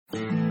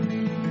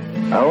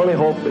I only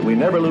hope that we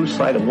never lose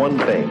sight of one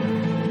thing,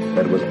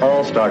 that it was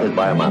all started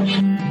by a mouse.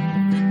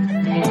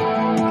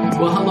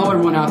 Well, hello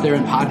everyone out there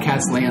in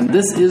podcast land.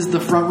 This is the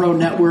Front Row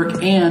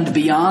Network and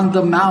Beyond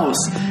the Mouse,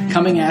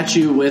 coming at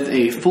you with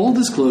a full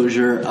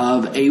disclosure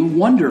of a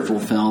wonderful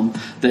film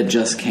that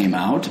just came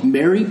out,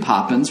 Mary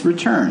Poppins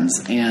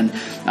Returns. And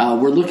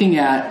we're looking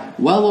at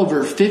well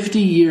over 50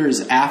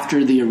 years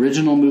after the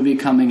original movie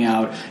coming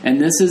out, and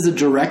this is a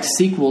direct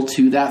sequel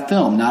to that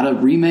film, not a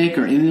remake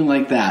or anything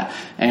like that.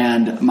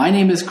 And my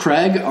name is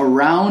Craig.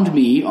 Around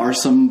me are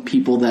some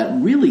people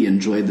that really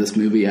enjoyed this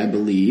movie, I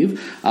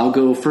believe. I'll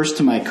go first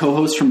to my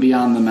co-host from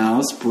Beyond the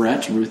Mouse,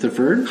 Brett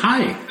Rutherford.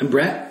 Hi, I'm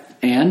Brett.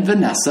 And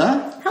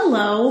Vanessa.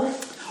 Hello.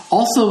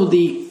 Also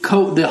the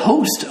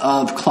host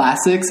of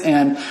Classics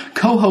and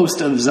co-host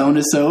of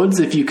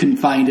Zonasodes, if you can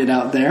find it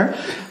out there,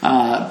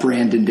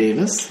 Brandon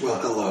Davis. Well,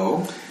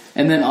 hello.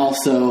 And then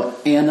also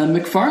Anna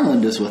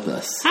McFarland is with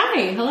us.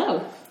 Hi,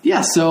 hello.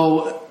 Yeah,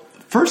 so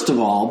first of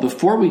all,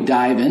 before we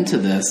dive into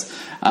this,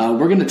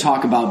 we're going to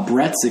talk about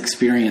Brett's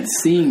experience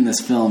seeing this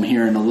film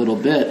here in a little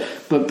bit.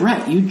 But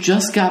Brett, you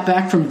just got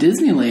back from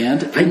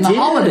Disneyland in the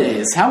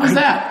holidays. How was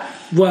that?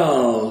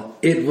 Well,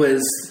 it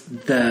was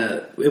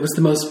the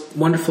most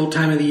wonderful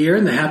time of the year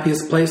and the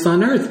happiest place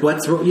on earth.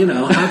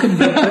 How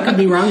could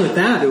be wrong with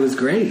that? It was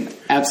great.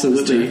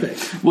 Absolutely.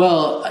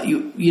 Well,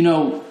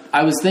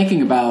 I was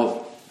thinking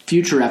about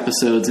future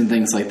episodes and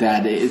things like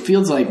that. It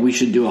feels like we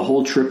should do a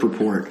whole trip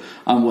report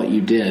on what you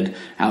did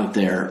out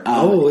there.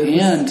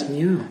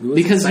 Because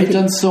exciting. you've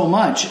done so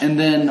much. And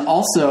then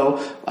also,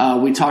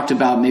 we talked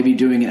about maybe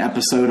doing an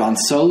episode on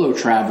solo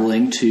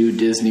traveling to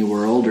Disney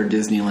World or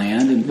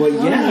Disneyland. And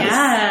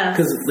yes.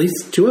 Because at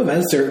least two of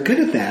us are good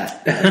at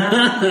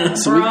that.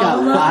 So we've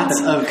got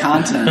lots of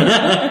content.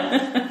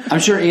 I'm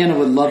sure Anna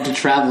would love to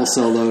travel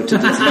solo to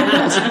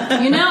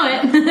Disneyland. You know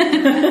it.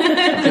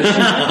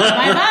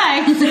 Bye-bye.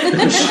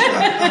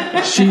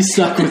 She's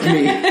stuck with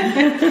me.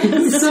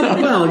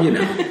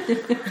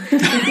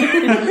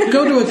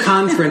 Go to a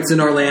conference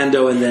in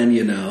Orlando and then,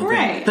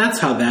 Right. That's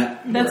how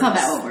that will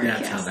work.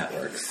 That's how that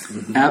works.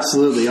 Mm-hmm.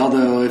 Absolutely.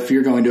 Although if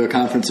you're going to a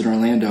conference in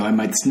Orlando, I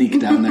might sneak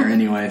down there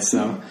anyway.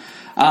 So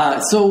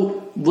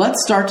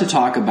let's start to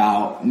talk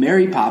about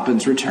Mary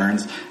Poppins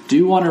Returns.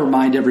 Do want to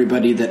remind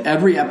everybody that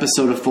every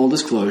episode of Full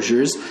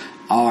Disclosures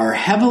are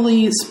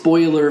heavily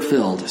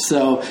spoiler-filled.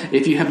 So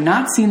if you have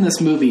not seen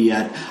this movie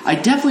yet, I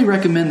definitely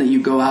recommend that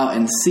you go out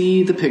and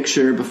see the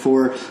picture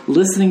before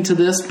listening to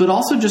this, but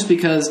also just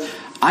because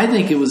I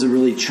think it was a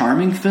really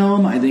charming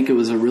film. I think it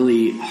was a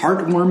really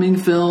heartwarming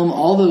film.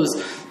 All those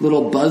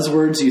little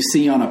buzzwords you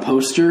see on a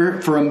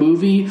poster for a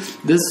movie,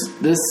 this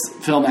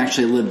film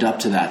actually lived up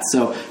to that.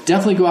 So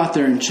definitely go out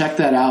there and check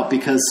that out,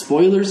 because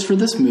spoilers for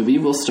this movie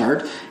will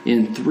start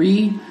in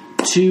 3,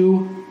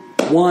 2,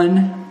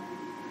 1...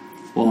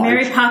 Well,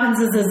 Mary Poppins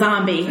is a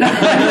zombie.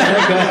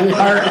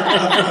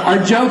 our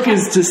joke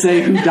is to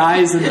say who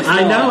dies in the film.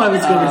 I know, I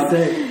was going to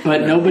say.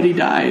 But nobody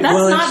died.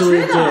 That's not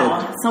true,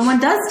 though.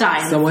 Someone does die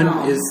in the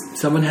film.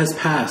 Someone has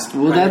passed.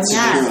 Well, that's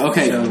true.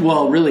 Okay, so,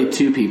 well, really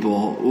 2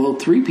 people. Well,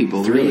 3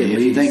 people, really,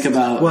 if you think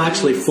about... Well,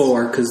 actually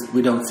 4, because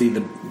we don't see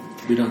the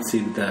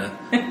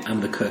I'm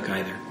the cook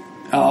either.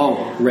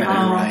 Oh,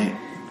 right.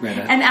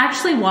 And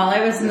actually, while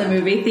I was in the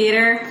movie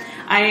theater,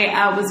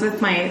 I was with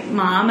my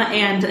mom,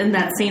 and in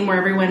that scene where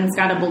everyone's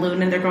got a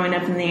balloon and they're going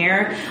up in the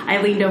air, I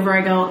leaned over,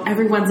 I go,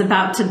 everyone's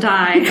about to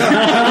die.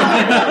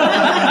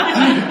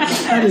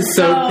 That is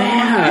so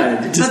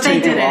bad. Just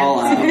take it all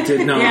out.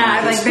 Did not.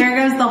 Yeah, like there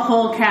goes the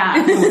whole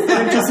cast.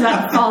 They're just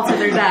about to fall to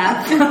their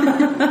death.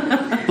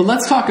 But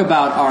let's talk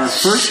about our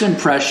first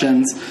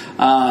impressions.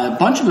 A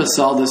bunch of us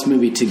saw this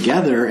movie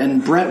together,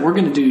 and Brett, we're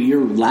going to do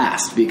your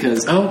last,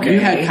 because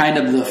you had kind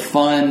of the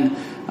fun...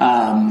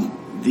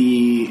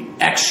 the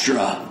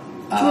extra,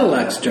 a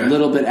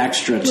little bit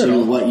extra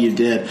to what you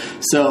did.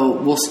 So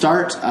we'll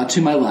start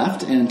to my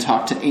left and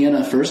talk to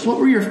Anna first. What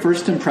were your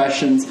first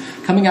impressions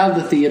coming out of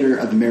the theater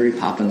of Mary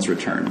Poppins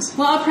Returns?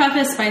 Well, I'll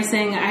preface by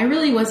saying I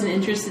really wasn't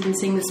interested in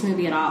seeing this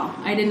movie at all.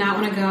 I did not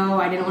want to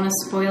go. I didn't want to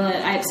spoil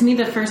it. To me,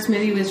 the first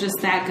movie was just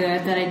that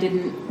good that I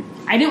didn't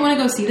want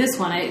to go see this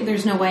one.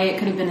 There's no way it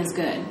could have been as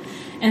good.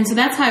 And so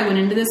that's how I went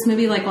into this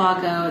movie, like, well, I'll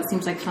go. It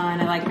seems like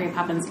fun. I like Mary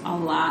Poppins a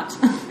lot.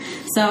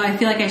 So I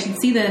feel like I should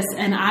see this.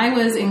 And I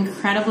was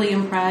incredibly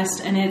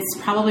impressed, and it's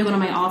probably one of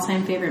my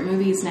all-time favorite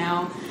movies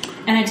now.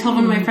 And I told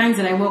one of my friends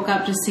that I woke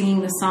up just singing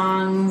the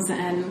songs,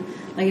 and,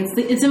 like,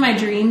 it's in my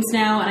dreams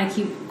now, and I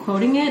keep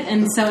quoting it.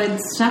 And so it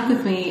stuck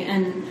with me,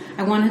 and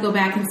I wanted to go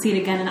back and see it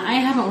again. And I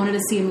haven't wanted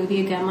to see a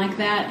movie again like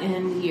that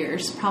in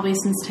years, probably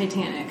since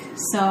Titanic.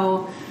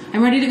 So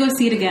I'm ready to go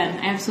see it again.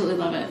 I absolutely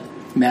love it.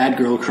 Mad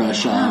girl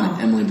crush on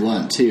Emily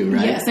Blunt too,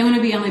 right? Yes, I want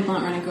to be Emily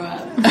Blunt when I grow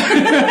up.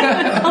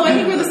 I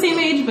think we're the same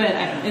age, but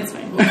I don't know, it's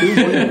fine.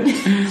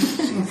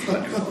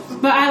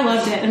 But I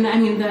loved it, and I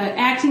mean the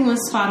acting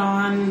was spot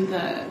on,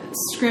 the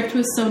script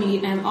was so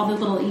neat, and all the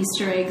little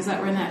Easter eggs that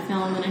were in that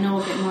film, and I know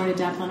we'll get more to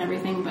depth on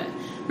everything, but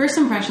first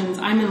impressions,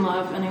 I'm in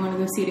love, and I want to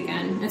go see it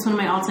again. It's one of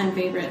my all-time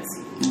favorites.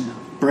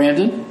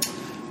 Brandon?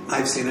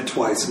 I've seen it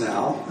twice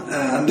now,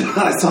 and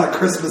I saw it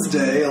Christmas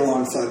Day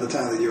alongside the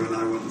time that you and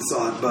I went and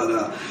saw it. But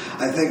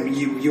I think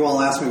you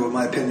all asked me what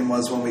my opinion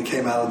was when we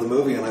came out of the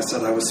movie, and I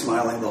said I was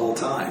smiling the whole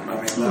time. I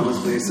mean, that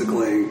was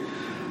basically...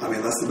 I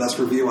mean, that's the best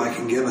review I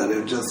can give it.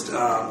 It just...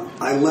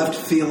 I left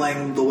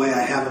feeling the way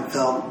I haven't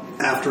felt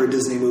after a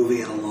Disney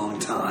movie in a long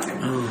time.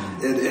 Oh.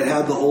 It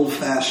had the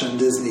old-fashioned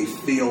Disney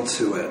feel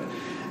to it.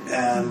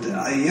 And,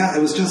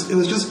 it was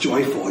just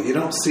joyful. You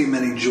don't see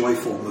many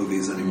joyful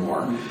movies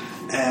anymore.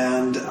 Mm-hmm.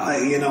 And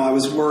I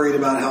was worried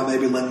about how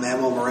maybe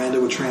Lin-Manuel Miranda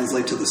would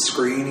translate to the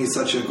screen. He's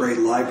such a great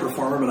live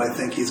performer, but I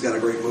think he's got a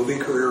great movie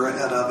career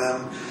ahead of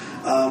him.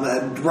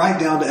 And right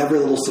down to every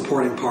little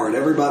supporting part.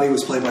 Everybody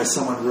was played by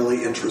someone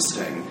really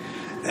interesting.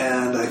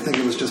 And I think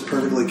it was just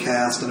perfectly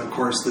cast. And, of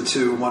course, the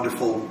two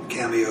wonderful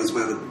cameos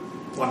by the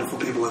wonderful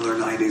people in their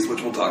 90s,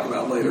 which we'll talk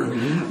about later.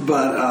 Mm-hmm.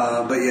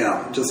 But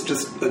yeah,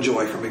 just a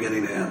joy from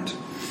beginning to end.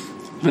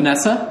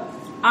 Vanessa?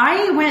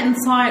 I went and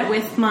saw it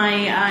with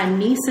my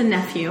niece and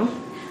nephew.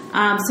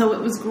 So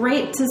it was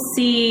great to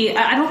see.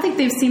 I don't think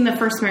they've seen the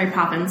first Mary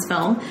Poppins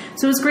film,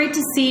 so it was great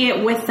to see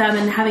it with them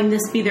and having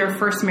this be their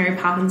first Mary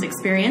Poppins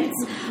experience.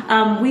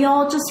 We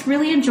all just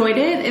really enjoyed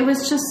it. It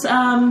was just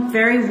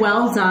very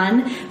well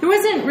done. There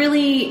wasn't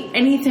really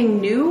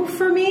anything new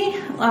for me.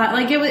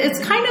 It's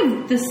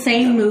kind of the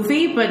same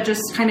movie, but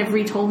just kind of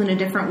retold in a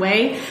different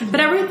way.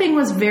 But everything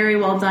was very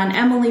well done.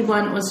 Emily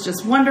Blunt was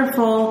just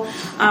wonderful.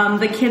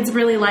 The kids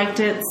really liked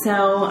it,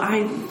 so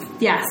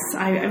Yes,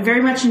 I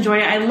very much enjoy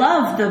it.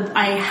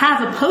 I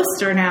have a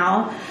poster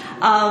now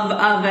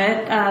of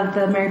it,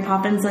 the Mary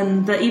Poppins,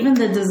 and even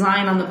the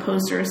design on the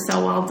poster is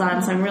so well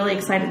done. So I'm really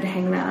excited to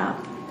hang that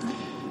up.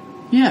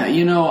 Yeah,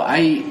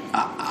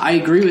 I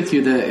agree with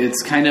you that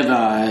it's kind of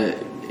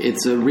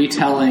it's a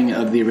retelling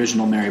of the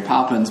original Mary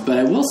Poppins, but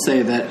I will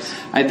say that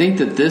I think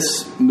that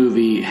this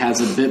movie has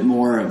a bit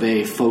more of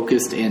a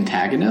focused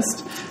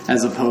antagonist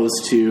as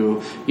opposed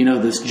to,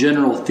 this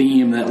general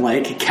theme that,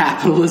 like,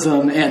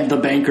 capitalism and the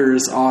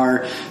bankers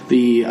are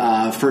the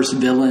first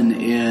villain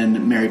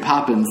in Mary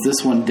Poppins.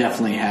 This one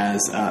definitely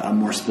has a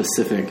more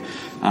specific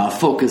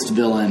focused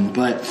villain,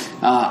 but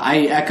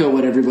I echo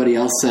what everybody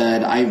else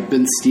said. I've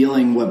been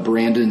stealing what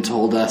Brandon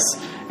told us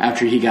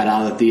after he got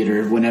out of the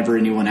theater. Whenever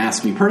anyone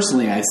asks me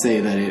personally, I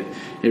say that it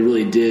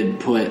really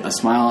did put a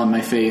smile on my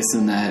face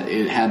and that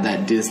it had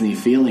that Disney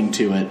feeling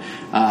to it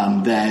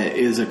that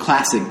is a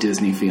classic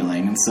Disney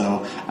feeling. And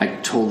so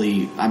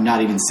I'm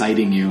not even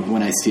citing you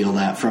when I steal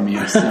that from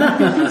you. So,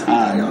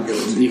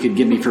 you could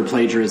give me for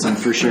plagiarism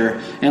for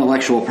sure,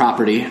 intellectual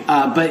property.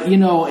 But,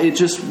 it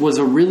just was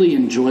a really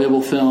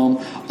enjoyable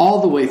film all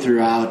the way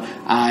throughout.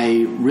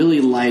 I really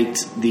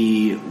liked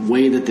the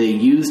way that they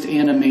used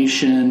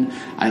animation.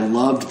 I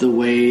loved the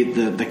way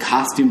the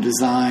costume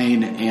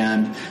design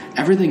and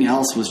everything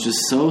else was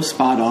just so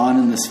spot on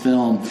in this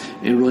film.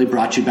 It really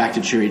brought you back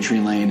to Cherry Tree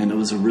Lane, and it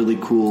was a really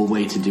cool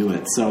way to do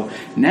it. So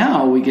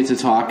now we get to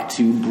talk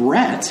to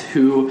Brett,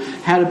 who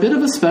had a bit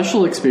of a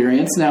special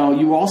experience. Now,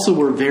 you also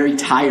were very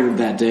tired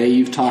that day.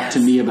 You've talked to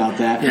me about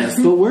that.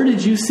 Yes. But where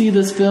did you see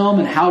this film,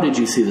 and how did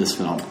you see this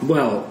film?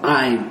 Well,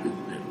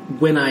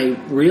 when I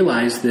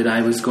realized that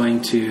I was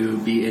going to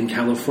be in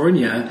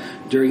California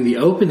during the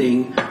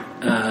opening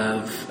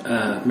of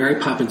Mary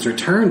Poppins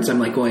Returns, I'm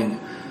like going,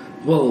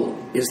 well,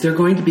 is there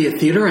going to be a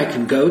theater I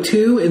can go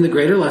to in the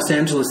greater Los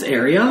Angeles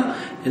area?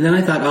 And then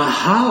I thought,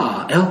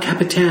 aha, El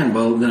Capitan.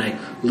 Well, then I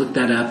looked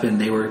that up,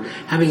 and they were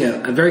having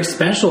a very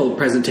special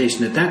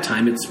presentation at that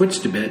time. It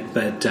switched a bit,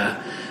 but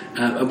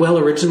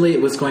originally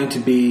it was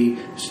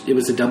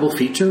a double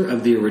feature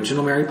of the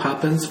original Mary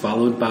Poppins,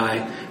 followed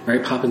by Mary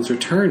Poppins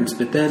Returns.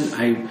 But then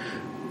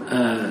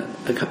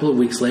a couple of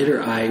weeks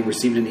later, I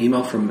received an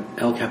email from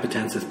El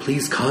Capitan that says,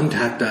 please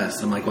contact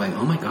us. I'm like going,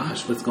 oh my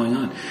gosh, what's going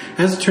on?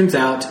 As it turns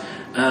out,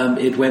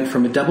 it went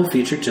from a double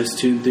feature just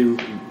to the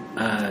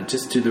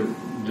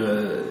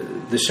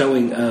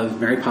showing of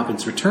Mary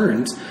Poppins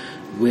Returns,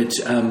 which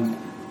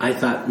I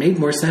thought made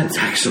more sense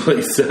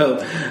actually. So,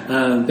 so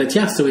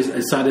I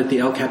saw it at the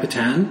El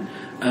Capitan.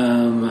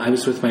 I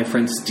was with my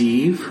friend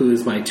Steve, who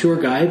is my tour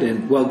guide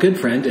good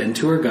friend and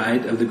tour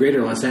guide of the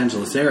greater Los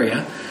Angeles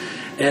area,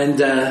 and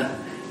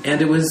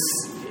it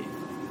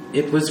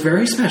was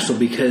very special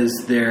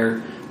because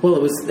it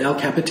was El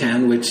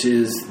Capitan, which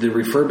is the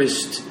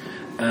refurbished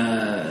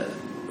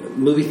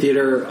movie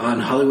theater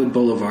on Hollywood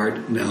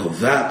Boulevard. Now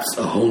that's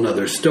a whole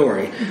nother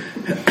story.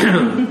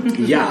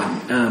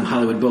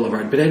 Hollywood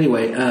Boulevard. But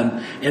anyway,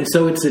 and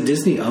so it's a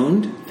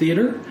Disney-owned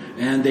theater,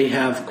 and they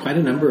have quite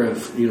a number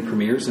of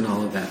premieres and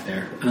all of that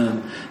there.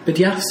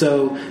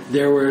 So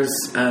there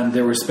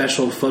were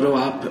special photo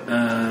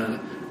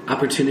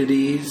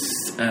opportunities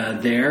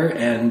there,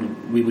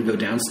 and we would go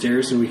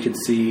downstairs and we could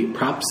see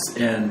props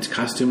and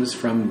costumes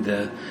from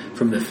the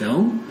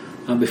film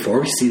before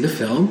we see the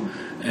film.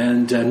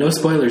 And no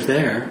spoilers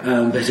there,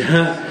 and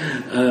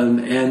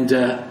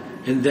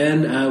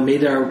then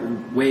made our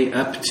way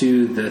up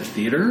to the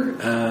theater,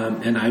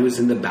 and I was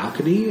in the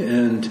balcony,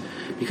 and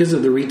because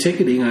of the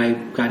reticketing, I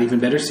got even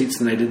better seats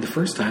than I did the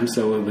first time,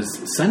 so it was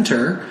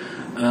center,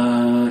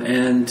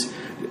 and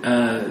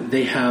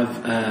they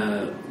have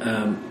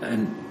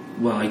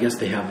I guess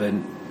they have a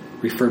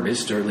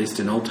refurbished, or at least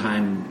an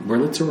old-time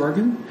Wurlitzer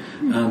organ.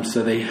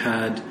 So they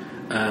had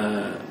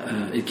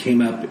it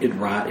came up, it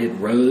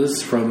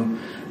rose from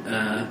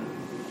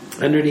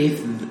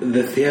underneath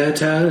the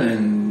theater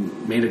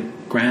and made a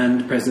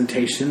grand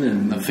presentation,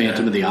 and The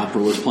Phantom of the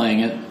Opera was playing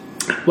it.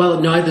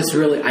 Well, no, this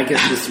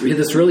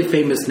really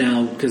famous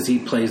now because he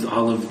plays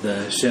all of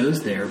the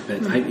shows there.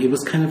 But it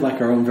was kind of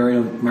like our own very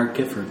own Mark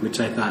Gifford, which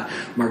I thought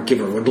Mark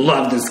Gifford would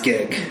love this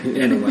gig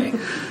anyway.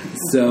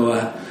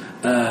 There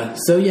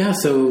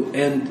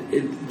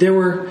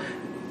were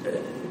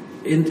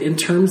in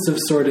terms of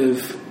sort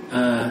of.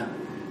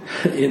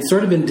 In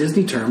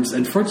Disney terms,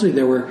 unfortunately,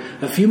 there were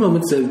a few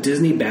moments of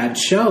Disney bad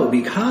show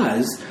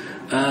because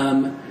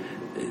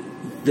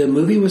the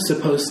movie was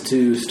supposed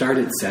to start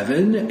at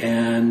 7,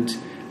 and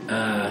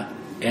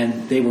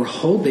they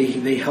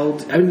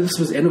held. I mean,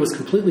 it was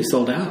completely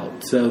sold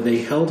out, so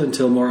they held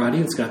until more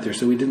audience got there.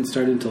 So we didn't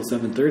start until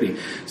 7:30.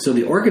 So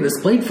the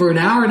organist played for an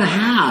hour and a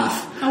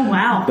half. Oh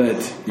wow!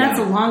 But that's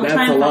a long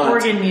time for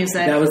organ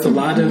music. That was a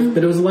lot of,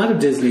 but it was a lot of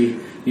Disney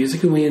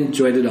music, and we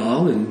enjoyed it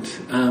all. And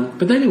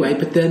but then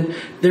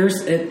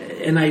there's,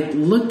 and I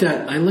looked.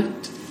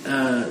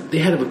 They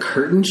had a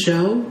curtain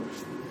show.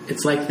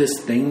 It's like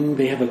this thing.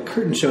 They have a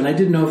curtain show, and I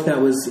didn't know if that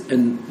was a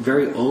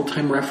very old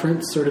time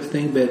reference sort of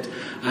thing. But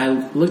I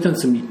looked on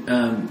some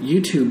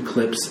YouTube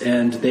clips,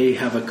 and they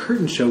have a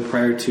curtain show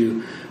prior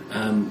to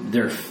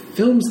their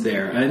films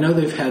there. I know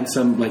they've had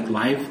some like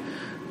live,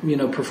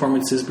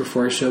 performances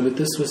before a show, but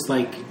this was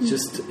like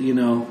just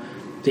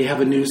they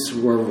have a new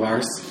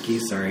Swarovski,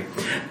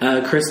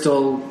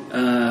 crystal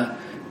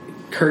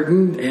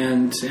curtain,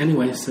 and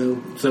anyway,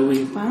 so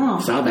we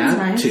saw that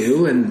nice.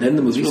 Too, and then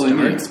the movie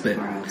starts. But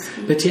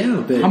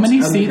how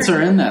many seats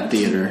are in that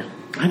theater?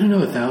 I don't know,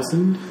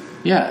 1,000.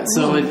 Yeah,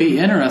 so it'd be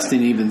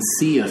interesting to even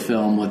see a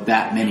film with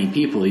that many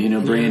people.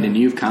 Brandon,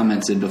 you've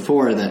commented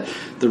before that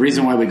the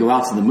reason why we go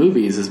out to the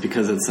movies is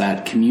because it's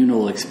that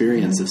communal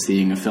experience of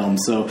seeing a film.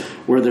 So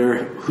were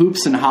there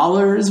hoops and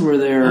hollers? Were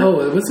there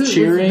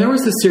cheering? There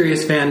was a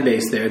serious fan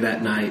base there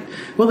that night.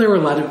 Well, there were a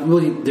lot of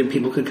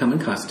people could come in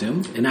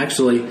costume. And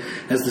actually,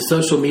 as the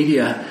social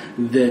media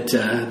that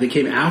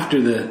came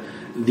after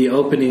the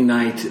opening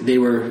night, they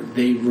were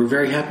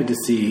very happy to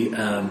see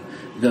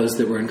those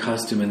that were in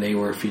costume, and they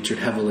were featured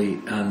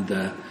heavily on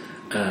the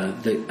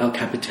El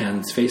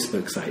Capitan's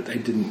Facebook site. I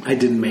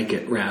didn't make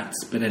it,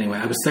 rats, but anyway,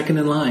 I was second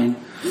in line,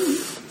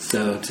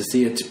 so to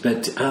see it.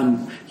 But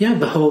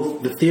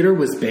the theater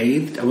was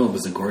bathed. Well, it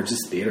was a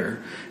gorgeous theater,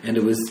 and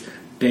it was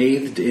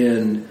bathed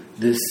in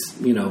this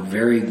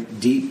very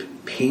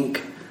deep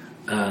pink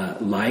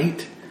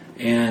light,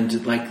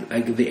 and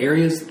like the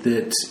areas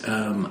that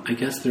I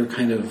guess they're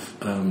kind of.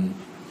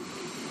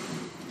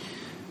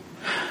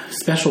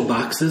 Special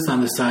boxes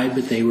on the side,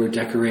 but they were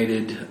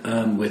decorated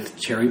with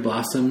cherry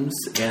blossoms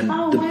and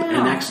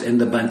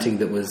the bunting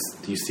that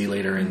you see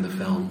later in the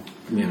film.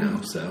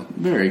 So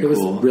very cool. It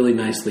was really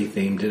nicely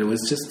themed, and it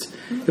was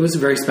a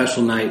very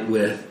special night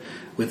with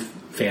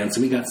fans,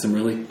 and we got some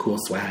really cool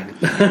swag.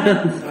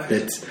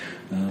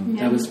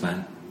 That was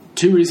fun.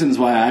 Two reasons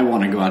why I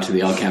want to go out to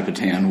the El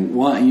Capitan.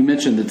 One, you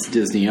mentioned it's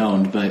Disney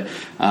owned, but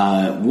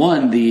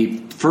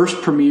the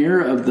first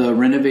premiere of the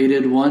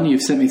renovated one,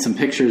 you've sent me some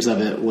pictures of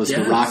it, was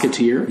The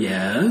Rocketeer.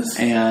 Yes.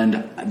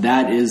 And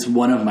that is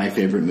one of my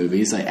favorite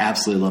movies. I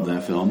absolutely love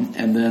that film.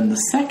 And then the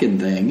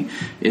second thing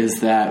is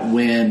that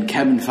when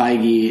Kevin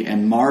Feige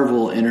and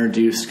Marvel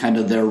introduced kind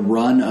of their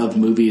run of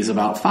movies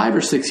about 5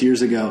 or 6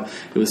 years ago,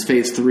 it was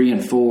Phase 3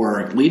 and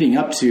 4, leading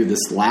up to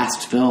this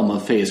last film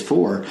of Phase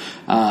 4,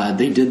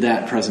 they did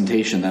that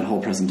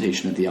whole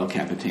presentation at the El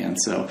Capitan.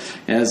 So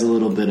it has a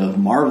little bit of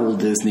Marvel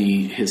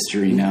Disney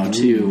history now,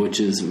 too, which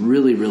is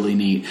really, really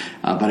neat.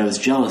 But I was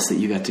jealous that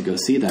you got to go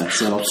see that.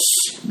 So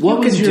what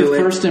was your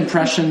first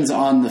impressions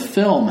on the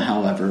film,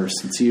 however,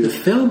 since you... The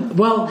film?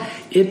 Well,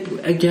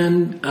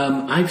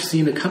 I've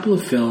seen a couple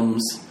of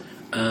films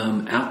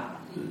out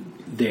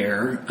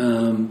there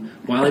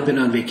while I've been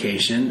on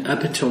vacation.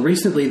 Up until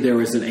recently, there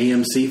was an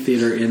AMC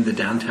theater in the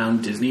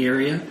downtown Disney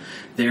area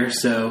there.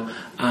 So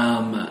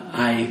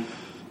I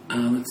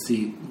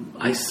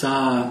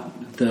saw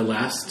the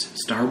last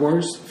Star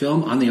Wars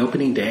film on the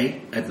opening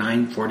day at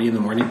 9:40 in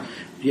the morning,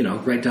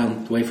 right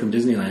down the way from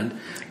Disneyland.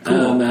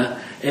 Cool.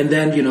 And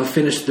then,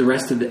 finished the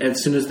rest of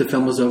as soon as the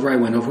film was over, I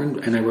went over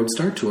and I rode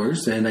Star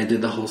Tours, and I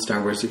did the whole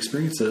Star Wars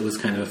experience, so it was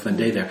kind of a fun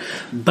day there.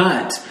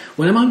 But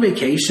when I'm on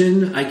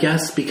vacation, I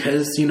guess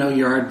because,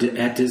 you're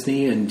at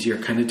Disney and you're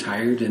kind of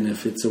tired, and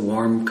if it's a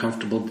warm,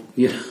 comfortable,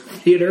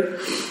 theater,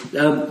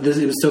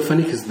 it was so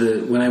funny because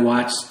when I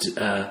watched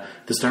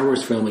the Star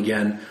Wars film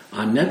again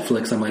on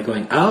Netflix, I'm like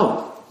going,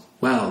 oh,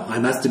 well, I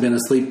must have been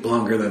asleep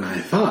longer than I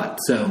thought.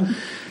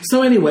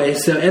 So anyway,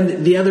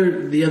 and the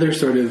other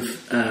sort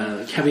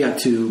of caveat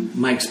to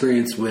my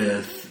experience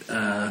with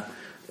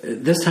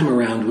this time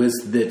around was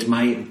that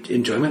my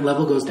enjoyment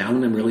level goes down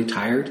when I'm really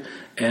tired,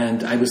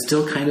 and I was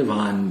still kind of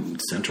on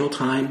Central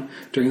Time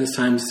during this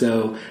time.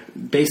 So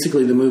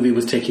basically, the movie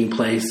was taking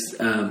place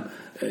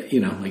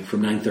like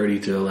from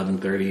 9:30 to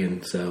 11:30,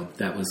 and so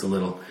that was a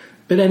little.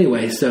 But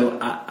anyway, so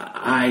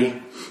I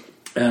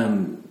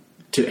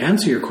to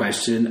answer your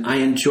question, I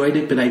enjoyed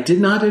it, but I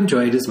did not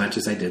enjoy it as much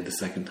as I did the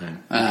second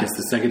time, because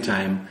the second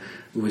time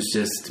was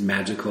just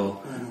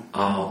magical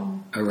all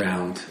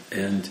around.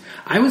 And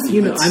I was, I've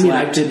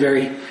been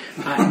very,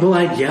 I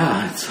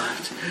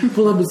slept.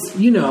 Well, I was,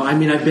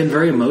 I've been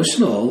very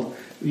emotional,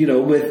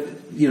 with,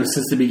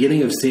 since the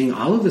beginning of seeing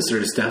all of this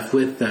sort of stuff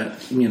with the,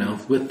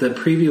 with the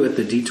preview at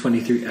the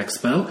D23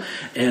 Expo.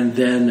 And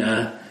then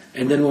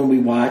when we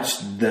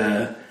watched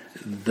the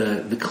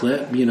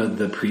clip,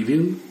 the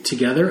preview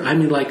together,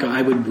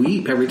 I would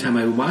weep every time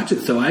I would watch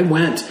it. So I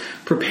went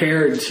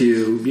prepared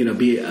to,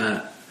 be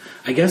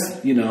I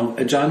guess,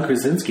 a John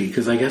Krasinski,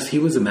 because I guess he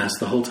was a mess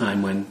the whole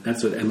time when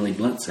that's what Emily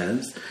Blunt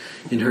says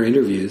in her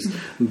interviews.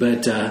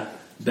 But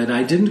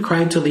I didn't cry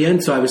until the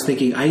end, so I was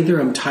thinking either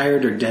I'm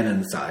tired or dead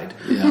inside.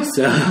 Yeah.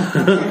 So,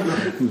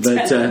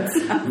 but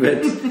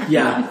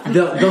yeah,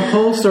 the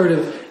whole sort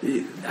of,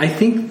 I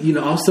think,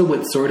 also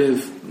what sort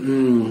of,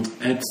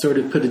 had sort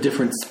of put a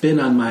different spin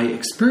on my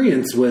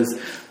experience was,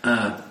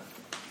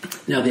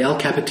 now the El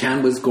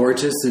Capitan was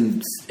gorgeous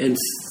and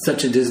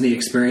such a Disney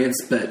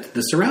experience, but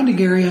the surrounding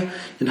area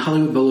in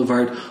Hollywood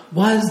Boulevard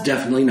was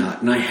definitely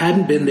not. And I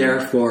hadn't been there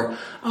for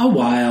a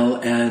while,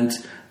 and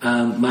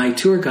my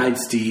tour guide,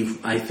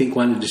 Steve, I think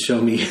wanted to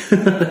show me,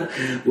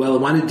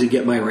 wanted to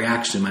get my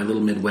reaction, my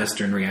little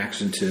Midwestern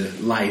reaction to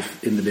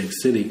life in the big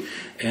city.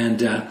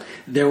 And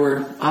there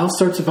were all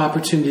sorts of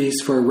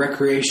opportunities for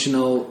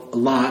recreational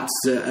lots,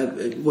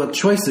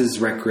 choices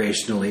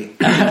recreationally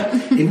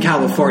in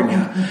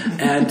California.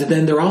 And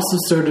then there are also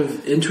sort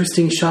of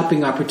interesting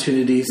shopping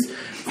opportunities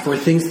for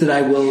things that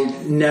I will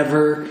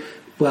never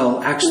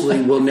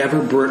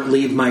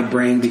leave my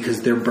brain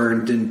because they're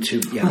burned into,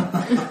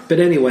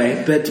 But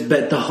anyway,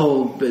 but the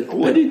whole...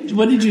 What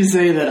did you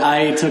say that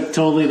I took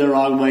totally the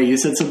wrong way? You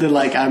said something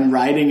like, I'm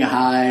riding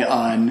high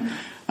on...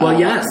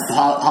 yes.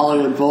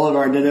 Hollywood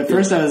Boulevard. And at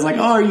first I was like,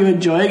 oh, are you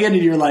enjoying it? And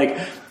you're like,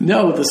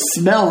 no, the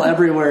smell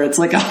everywhere. It's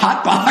like a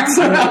hot box.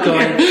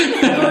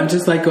 I'm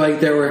just like going,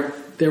 there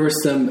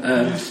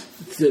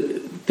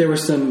were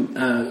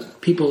some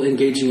people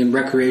engaging in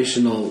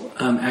recreational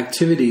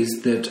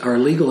activities that are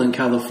legal in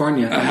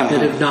California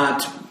that have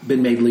not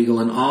been made legal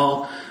in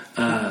all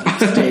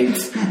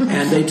states,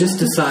 and they just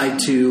decide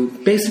to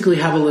basically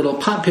have a little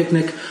pot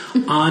picnic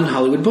on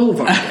Hollywood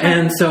Boulevard.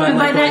 And so and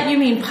by that you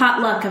mean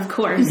potluck, of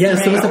course. Yes,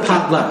 right? It was a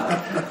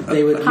potluck.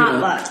 They would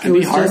potluck. It'd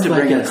be hard to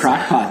bring a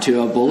crock pot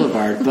to a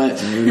boulevard,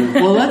 but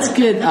well, let's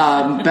get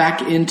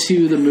back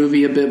into the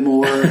movie a bit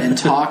more and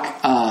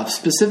talk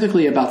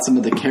specifically about some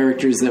of the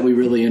characters that we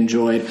really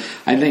enjoyed.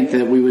 I think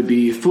that we would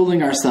be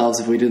fooling ourselves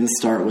if we didn't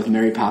start with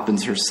Mary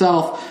Poppins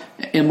herself,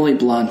 Emily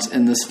Blunt,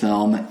 in this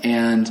film.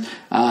 And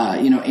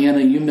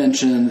Anna, you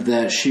mentioned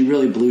that she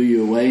really blew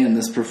you away in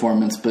this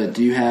performance, but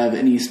do you have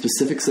any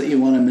specifics that you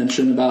want to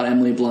mention about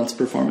Emily Blunt's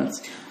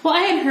performance? Well,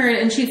 I had heard,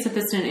 and she had said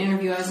this in an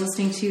interview I was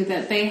listening to,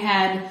 that they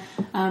had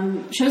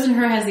chosen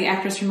her as the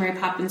actress for Mary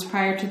Poppins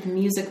prior to the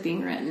music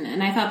being written.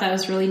 And I thought that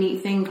was a really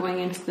neat thing going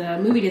into the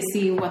movie to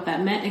see what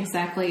that meant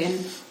exactly. And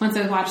once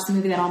I watched the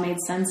movie, that all made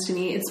sense to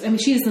me.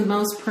 She is the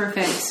most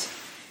perfect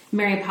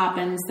Mary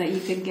Poppins that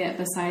you could get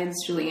besides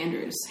Julie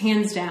Andrews,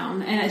 hands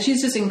down. And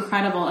she's just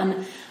incredible.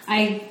 And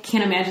I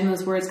can't imagine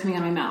those words coming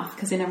out of my mouth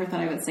because I never thought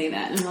I would say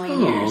that in a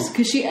million years.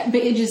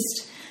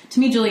 To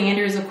me, Julie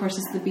Andrews, of course,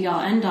 is the be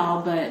all end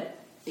all, but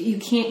you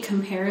can't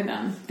compare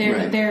them.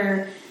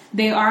 What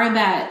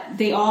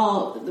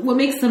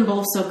makes them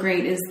both so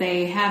great is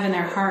they have in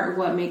their heart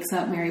what makes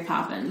up Mary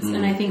Poppins. Mm-hmm.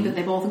 And I think that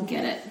they both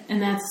get it.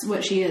 And that's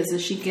what she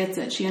is she gets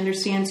it. She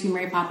understands who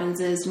Mary Poppins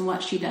is and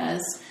what she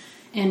does,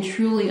 and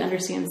truly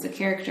understands the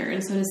character.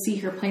 And so to see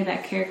her play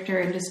that character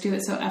and just do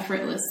it so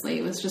effortlessly,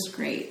 it was just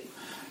great.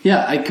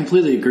 Yeah, I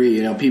completely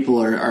agree.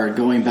 People are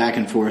going back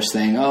and forth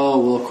saying, oh,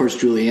 well, of course,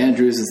 Julie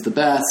Andrews is the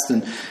best.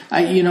 And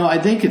I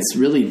think it's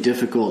really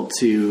difficult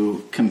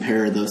to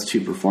compare those two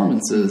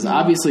performances.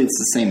 Obviously, it's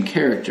the same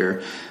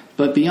character,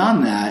 but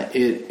beyond that,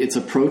 it's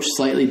approached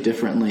slightly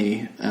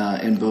differently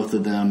in both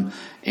of them.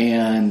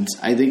 And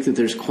I think that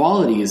there's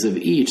qualities of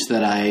each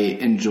that I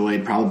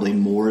enjoyed probably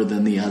more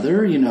than the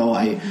other.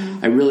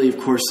 I really, of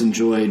course,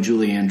 enjoy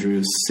Julie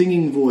Andrews'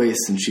 singing voice,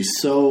 and she's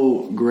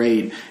so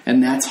great,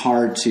 and that's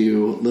hard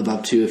to live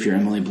up to if you're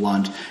Emily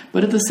Blunt.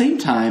 But at the same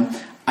time,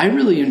 I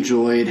really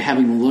enjoyed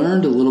having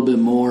learned a little bit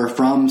more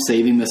from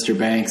Saving Mr.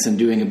 Banks and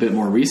doing a bit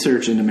more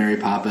research into Mary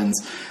Poppins.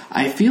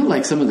 I feel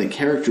like some of the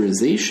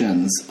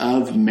characterizations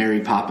of Mary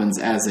Poppins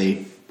as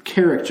a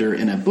character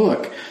in a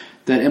book,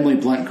 that Emily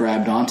Blunt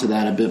grabbed onto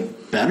that a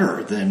bit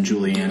better than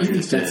Julie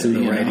Andrews did. That's in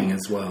the writing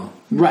as well.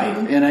 Right.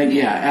 And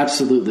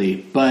absolutely.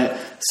 But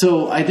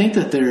so I think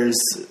that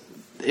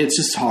it's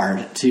just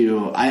hard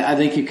to, I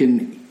think you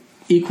can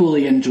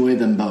equally enjoy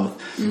them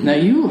both. Mm-hmm. Now,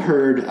 you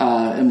heard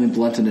Emily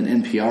Blunt in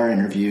an NPR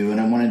interview,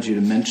 and I wanted you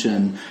to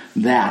mention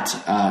that,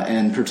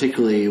 and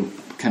particularly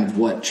kind of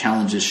what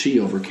challenges she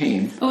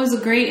overcame. Oh, it was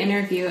a great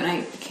interview, and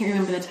I can't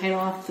remember the title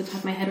off the top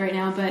of my head right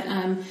now, but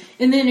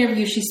in the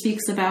interview she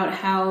speaks about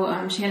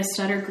how she had a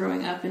stutter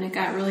growing up, and it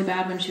got really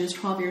bad when she was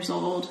 12 years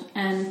old,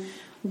 and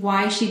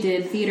why she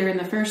did theater in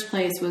the first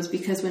place was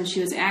because when she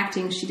was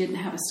acting, she didn't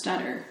have a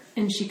stutter,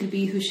 and she could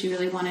be who she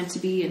really wanted to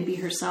be and be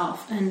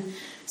herself. And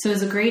so it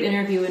was a great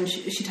interview, and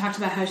she talked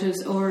about how she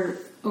was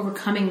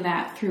overcoming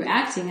that through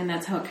acting, and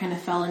that's how it kind of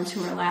fell into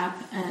her lap.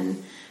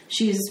 And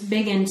she's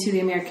big into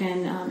the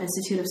American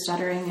Institute of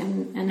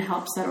Stuttering and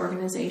helps that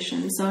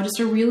organization. So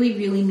just a really,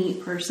 really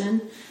neat person,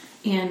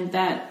 and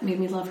that made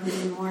me love her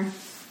even more.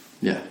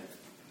 Yeah,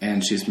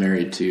 and she's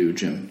married to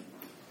Jim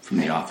from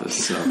The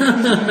Office, so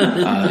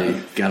I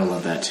gotta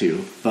love that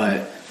too.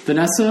 But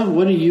Vanessa,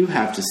 what do you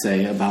have to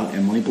say about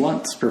Emily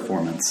Blunt's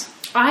performance?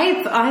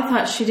 I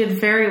thought she did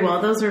very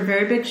well. Those are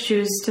very big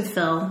shoes to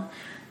fill,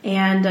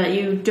 and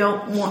you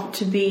don't want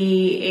to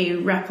be a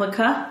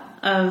replica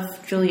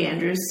of Julie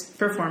Andrews'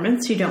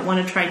 performance. You don't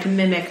want to try to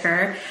mimic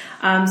her.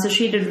 So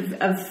she did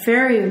a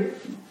very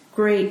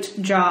great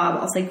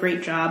job, I'll say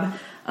great job,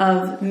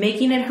 of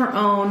making it her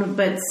own,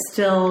 but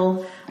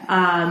still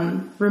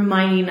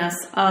reminding us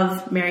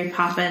of Mary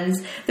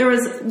Poppins. There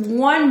was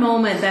one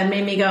moment that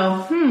made me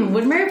go,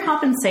 would Mary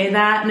Poppins say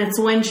that? And it's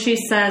when she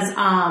says,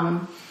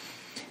 one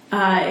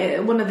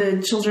of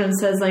the children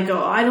says, like,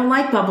 oh, I don't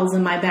like bubbles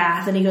in my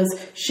bath. And he goes,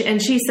 and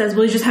she says,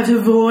 well, you just have to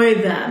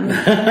avoid them.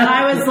 And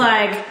I was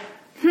like,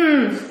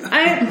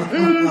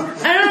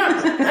 I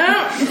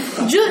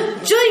don't.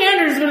 Julie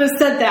Andrews would have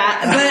said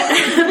that,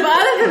 but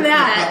other than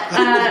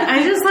that,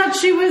 I just thought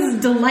she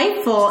was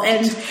delightful.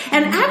 And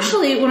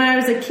actually, when I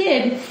was a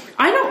kid,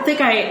 I don't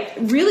think I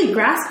really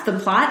grasped the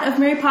plot of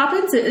Mary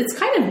Poppins. It's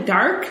kind of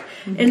dark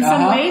in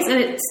some ways, and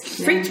it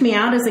freaked me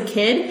out as a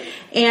kid.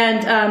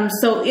 And and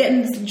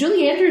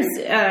Julie Andrews,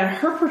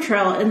 her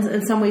portrayal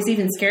in some ways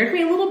even scared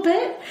me a little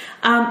bit.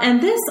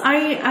 And this,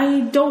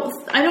 I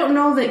don't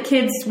know that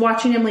kids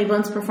watching Emily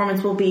Blunt's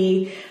performance will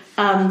be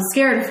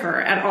scared of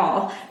her at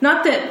all.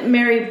 Not that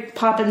Mary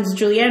Poppins,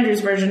 Julie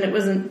Andrews version, it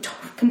wasn't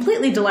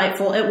completely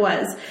delightful. It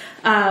was.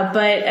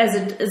 But as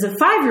a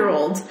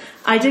 5-year-old,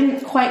 I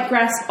didn't quite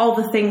grasp all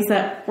the things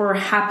that were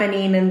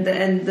happening and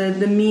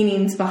the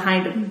meanings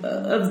behind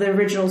of the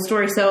original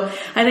story. So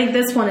I think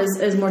this one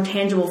is more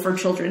tangible for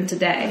children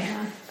today.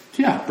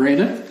 Yeah,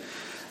 Brandon?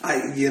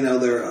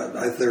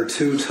 They're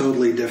two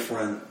totally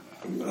different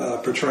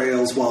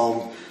portrayals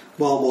while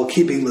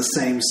keeping the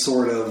same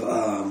sort of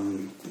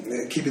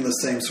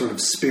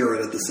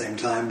spirit at the same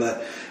time.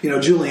 But,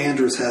 Julie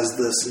Andrews has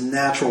this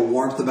natural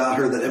warmth about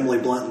her that Emily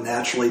Blunt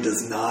naturally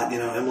does not.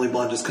 Emily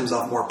Blunt just comes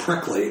off more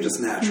prickly,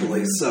 just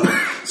naturally.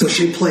 Mm-hmm. So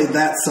she played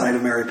that side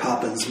of Mary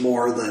Poppins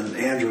more than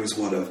Andrews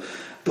would have.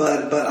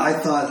 But I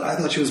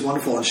thought she was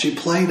wonderful. And she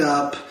played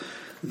up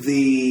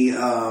the,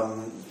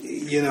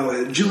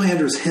 Julie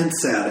Andrews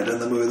hints at it in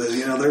the movie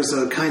that, there's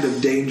a kind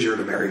of danger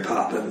to Mary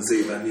Poppins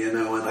even, and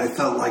I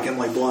felt like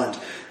Emily Blunt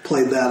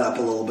played that up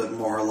a little bit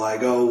more,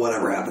 like, oh,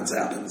 whatever happens,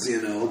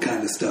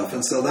 kind of stuff.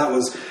 And so that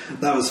was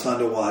fun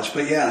to watch.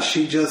 But yeah,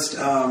 she just,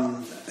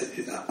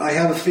 I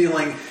have a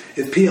feeling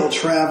if P.L.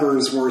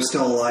 Travers were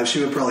still alive, she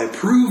would probably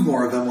approve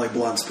more of Emily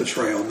Blunt's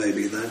portrayal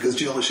maybe then, because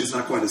she's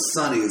not quite as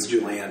sunny as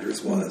Julie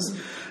Andrews was.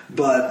 Mm-hmm.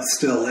 But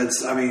still,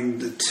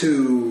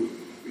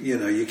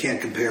 you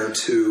can't compare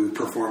two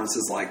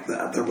performances like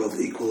that. They're both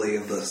equally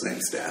of the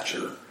same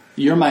stature.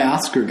 You're my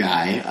Oscar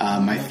guy,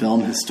 my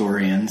film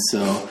historian,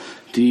 so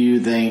do you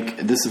think,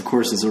 this of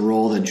course is a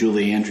role that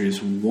Julie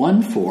Andrews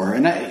won for,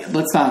 and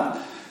let's not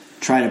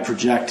try to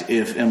project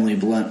if Emily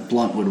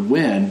Blunt would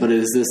win, but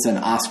is this an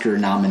Oscar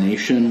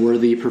nomination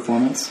worthy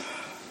performance?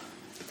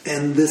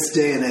 In this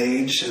day and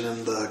age, and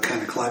in the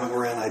kind of climate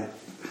we're in, I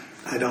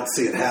don't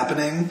see it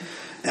happening.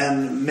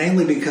 And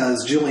mainly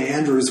because Julie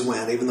Andrews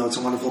win, even though it's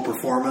a wonderful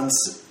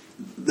performance,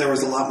 there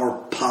was a lot more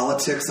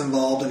politics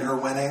involved in her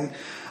winning.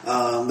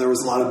 There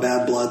was a lot of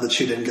bad blood that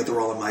she didn't get the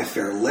role of My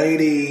Fair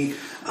Lady.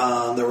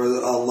 There were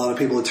a lot of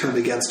people who turned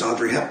against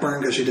Audrey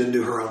Hepburn because she didn't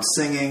do her own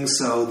singing,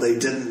 so they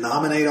didn't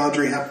nominate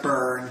Audrey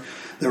Hepburn.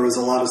 There was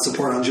a lot of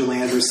support on Julie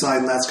Andrews' side,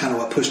 and that's kind of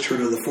what pushed her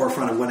to the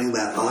forefront of winning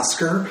that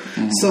Oscar.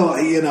 Mm-hmm. So,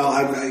 I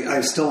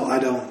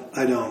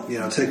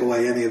don't take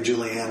away any of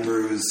Julie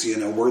Andrews',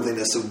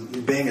 worthiness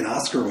of being an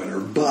Oscar winner,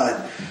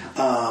 but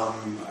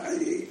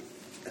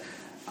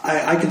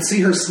I can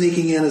see her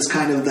sneaking in as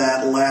kind of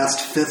that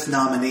last fifth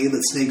nominee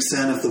that sneaks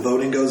in if the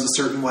voting goes a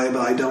certain way,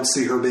 but I don't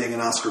see her being an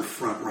Oscar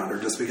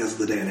frontrunner just because of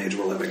the day and age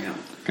we're living in.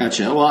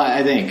 Gotcha. Well,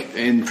 I think,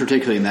 and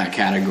particularly in that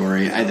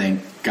category, I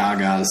think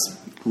Gaga's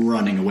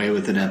running away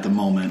with it at the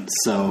moment,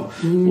 so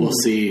we'll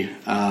see.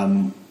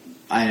 And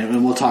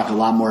we'll talk a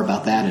lot more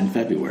about that in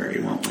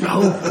February, won't we?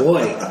 Oh,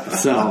 boy.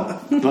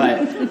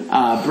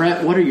 But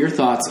Brett, what are your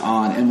thoughts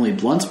on Emily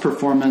Blunt's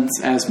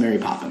performance as Mary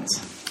Poppins?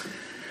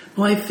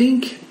 Well, I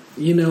think,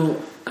 she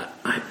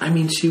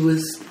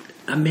was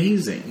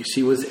amazing.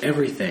 She was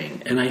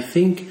everything. And I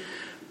think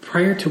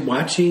prior to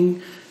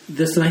watching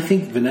this, and I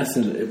think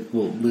Vanessa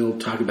we'll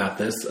talk about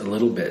this a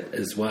little bit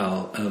as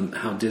well.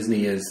 How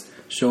Disney is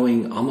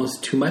showing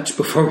almost too much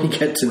before we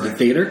get to the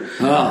theater.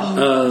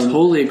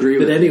 Totally agree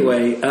with you. But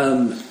anyway,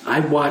 I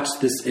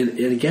watched this, and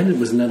again, it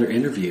was another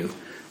interview.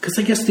 Because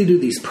I guess they do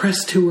these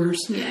press tours.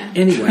 Yeah.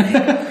 Anyway,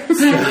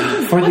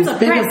 for these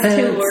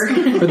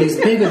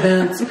big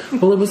events,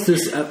 well, it was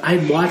this. I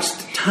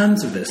watched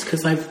tons of this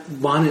because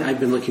I've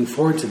been looking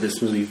forward to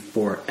this movie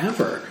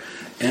forever,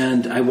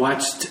 and I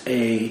watched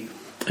it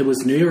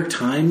was New York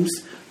Times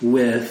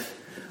with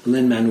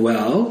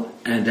Lin-Manuel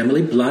and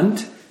Emily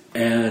Blunt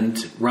and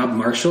Rob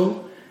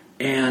Marshall,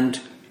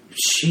 and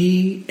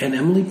she and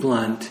Emily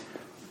Blunt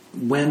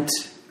went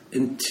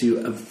into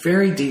a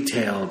very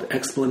detailed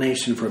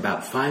explanation for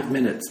about 5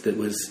 minutes that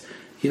was,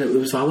 it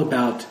was all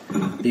about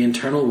the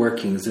internal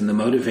workings and the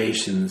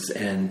motivations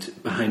and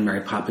behind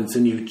Mary Poppins,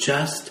 and you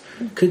just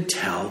could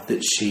tell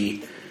that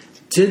she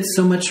did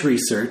so much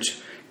research,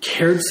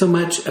 cared so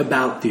much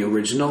about the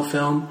original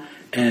film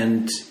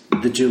and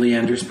the Julie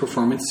Andrews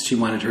performance. She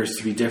wanted hers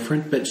to be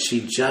different, but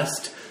she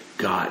just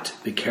got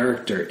the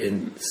character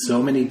in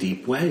so many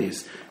deep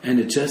ways, and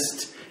it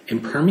just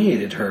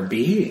impermeated her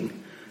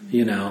being,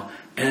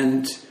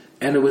 And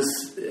it was,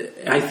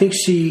 I think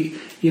she,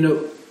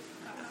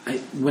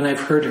 when I've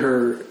heard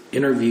her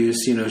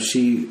interviews,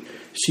 she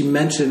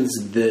mentions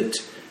that,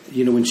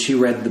 when she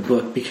read the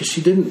book, because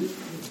she didn't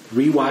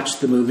rewatch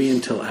the movie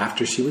until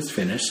after she was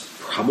finished,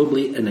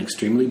 probably an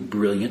extremely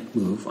brilliant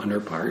move on her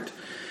part,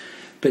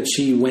 but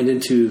she went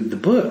into the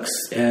books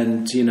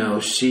and,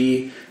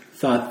 she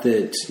thought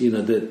that,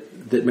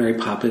 that Mary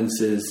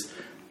Poppins is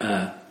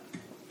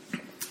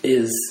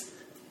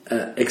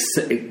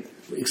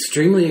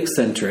extremely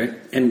eccentric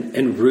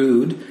and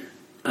rude,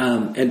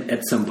 and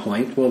at some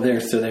point,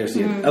 there's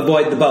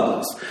avoid the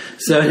bubbles.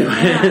 So anyway,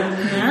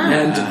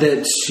 and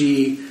that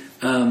she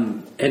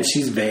and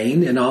she's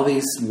vain, and all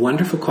these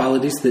wonderful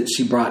qualities that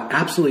she brought.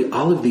 Absolutely,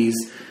 all of these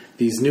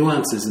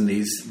nuances and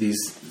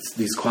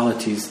these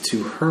qualities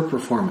to her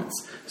performance.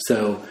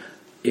 So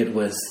it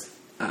was,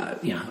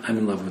 I'm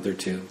in love with her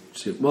too.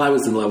 I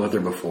was in love with her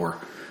before,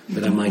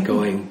 but I'm like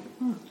going.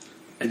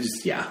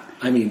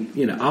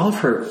 All of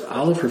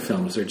her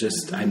films are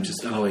just, I'm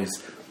just always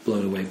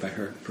blown away by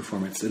her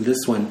performance. And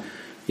this one,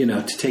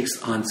 to take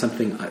on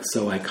something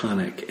so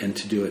iconic and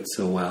to do it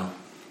so well.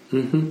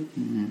 Mm-hmm.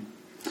 Mm-hmm.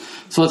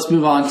 So let's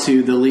move on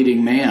to the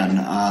leading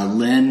man,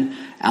 Lynn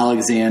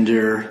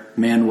Alexander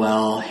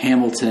Manuel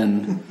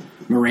Hamilton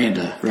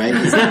Miranda, right?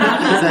 Is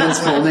that his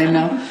full name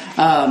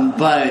now?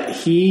 But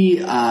he,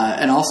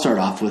 and I'll start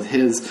off with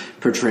his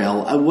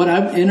portrayal. What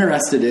I'm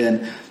interested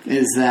in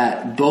is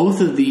that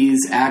both of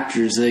these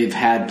actors they've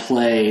had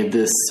play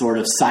this sort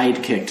of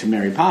sidekick to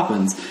Mary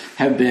Poppins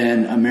have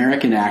been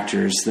American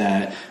actors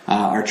that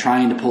are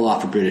trying to pull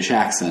off a British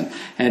accent.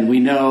 And we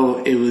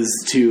know it was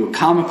to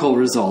comical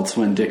results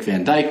when Dick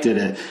Van Dyke did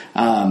it,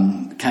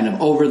 kind of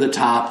over the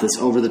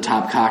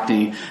top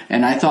Cockney.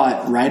 And I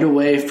thought right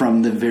away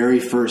from the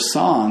very first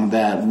song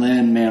that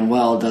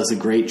Lin-Manuel does a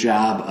great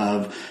job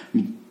of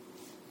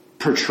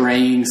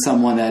portraying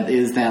someone that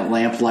is that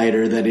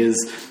lamplighter that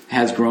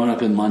has grown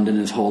up in London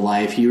his whole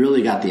life. He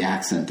really got the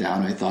accent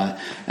down, I thought,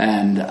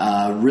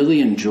 and really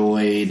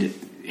enjoyed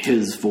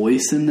his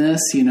voice in this.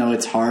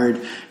 It's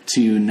hard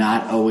to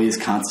not always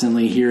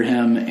constantly hear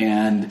him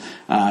and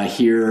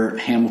hear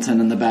Hamilton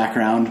in the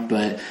background,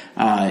 but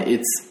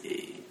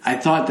I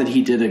thought that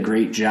he did a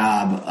great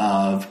job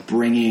of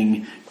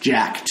bringing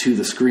Jack to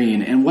the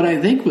screen. And what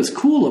I think was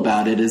cool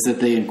about it is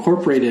that they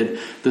incorporated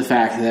the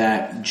fact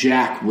that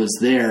Jack was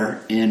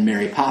there in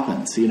Mary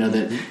Poppins.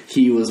 That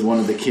he was one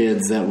of the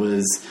kids that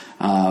was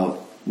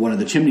one of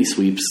the chimney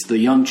sweeps, the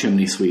young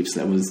chimney sweeps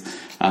that was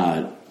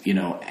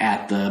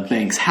at the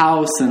Banks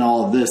house and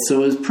all of this.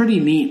 So it was pretty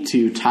neat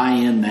to tie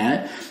in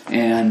that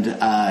and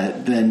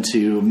then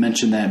to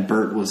mention that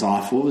Bert was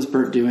off. What was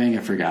Bert doing?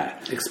 I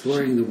forgot.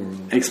 Exploring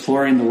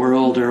the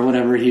world or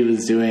whatever he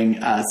was doing.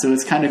 So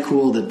it's kind of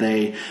cool that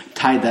they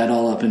tied that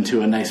all up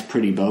into a nice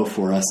pretty bow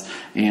for us.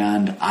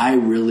 And I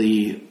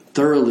really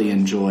thoroughly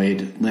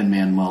enjoyed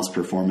Lin-Manuel's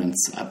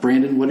performance.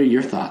 Brandon, what are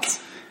your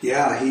thoughts?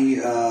 Yeah,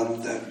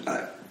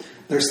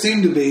 there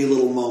seemed to be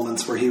little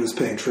moments where he was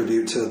paying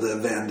tribute to the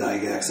Van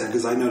Dyke accent,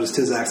 because I noticed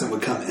his accent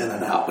would come in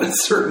and out at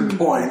certain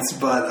points.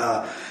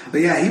 But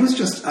yeah, he was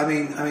just,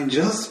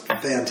 just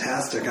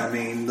fantastic.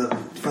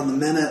 From the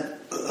minute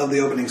of the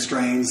opening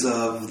strains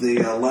of the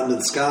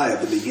London Sky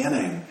at the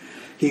beginning,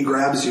 he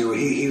grabs you.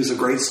 He was a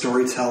great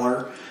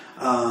storyteller.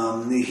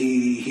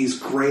 He's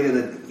great at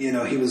it.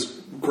 He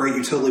was great.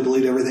 You totally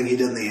believed everything he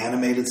did in the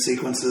animated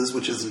sequences,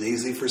 which isn't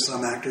easy for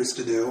some actors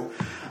to do.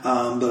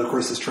 But of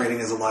course, his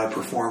training as a live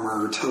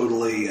performer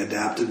totally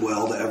adapted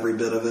well to every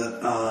bit of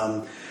it.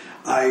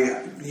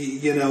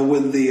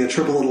 With the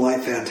Triple Little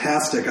Light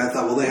Fantastic, I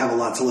thought, well, they have a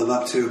lot to live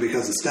up to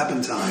because of Step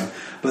in Time,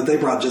 but they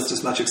brought just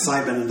as much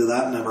excitement into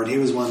that number, and he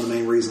was one of the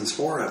main reasons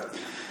for it.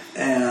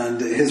 And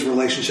his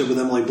relationship with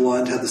Emily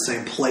Blunt had the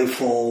same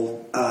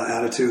playful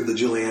attitude that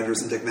Julie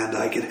Andrews and Dick Van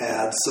Dyke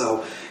had.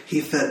 So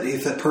he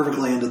fit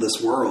perfectly into this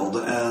world.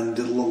 And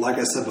like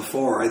I said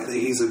before, I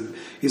think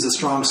he's a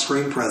strong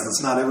screen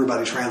presence. Not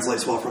everybody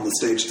translates well from the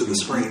stage to the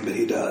screen, but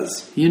he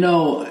does.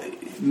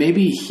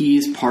 Maybe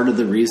he's part of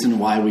the reason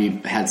why we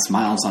had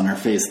smiles on our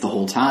face the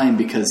whole time,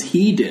 because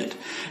he did.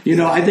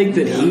 I think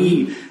that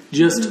he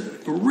just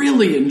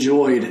really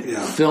enjoyed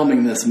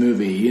filming this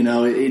movie.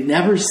 It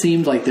never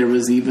seemed like there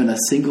was even a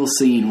single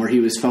scene where he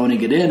was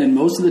phoning it in, and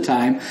most of the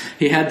time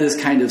he had this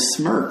kind of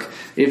smirk.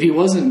 If he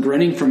wasn't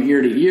grinning from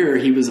ear to ear,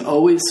 he was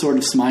always sort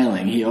of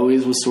smiling. He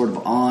always was sort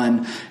of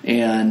on,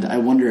 and I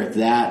wonder if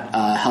that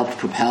helped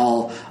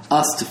propel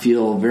us to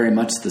feel very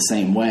much the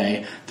same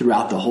way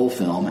throughout the whole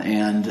film.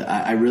 And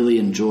I really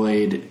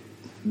enjoyed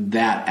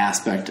that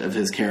aspect of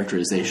his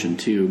characterization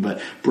too.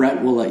 But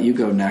Brett, we'll let you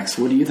go next.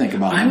 What do you think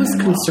about him? I was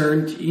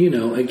concerned,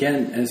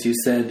 again, as you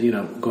said,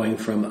 going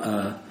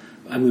from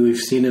we've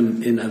seen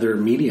him in other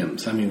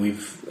mediums.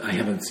 I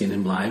haven't seen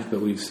him live,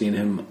 but we've seen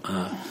him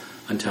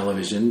on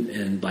television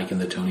and like in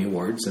the Tony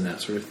Awards and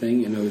that sort of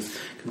thing. And I was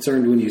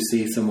concerned when you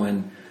see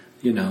someone,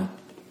 in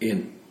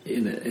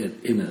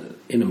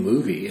a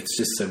movie, it's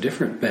just so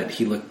different. But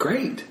he looked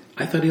great.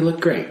 I thought he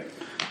looked great,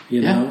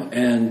 know,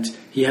 and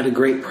he had a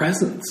great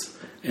presence.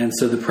 And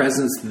so the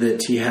presence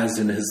that he has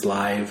in his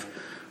live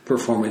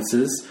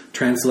performances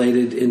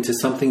translated into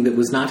something that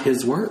was not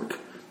his work,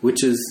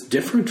 which is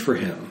different for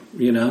him,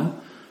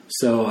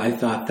 So I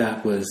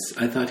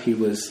thought he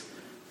was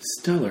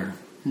stellar.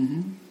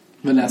 Mm-hmm.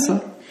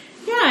 Vanessa?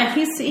 Yeah,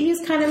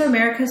 he's kind of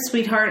America's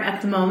sweetheart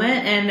at the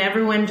moment, and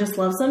everyone just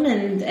loves him,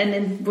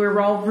 and we're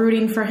all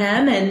rooting for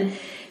him, and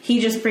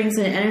he just brings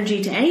an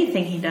energy to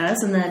anything he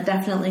does, and that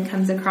definitely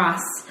comes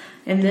across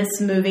in this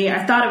movie.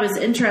 I thought it was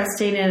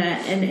interesting in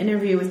an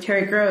interview with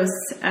Terry Gross.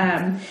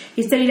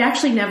 He said he'd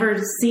actually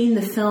never seen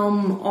the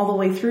film all the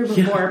way through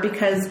before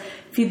because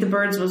Feed the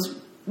Birds was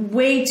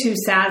way too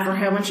sad for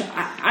him, which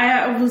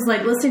I was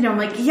like listening to him,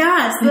 like,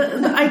 yes,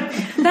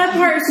 that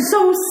part is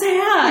so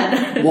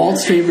sad.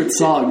 Walt's favorite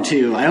song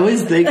too. I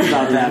always think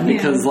about that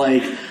because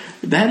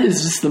that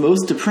is just the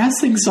most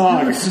depressing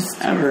song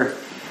ever.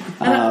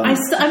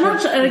 I'm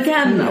not,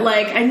 again,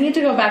 I need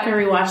to go back and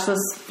rewatch this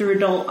through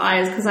adult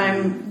eyes because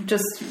I'm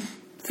just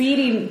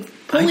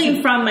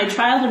pulling from my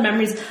childhood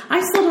memories.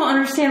 I still don't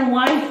understand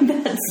why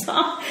that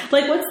song,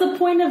 what's the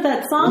point of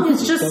that song?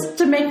 It's just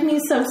to make me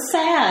so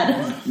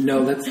sad.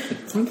 No, that's the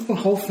point of the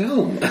whole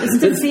film. It's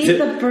to feed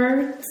the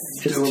birds.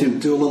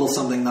 Do a little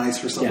something nice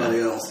for somebody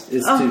else.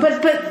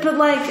 But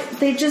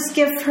they just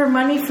give her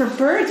money for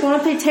birds. Why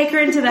don't they take her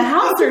into the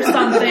house or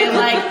something?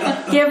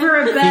 Give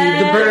her a bed.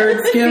 Feed the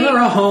birds. Give her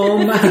a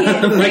home. Feed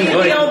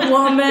the old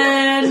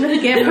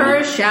woman. Give her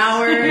a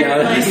shower.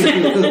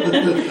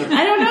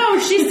 I don't know.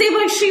 She seemed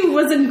like she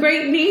was in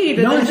great need.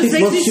 And it just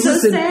makes me so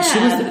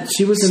sad.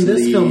 She was in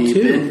this film too.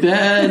 Sleep in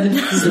bed.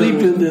 Sleep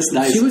in this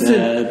nice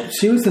bed.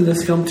 She was in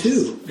this film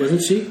too,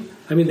 wasn't she?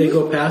 He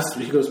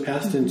goes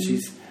past and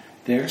she's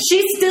there.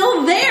 She's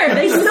still there.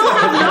 They still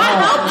have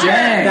not helped her.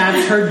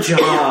 That's her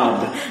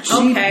job.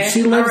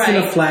 She lives in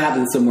a flat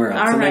and somewhere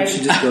else. And then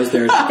she just goes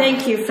there.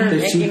 Thank you for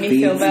making me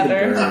feel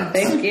better.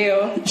 Thank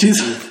you. She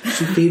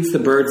feeds the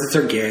birds. It's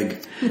her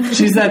gig.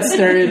 She's that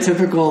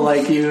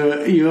stereotypical,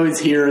 you always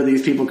hear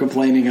these people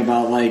complaining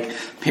about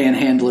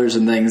panhandlers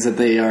and things, that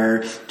they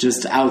are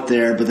just out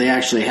there, but they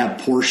actually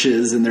have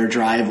Porsches in their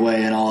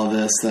driveway and all of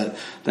this,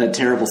 that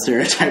terrible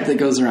stereotype that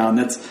goes around.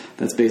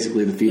 That's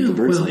basically the Feed the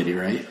Birds lady,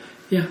 right?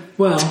 Yeah,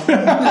 well,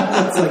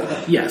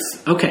 it's yes,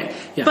 okay.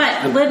 Yeah.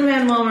 But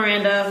Lin-Manuel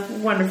Miranda,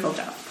 wonderful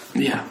job.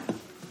 Yeah.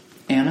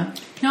 Anna?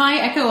 No, I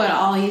echo what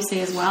all you say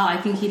as well. I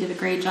think he did a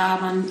great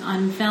job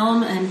on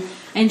film, and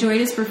I enjoyed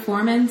his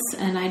performance,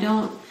 and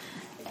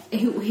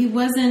he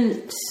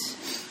wasn't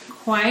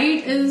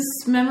quite as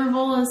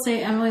memorable as,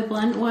 say, Emily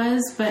Blunt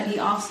was, but he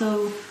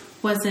also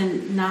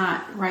wasn't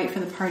not right for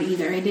the part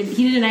either. He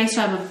did a nice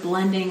job of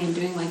blending and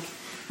doing what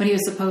he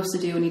was supposed to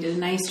do, and he did a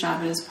nice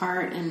job at his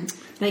part, and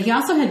he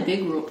also had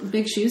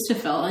big shoes to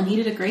fill, and he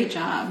did a great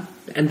job.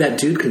 And that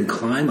dude can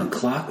climb a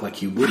clock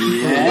like you wouldn't.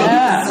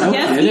 Yeah, no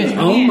kidding.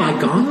 Oh my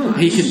god,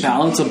 he can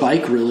balance a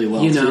bike really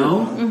well.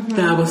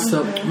 That was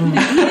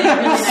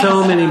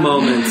so many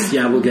moments.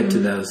 Yeah, we'll get to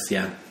those.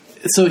 Yeah.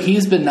 So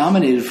he's been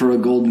nominated for a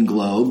Golden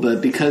Globe, but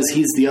because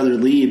he's the other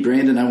lead,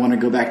 Brandon, I want to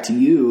go back to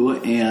you.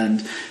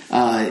 And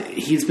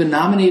he's been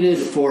nominated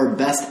for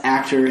Best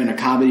Actor in a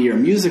Comedy or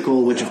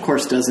Musical, which of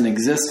course doesn't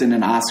exist in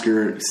an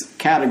Oscar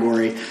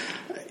category.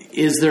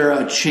 Is there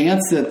a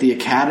chance that the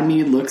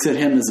Academy looks at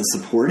him as a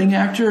supporting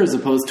actor as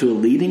opposed to a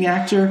leading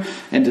actor?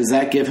 And does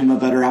that give him a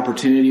better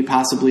opportunity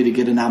possibly to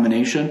get a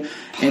nomination?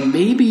 And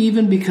maybe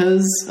even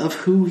because of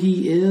who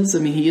he is?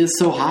 He is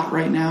so hot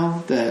right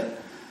now that...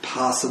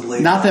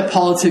 Possibly. Not that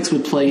politics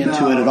would play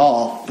into it at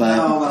all. But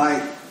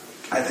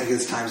I think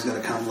his time's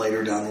going to come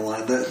later down the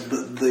line.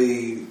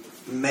 The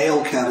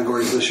male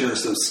categories this year are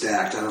so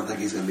stacked, I don't think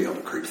he's going to be able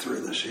to creep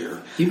through this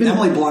year.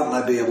 Emily Blunt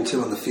might be able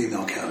to in the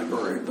female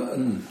category, but...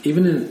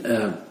 Even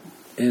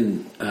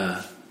in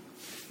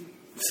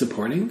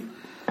supporting.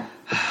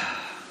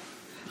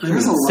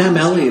 There's a lot Sam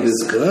of Elliott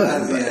stuff. is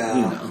good, but Yeah.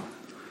 you know,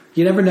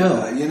 you never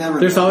know. You never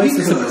There's know. always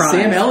He a could. surprise.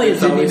 Sam Elliott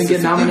There's didn't always even get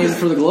a- nominated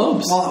for the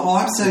Globes. Well,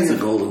 I'm saying It's the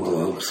Golden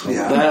Globes.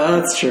 Yeah.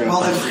 That's true.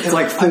 Well, it's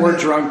like four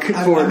drunk,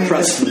 I four mean,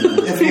 trust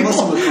if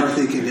Melissa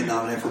McCarthy can get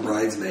nominated for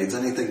Bridesmaids,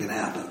 anything can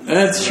happen.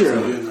 That's true.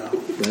 So, you know.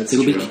 That's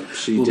It'll true. be.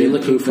 She We'll did be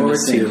looking poop in a forward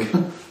sink.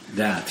 to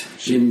that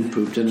She in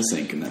pooped in a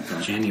sink in that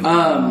film.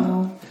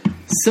 January.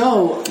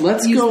 So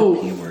let's Use go.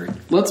 the P word.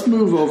 Let's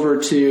move over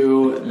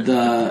to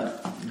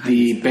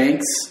the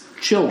Banks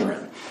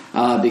children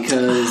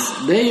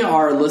because they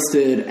are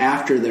listed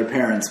after their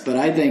parents, but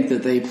I think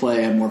that they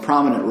play a more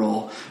prominent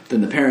role than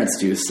the parents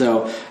do.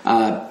 So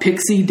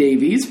Pixie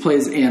Davies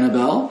plays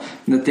Annabelle.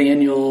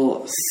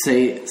 Nathaniel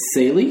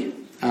Saley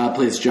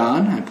plays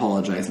John. I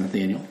apologize,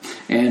 Nathaniel.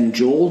 And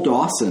Joel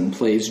Dawson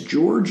plays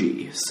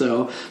Georgie.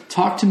 So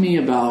talk to me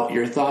about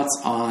your thoughts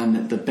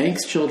on the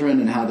Banks children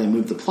and how they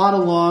moved the plot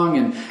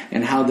along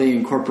and how they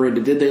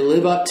incorporated. Did they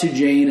live up to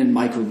Jane and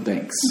Michael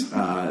Banks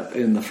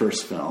in the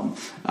first film?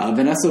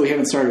 Vanessa, we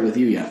haven't started with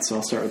you yet, so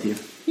I'll start with you.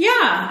 Yeah,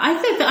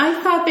 I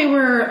thought they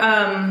were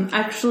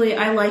actually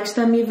I liked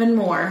them even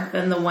more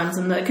than the ones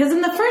because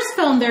in the first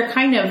film they're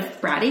kind of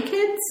bratty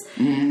kids,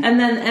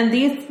 and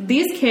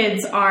these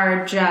kids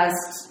are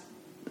just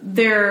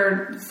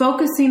they're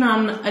focusing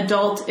on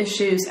adult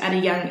issues at a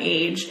young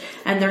age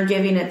and they're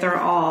giving it their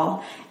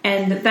all,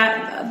 and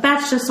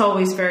that's just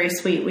always very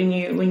sweet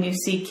when you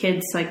see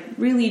kids like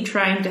really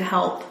trying to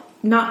help,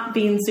 not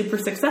being super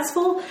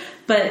successful,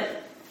 but.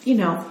 You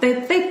know,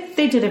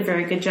 they did a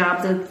very good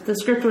job. The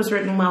script was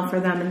written well for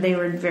them, and they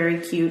were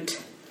very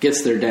cute.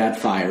 Gets their dad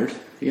fired,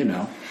 you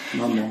know.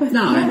 No,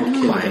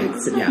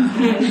 quite.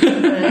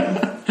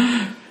 Yeah.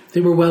 They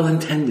were well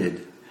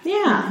intended.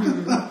 Yeah.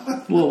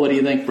 Well, what do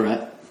you think,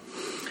 Brett?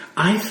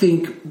 I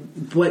think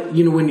when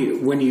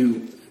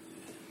you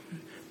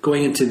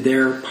going into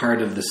their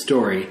part of the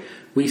story,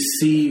 we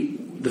see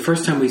the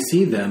first time we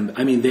see them.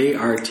 I mean, they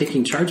are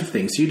taking charge of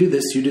things. You do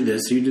this, you do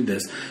this, you do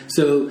this.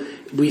 So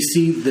we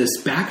see this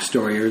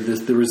backstory or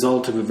the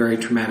result of a very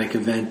traumatic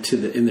event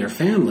in their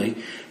family,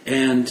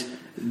 and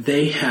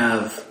they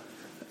have.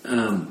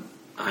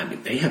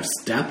 They have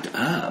stepped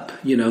up.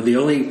 You know, the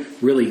only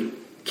really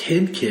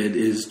kid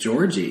is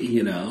Georgie.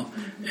 You know,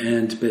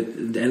 and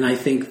I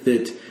think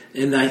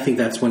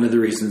that's one of the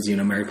reasons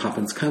Mary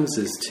Poppins comes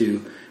is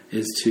to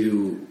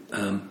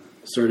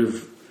sort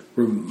of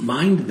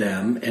remind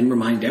them and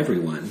remind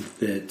everyone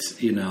that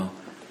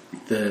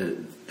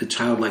the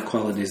childlike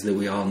qualities that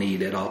we all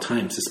need at all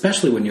times,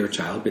 especially when you're a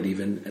child, but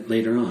even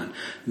later on.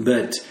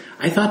 But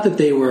I thought that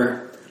they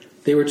were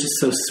just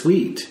so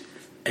sweet,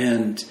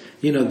 and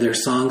their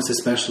songs,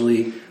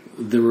 especially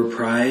the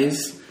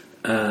reprise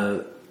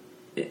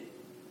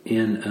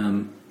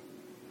in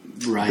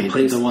Right, the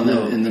place, the one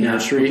in the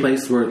nursery, the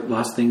place where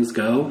lost things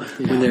go,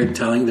 when they're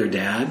telling their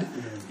dad.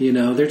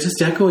 They're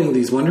just echoing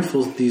these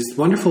wonderful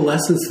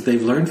lessons that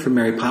they've learned from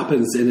Mary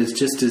Poppins, and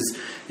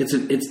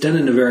it's done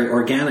in a very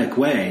organic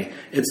way.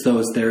 It's though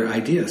it's their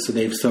idea, so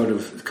they've sort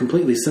of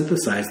completely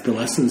synthesized the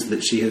lessons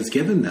that she has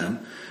given them,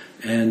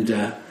 and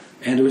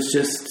it was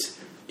just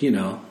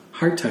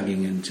heart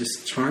tugging and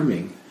just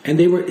charming, and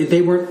they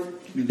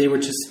were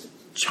just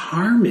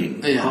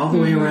charming all the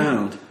way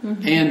around,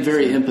 and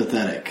very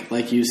empathetic,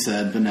 like you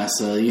said,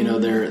 Vanessa.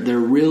 They're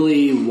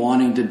really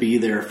wanting to be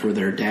there for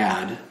their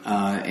dad,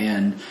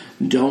 and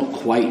don't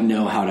quite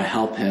know how to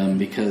help him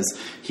because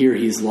here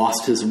he's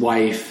lost his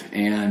wife,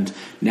 and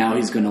now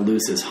he's going to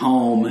lose his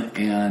home,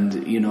 and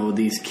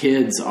these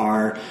kids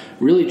are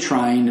really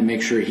trying to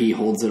make sure he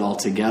holds it all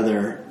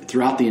together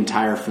throughout the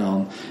entire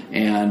film,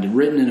 and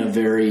written in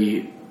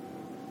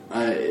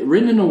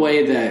a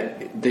way that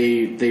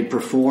they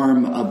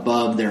perform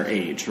above their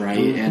age,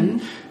 right?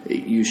 And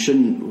you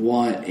shouldn't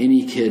want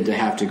any kid to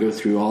have to go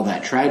through all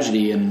that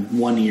tragedy in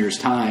 1 year's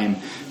time,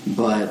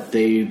 but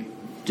they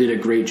did a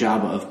great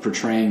job of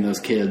portraying those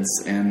kids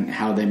and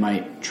how they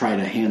might try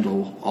to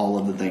handle all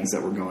of the things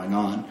that were going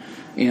on.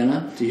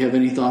 Anna, do you have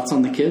any thoughts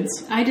on the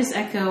kids? I just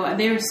echo,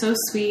 they were so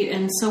sweet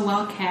and so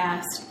well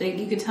cast.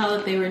 You could tell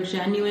that they were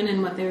genuine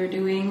in what they were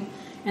doing,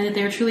 and that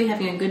they were truly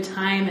having a good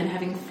time and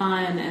having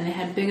fun, and they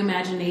had big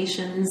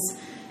imaginations,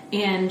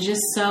 and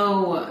just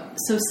so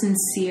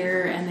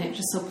sincere, and they're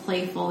just so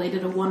playful. They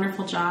did a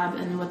wonderful job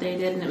in what they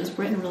did, and it was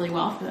written really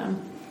well for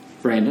them.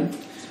 Brandon?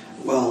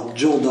 Well,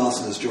 Joel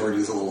Dawson as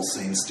Georgie's a little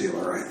scene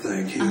stealer, I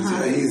think.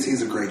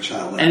 He's a great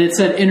child. And it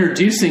said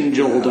introducing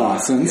Joel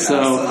Dawson,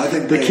 so I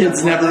think the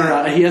kid's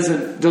never he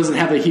doesn't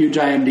have a huge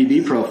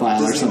IMDb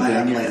profile or something.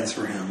 Disney might have plans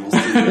for him. We'll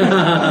see.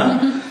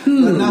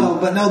 but no,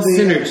 the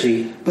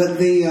synergy. But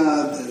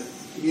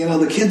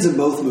the kids in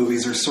both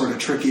movies are sort of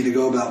tricky to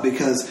go about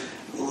because,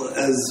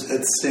 as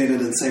it's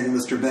stated in Saving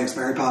Mr. Banks,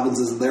 Mary Poppins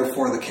isn't there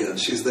for the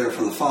kids. She's there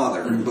for the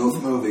father in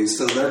both movies.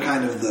 So they're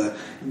kind of the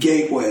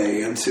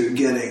gateway into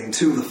getting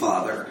to the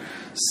father.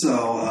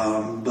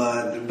 So,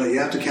 but you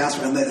have to cast,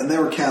 and they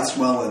were cast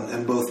well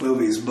in both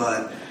movies.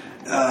 But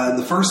in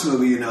the first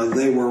movie,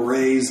 they were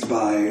raised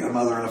by a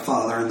mother and a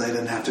father, and they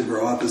didn't have to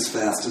grow up as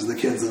fast as the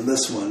kids in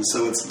this one.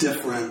 So it's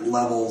different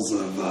levels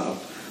of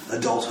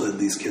adulthood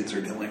these kids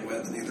are dealing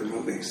with in either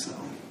movie. So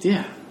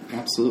yeah,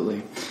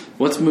 absolutely.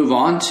 Let's move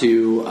on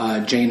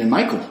to Jane and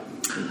Michael.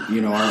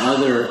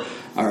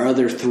 Our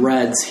other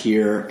threads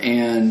here,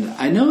 and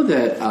I know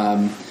that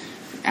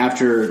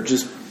after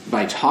just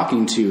by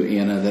talking to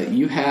Anna that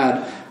you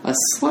had a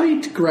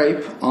slight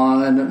gripe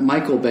on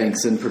Michael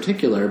Banks in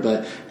particular,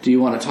 but do you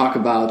want to talk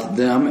about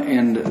them?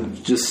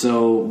 And just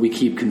so we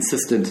keep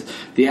consistent,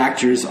 the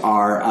actors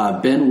are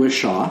Ben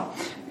Whishaw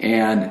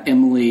and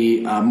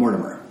Emily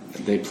Mortimer.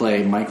 They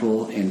play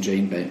Michael and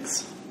Jane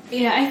Banks.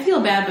 Yeah, I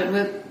feel bad,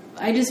 but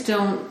I just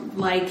don't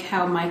like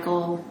how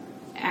Michael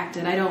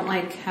acted. I don't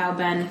like how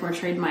Ben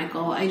portrayed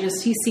Michael.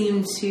 He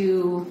seemed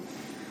too,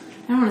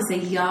 I don't want to say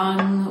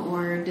young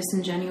or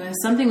disingenuous.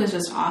 Something was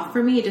just off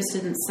for me. It just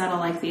didn't settle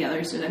like the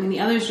others did. I mean,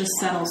 the others just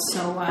settle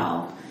so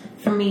well.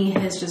 For me,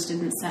 his just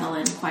didn't settle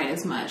in quite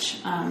as much.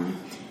 And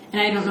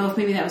I don't know if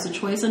maybe that was a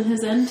choice on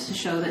his end to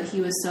show that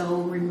he was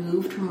so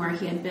removed from where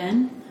he had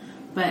been.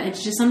 But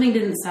it's just something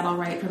didn't settle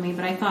right for me.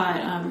 But I thought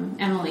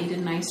Emily did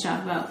a nice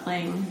job about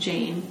playing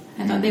Jane.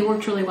 I thought they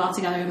worked really well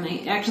together, and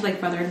they acted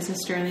like brother and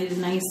sister, and they did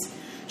a nice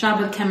job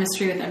with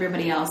chemistry with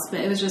everybody else. But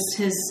it was just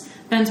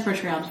Ben's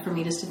portrayal for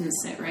me just didn't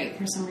sit right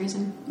for some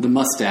reason. The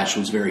mustache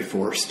was very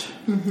forced,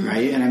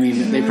 right? And I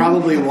mean, they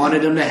probably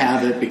wanted him to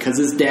have it because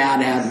his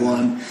dad had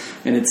one,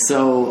 and it's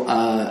so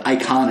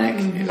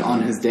iconic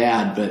on his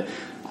dad. But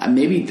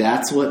maybe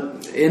that's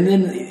what. And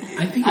then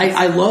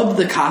I loved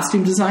the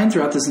costume design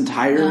throughout this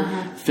entire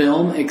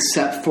film,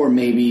 except for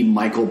maybe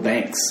Michael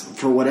Banks.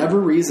 For whatever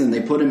reason,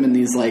 they put him in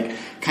these like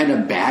kind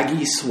of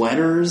baggy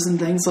sweaters and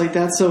things like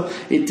that. So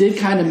it did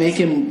kind of make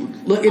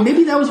him look. And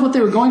maybe that was what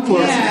they were going for,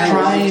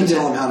 trying to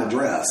tell him how to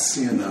dress.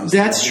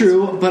 That's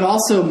true, but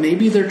also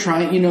maybe they're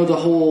trying. The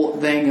whole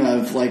thing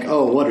of like,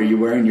 oh, what are you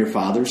wearing? Your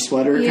father's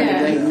sweater, kind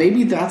of thing.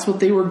 Maybe that's what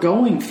they were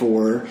going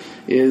for.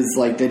 Is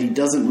like that he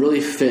doesn't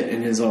really fit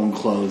in his own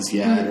clothes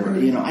yet, or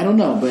I don't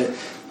know, but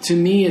to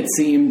me it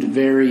seemed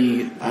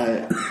very.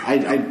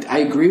 I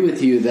agree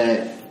with you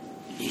that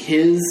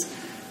his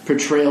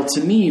portrayal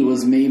to me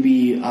was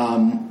maybe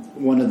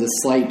one of the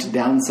slight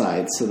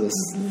downsides to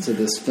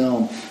this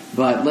film.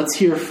 But let's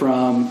hear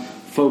from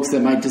folks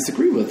that might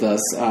disagree with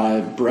us.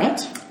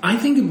 Brett, I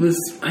think it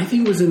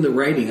was in the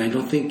writing. I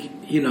don't think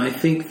I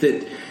think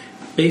that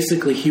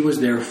basically he was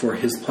there for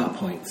his plot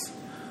points.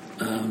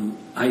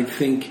 I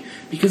think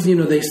because he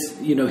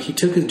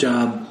took his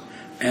job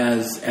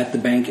at the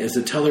bank as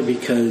a teller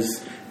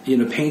because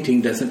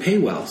painting doesn't pay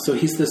well, so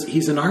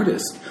he's an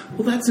artist.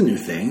 Well, that's a new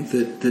thing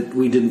that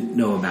we didn't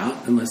know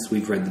about unless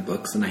we've read the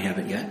books, and I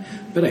haven't yet,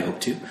 but I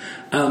hope to.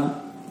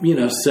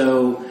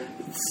 So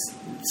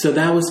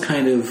that was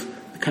kind of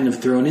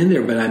thrown in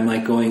there, but I'm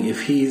like going,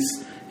 if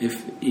he's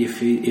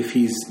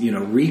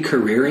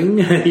re-careering,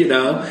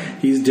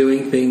 he's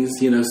doing things,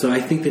 so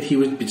I think that he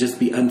would just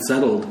be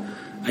unsettled.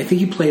 I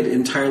think he played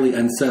entirely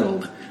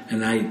unsettled,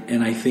 and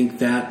I think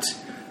that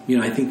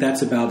I think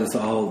that's about as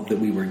all that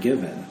we were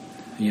given.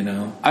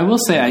 I will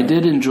say I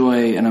did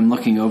enjoy, and I'm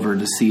looking over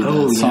to see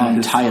the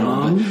song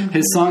title.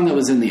 His song that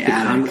was in the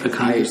attic, A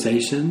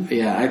Conversation.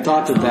 I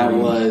thought that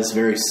was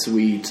very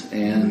sweet,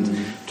 and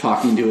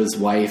talking to his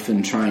wife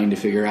and trying to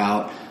figure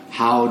out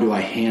how do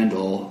I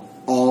handle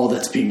all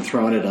that's being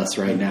thrown at us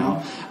right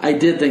now. I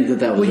did think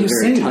that was a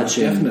very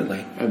touching,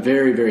 definitely a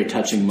very, very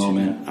touching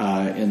moment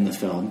in the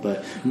film.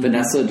 But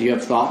Vanessa, do you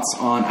have thoughts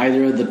on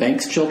either of the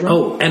Banks children?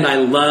 Oh, and I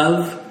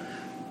love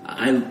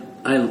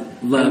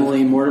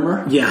Emily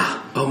Mortimer. Yeah.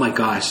 Oh my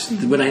gosh.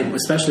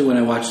 Especially when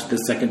I watched it the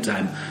second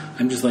time,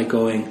 I'm just like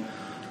going.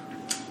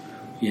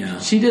 Yeah.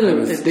 She did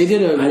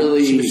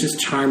really. She was just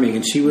charming,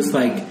 and she was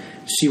like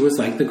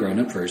the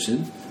grown-up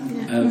version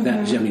of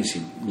that. I mean,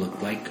 she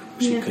looked like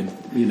she could,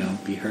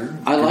 be her.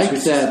 I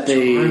liked that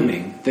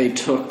they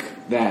took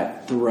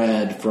that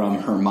thread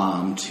from her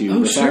mom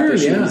to fact that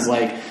she was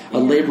like a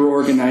labor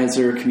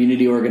organizer,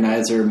 community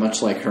organizer,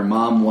 much like her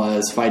mom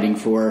was fighting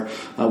for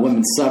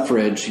women's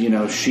suffrage.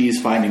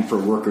 She's fighting for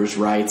workers'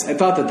 rights. I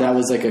thought that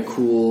was like a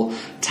cool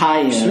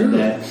tie-in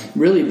that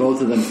really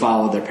both of them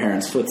followed their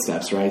parents'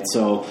 footsteps, right?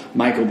 So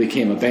Michael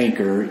became a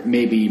banker,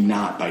 maybe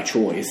not by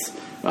choice.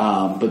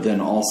 But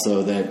then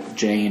also that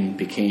Jane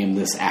became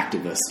this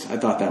activist. I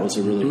thought that was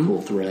a really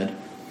cool thread.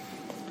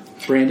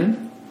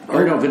 Brandon?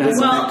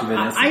 Vanessa.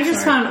 Well, I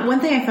just found one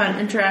thing I found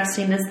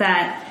interesting is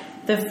that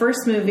the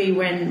first movie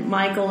when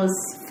Michael is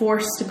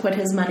forced to put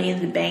his money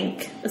in the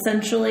bank,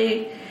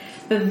 essentially,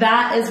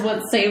 that is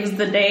what saves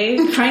the day,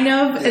 kind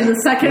of. In the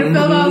second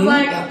film, I was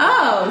like,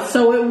 oh,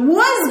 so it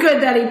was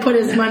good that he put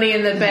his money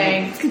in the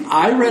bank.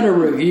 I read a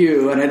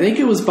review, and I think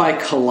it was by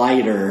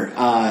Collider.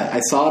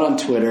 I saw it on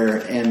Twitter,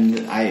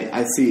 and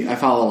I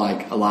follow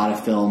like a lot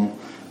of film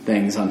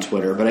things on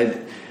Twitter, but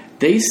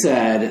they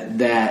said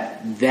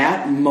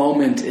that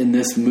moment in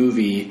this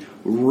movie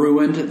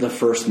ruined the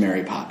first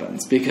Mary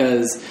Poppins,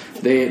 because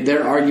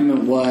their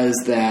argument was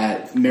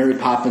that Mary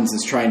Poppins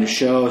is trying to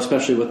show,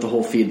 especially with the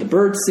whole feed the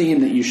bird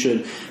scene, that you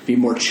should be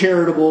more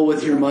charitable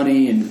with your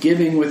money and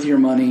giving with your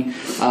money,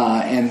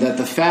 and that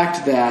the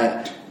fact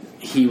that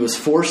he was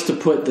forced to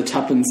put the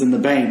tuppence in the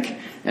bank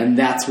and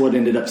that's what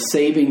ended up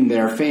saving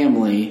their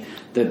family,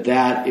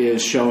 that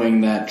is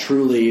showing that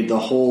truly the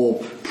whole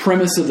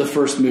premise of the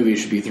first movie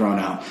should be thrown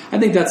out. I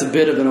think that's a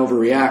bit of an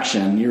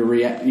overreaction.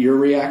 Your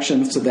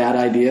reactions to that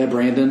idea,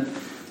 Brandon?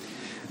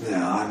 No,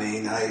 I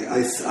mean,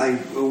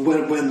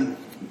 when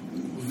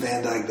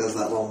Van Dyke does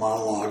that little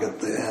monologue at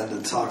the end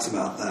and talks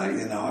about that,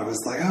 I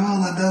was like,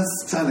 oh, that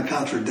does kind of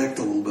contradict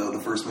a little bit of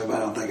the first movie. I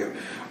don't think it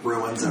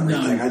ruins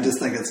everything. No. I just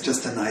think it's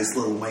just a nice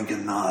little wink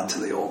and nod to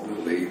the old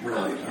movie,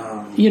 really.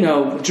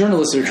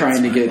 Journalists are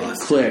trying to get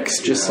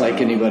clicks just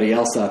like anybody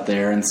else out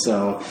there, and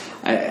so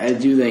I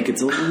do think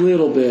it's a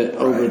little bit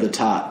over the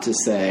top to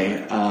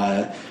say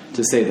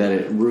that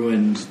it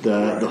ruined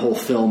the whole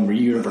film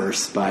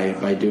universe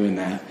by doing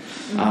that.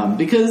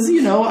 Because,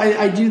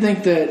 I do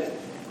think that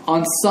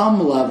on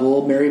some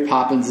level, Mary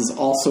Poppins is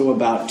also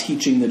about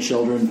teaching the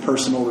children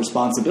personal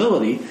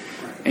responsibility,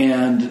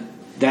 and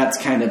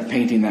that's kind of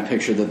painting that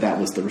picture that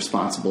was the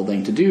responsible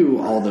thing to do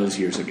all those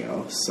years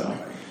ago. So,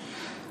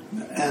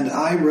 and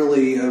I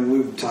really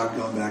we've talked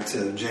going back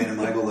to Jane and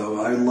Michael, though.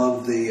 I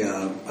love the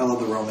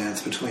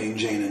romance between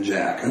Jane and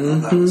Jack. I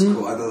thought that was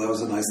cool. I thought that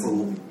was a nice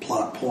little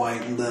plot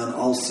point, and then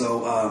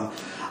also.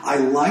 I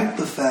like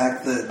the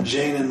fact that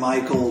Jane and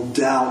Michael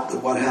doubt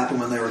that what happened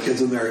when they were kids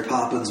with Mary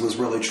Poppins was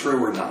really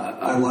true or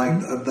not. I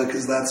like that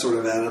because that sort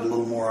of added a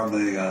little more of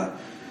a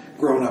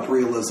grown-up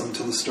realism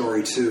to the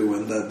story too,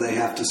 and that they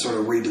have to sort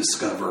of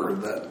rediscover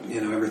that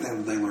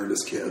everything that they learned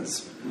as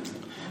kids.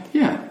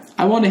 Yeah.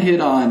 I want to hit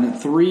on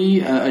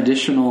 3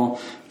 additional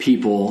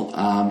people,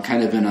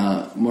 kind of in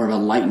a more of a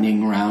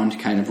lightning round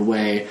kind of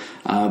way,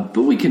 but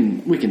we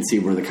can see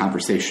where the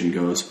conversation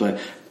goes. But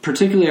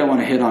particularly, I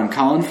want to hit on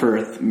Colin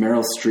Firth,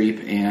 Meryl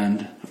Streep,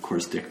 and of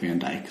course Dick Van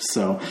Dyke.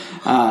 So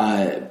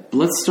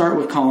let's start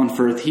with Colin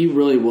Firth. He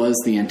really was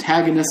the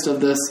antagonist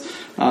of this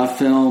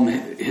film.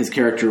 His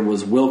character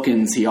was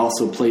Wilkins. He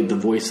also played the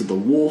voice of the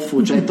wolf,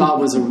 which I thought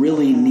was a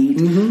really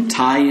neat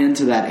tie-in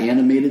to that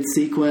animated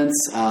sequence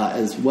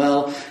as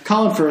well.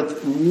 Colin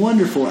Firth,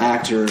 wonderful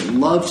actor,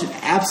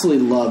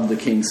 absolutely loved The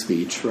King's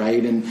Speech,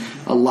 right, and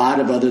a lot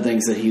of other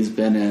things that he's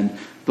been in.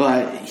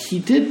 But he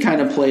did kind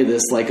of play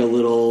this like a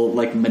little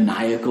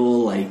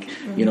maniacal,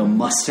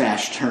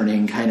 mustache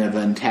turning kind of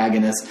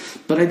antagonist.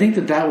 But I think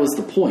that was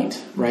the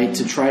point, right?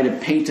 To try to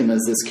paint him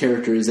as this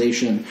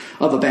characterization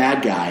of a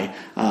bad guy,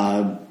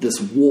 this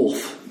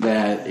wolf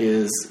that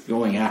is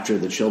going after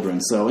the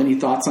children. So any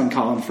thoughts on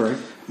Colin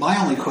Firth?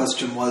 My only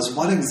question was,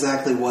 what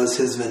exactly was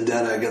his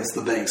vendetta against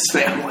the Banks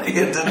family?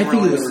 It didn't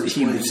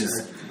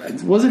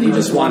Wasn't he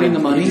just wanting the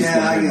money?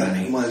 Yeah,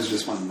 he was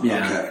just wanting the money.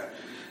 Yeah. Okay.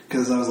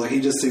 Because I was like, he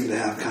just seemed to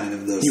have kind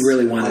of this. He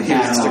really wanted the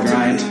house to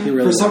grind.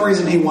 For some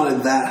reason, he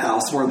wanted that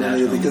house more than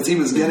anything because he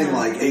was getting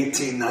like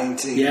 18,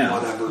 19,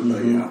 whatever.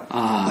 But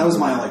that was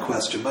my only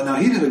question. But no,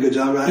 he did a good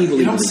job.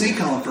 You don't see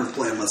Colin Firth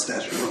play a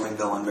mustache-twirling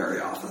villain very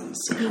often.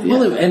 So.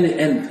 Well,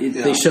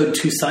 they showed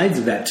 2 sides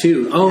of that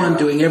too. I'm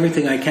doing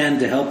everything I can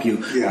to help you,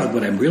 but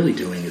what I'm really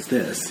doing is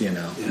this.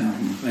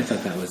 I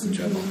thought that was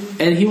enjoyable.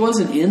 And he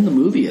wasn't in the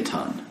movie a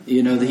ton.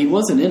 He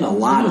wasn't in a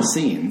lot of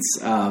scenes.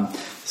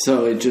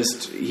 So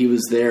he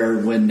was there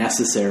when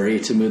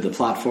necessary to move the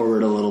plot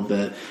forward a little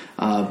bit.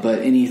 But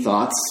any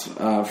thoughts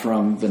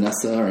from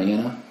Vanessa or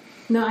Anna?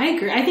 No, I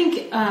agree. I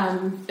think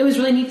it was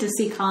really neat to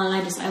see Colin.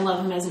 I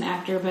love him as an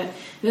actor, but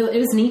it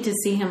was neat to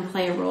see him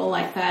play a role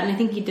like that. And I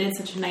think he did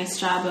such a nice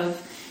job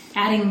of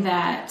adding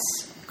that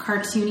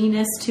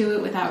cartooniness to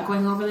it without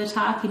going over the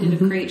top. He did a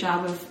great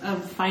job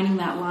of finding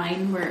that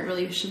line where it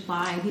really should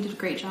lie. He did a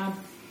great job.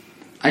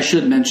 I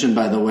should mention,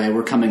 by the way,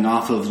 we're coming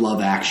off of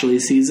Love Actually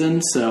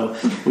season, so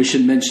we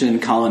should mention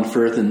Colin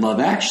Firth in Love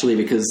Actually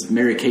because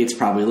Mary Kate's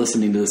probably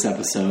listening to this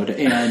episode,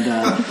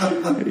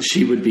 and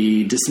she would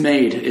be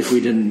dismayed if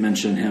we didn't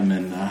mention him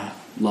in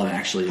Love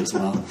Actually as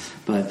well.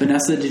 But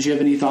Vanessa, did you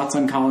have any thoughts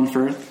on Colin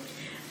Firth?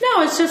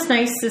 No, it's just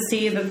nice to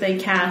see that they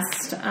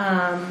cast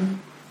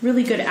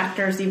really good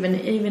actors, even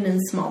in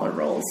smaller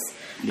roles.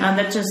 Yeah.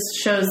 That just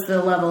shows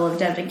the level of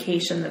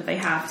dedication that they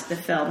have to the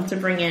film to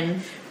bring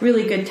in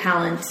really good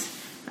talent.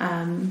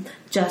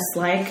 Just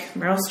like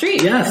Meryl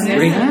Streep. Yes,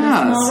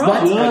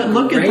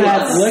 look at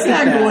that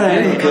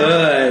segue.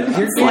 Good.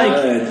 You're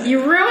good. You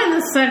ruin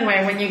the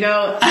segue when you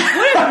go,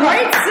 what a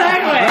great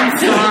segue. I'm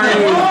sorry.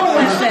 Roll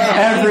with it.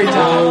 Every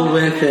time.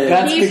 With it.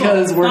 That's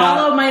because we're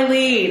follow my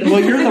lead. Well,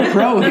 you're the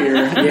pro here,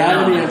 not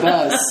any of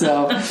us.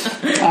 So,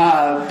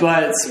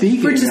 but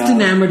speaking we're just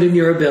enamored in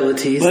your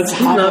abilities. Let's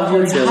hop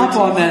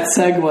on that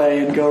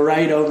segue and go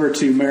right over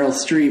to Meryl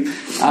Streep.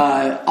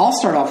 I'll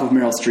start off with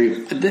Meryl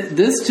Streep.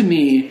 This, to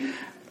me,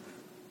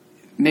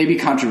 may be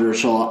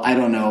controversial, I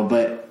don't know,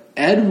 but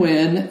Ed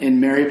Wynn in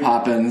Mary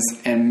Poppins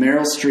and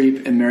Meryl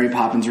Streep in Mary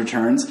Poppins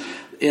Returns,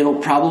 it'll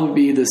probably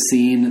be the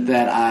scene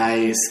that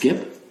I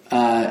skip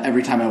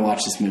every time I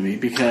watch this movie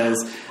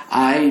because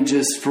I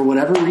just, for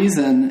whatever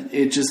reason,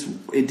 it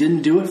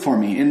didn't do it for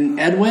me. And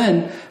Ed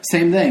Wynn,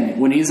 same thing.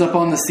 When he's up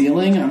on the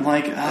ceiling, I'm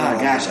like,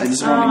 gosh, I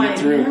just want to get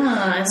through.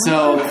 Yeah,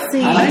 so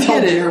I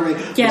told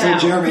get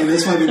it. Jeremy,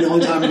 this might be the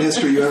only time in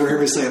history you ever hear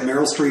me say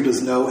Meryl Streep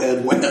is no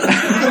Ed Wynn. But,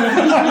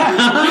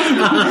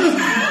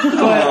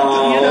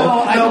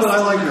 I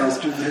like Meryl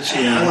Streep.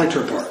 I liked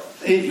her part.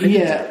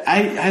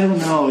 I don't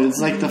know. It's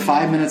like the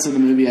 5 minutes of the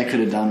movie I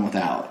could have done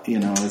without.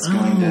 It's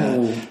going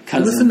to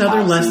That was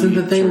another lesson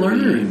that they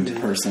learned.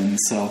 Person.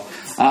 So,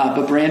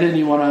 but Brandon,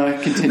 you want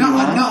to continue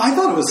on? No, I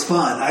thought it was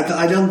fun.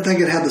 I don't think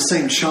it had the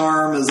same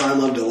charm as I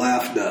Love to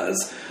Laugh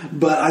does,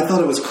 but I thought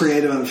it was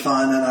creative and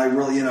fun. And I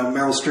really,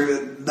 Meryl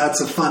Streep,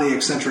 that's a funny,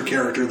 eccentric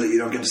character that you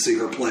don't get to see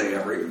her play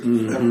every.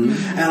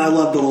 And I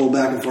loved the little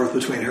back and forth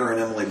between her and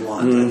Emily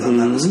Blunt. I thought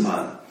that was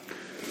fun.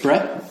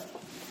 Brett?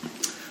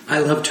 I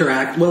loved her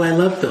act. Well, I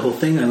loved the whole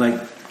thing.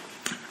 I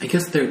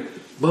guess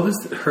what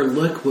was her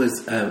look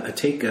was a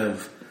take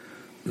of,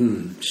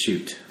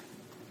 shoot.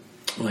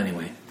 Well,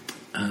 anyway,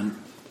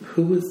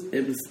 who was,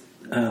 it was,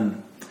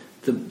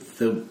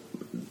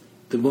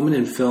 the woman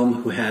in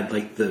film who had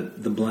like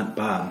the blunt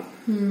bob.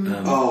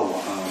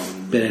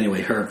 But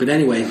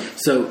anyway,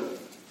 so,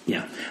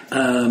 yeah.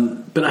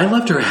 But I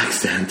loved her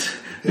accent.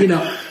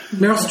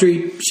 Meryl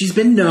Streep, she's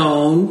been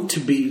known to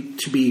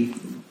be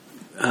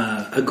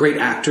a great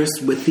actress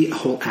with the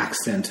whole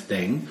accent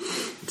thing,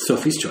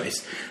 Sophie's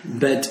choice.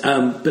 But I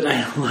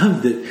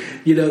love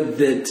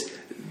that,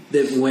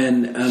 that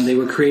when they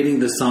were creating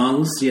the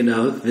songs,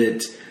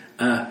 that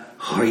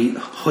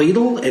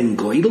hoidle and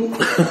goidle.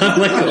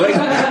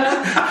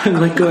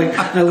 I'm like going,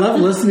 I love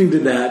listening to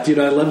that.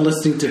 I love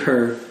listening to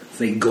her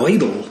say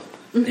goidle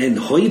and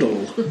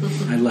hoidle.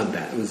 I love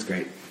that. It was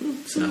great.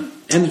 So,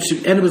 and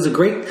it was a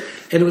great.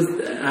 And it was.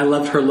 I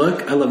loved her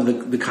look. I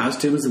loved the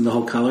costumes and the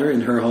whole color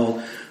and her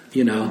whole.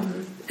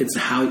 It's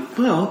how.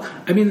 Well,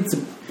 I mean,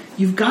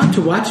 you've got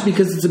to watch it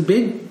because it's a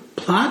big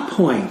plot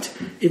point.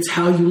 It's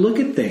how you look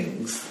at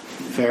things.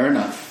 Fair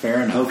enough.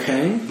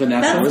 Okay,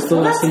 Vanessa. That was the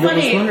lesson that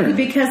was learned.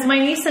 Because my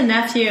niece and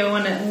nephew,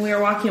 when we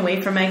were walking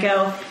away from it, I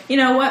go,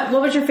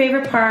 what was your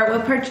favorite part?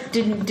 What part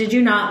did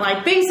you not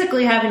like?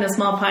 Basically, having a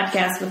small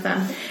podcast with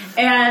them,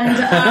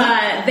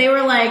 and they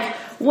were like,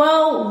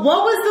 well,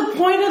 what was the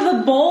point of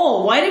the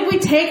bowl? Why did we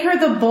take her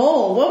the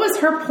bowl? What was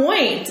her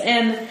point?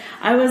 And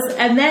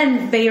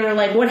then they were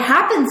like, what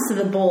happens to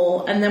the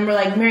bowl? And then we're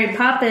like, Mary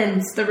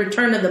Poppins, The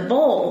Return of the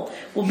Bowl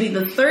will be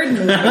the third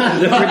movie. The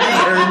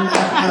Return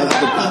of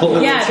the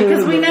Bowl. Yeah,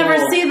 because we never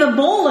see the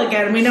bowl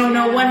again. We don't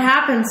know what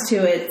happens to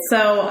it.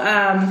 So,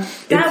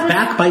 it's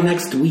back by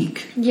next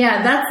week.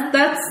 Yeah,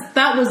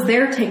 that was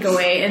their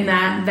takeaway in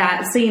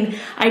that scene.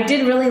 I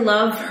did really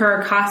love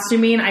her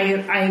costuming.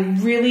 I'm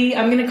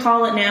going to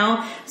call it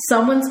now.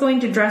 Someone's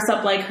going to dress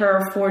up like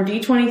her for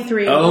D23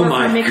 or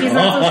for Mickey's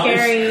Not So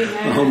Scary.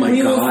 Oh my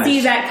we will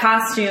see that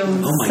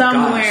costume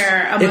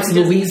somewhere among It's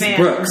Louise fans.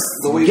 Brooks.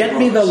 Get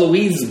me the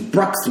Louise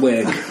Brooks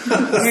wig.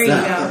 There you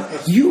go.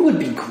 You would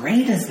be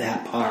great as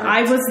that part.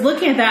 I was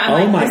looking at that.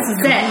 I'm like, this is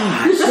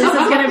it. This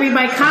is going to be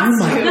my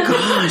costume. Oh my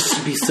gosh,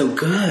 it'd be so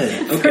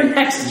good. Okay. For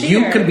next year.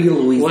 You can be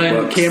Louise When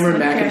Brooks.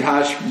 Cameron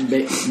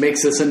McIntosh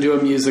makes this into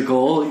a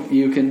musical,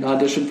 you can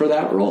audition for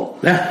that role.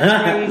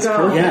 There you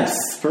go.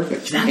 Yes.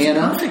 Perfect. That's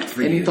Anna, perfect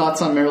for any you.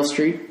 thoughts on Meryl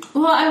Streep?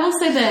 Well, I will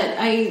say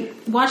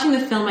that watching the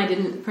film, I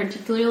didn't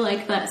particularly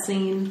like that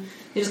scene.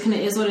 It just kind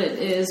of is what it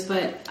is,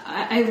 but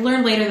I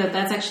learned later that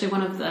that's actually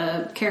one of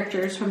the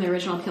characters from the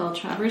original Caleb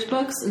Travers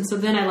books, and so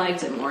then I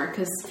liked it more,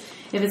 because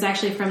if it's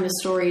actually from the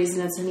stories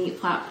and it's a neat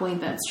plot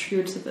point that's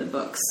true to the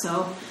books,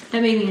 so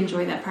that made me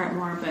enjoy that part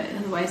more, but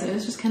otherwise it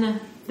was just kind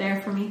of there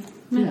for me.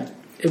 Yeah.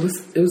 It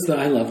was the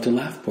I Love to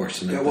Laugh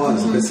portion of It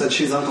was. It said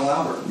she's Uncle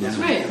Albert. That's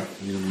right.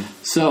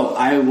 So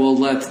I will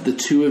let the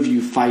two of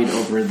you fight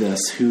over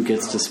this, who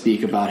gets to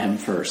speak about him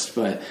first,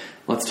 but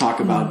let's talk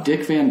about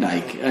Dick Van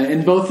Dyke.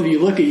 And both of you,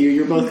 look at you,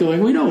 you're both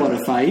going, we don't want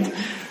to fight.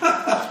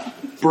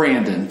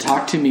 Brandon,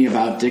 talk to me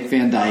about Dick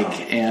Van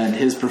Dyke and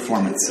his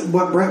performance.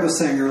 What Brett was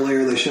saying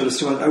earlier, they showed us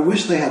to it. I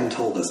wish they hadn't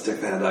told us Dick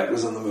Van Dyke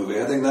was in the movie.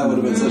 I think that would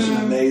have been such an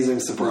amazing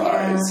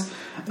surprise.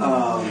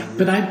 But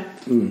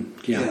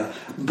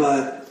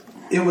But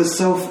it was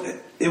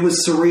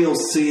surreal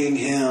seeing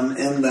him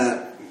in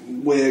that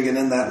wig and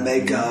in that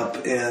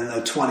makeup in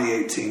a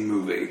 2018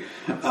 movie,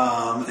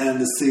 and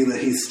to see that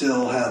he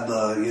still had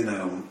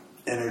the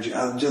energy,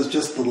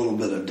 just the little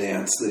bit of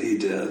dance that he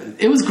did.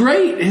 It was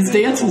great. His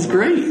dance was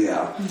great.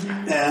 Yeah.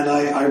 And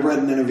I read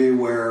an interview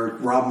where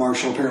Rob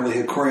Marshall apparently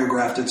had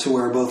choreographed it to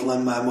where both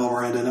Lin-Manuel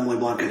Miranda and Emily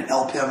Blunt could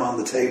help him on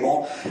the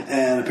table,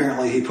 and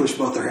apparently he pushed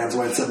both their hands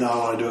away and said, no, I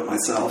want to do it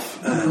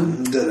myself,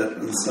 and did it.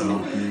 And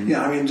so,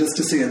 just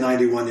to see a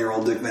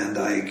 91-year-old Dick Van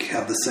Dyke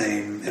have the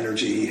same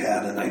energy he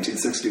had in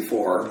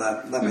 1964,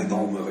 that made the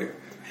whole movie.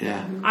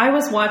 Yeah. I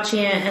was watching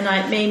it and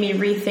it made me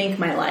rethink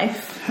my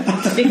life,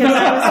 because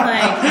I was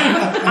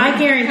like, I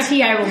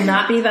guarantee I will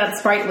not be that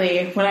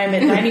sprightly when I'm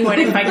at 91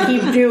 if I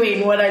keep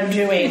doing what I'm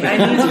doing. I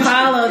need to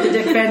follow the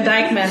Dick Van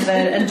Dyke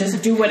method and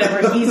just do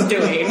whatever he's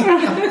doing.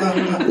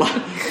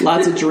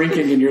 lots of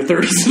drinking in your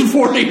 30s and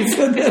 40s,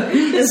 and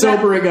then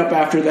sobering up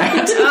after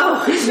that.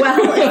 Oh,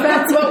 well, if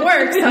that's what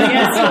works, I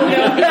guess we'll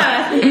go with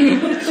that.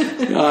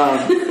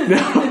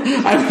 No,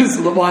 I was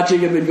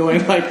watching and then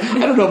going like, I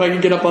don't know if I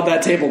can get up on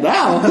that table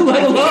now,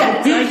 let alone.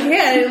 I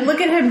can't. Look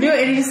at him do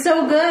it, and he's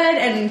so good.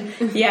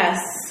 And yes,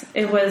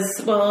 it was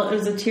a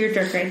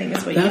tearjerker, I think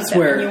is what you said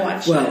when you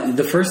watched it.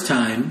 The first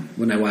time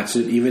when I watched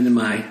it, even in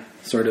my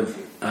sort of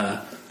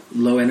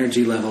low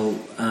energy level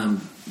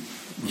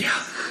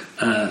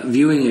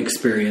viewing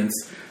experience,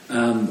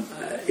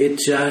 it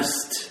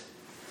just,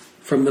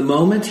 from the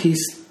moment he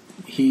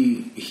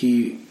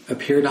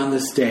appeared on the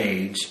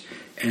stage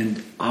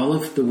and all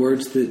of the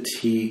words that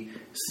he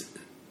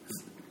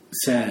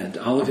said,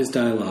 all of his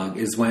dialogue,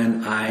 is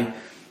when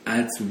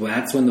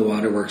that's when the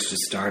waterworks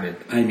just started.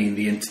 I mean,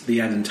 the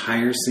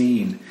entire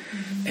scene.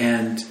 Mm-hmm.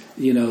 And,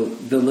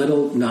 the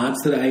little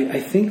nods that I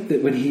think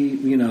that when he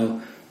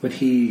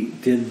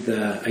did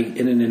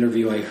in an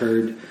interview I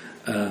heard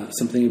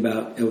something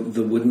about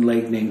the wooden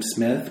leg named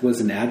Smith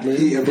was an ad-lib.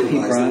 He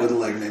improvised the wooden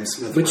leg named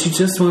Smith. But you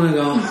just want to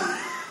go,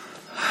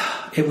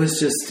 it was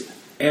just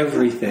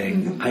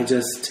everything. I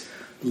just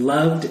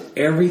loved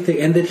everything.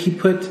 And that he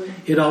put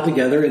it all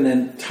together and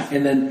then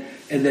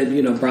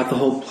brought the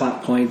whole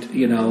plot point,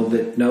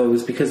 that no, it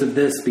was because of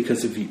this,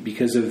 because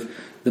of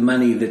the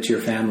money that your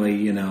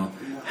family,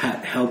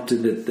 had helped,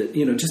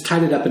 that just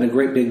tied it up in a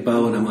great big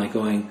bow. And I'm like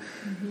going,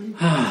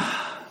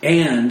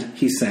 and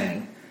he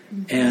sang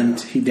and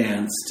he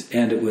danced,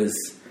 and it was,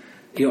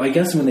 I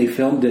guess when they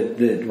filmed it,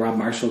 that Rob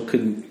Marshall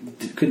couldn't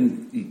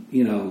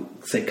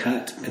say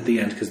cut at the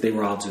end because they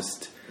were all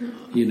just,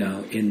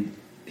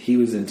 he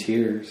was in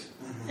tears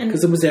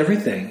because it was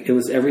everything. It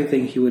was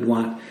everything he would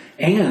want.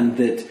 And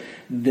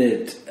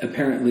that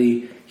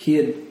apparently he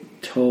had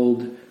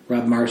told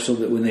Rob Marshall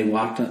that when they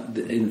walked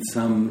in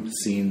some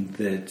scene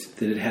that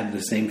it had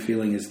the same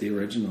feeling as the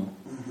original,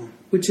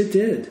 which it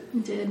did.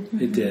 It did.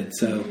 It did.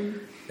 So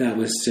that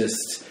was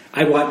just,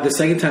 the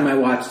second time I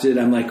watched it,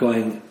 I'm like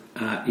going,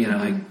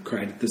 I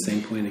cried at the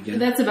same point again.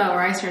 That's about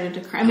where I started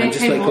to cry. I mean, I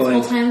cried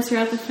multiple times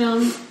throughout the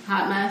film,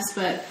 hot mess,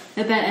 but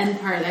at that end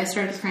part, I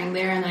started crying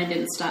there, and I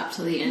didn't stop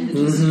till the end. It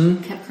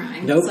just kept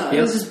crying. Nope. So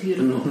it was just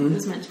beautiful. It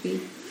was meant to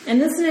be. And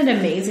isn't it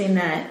amazing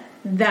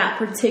that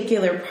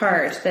particular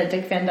part that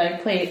Dick Van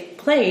Dyke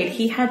played,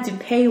 he had to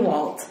pay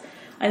Walt,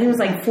 I think it was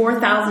like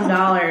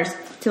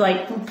 $4,000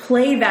 to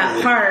play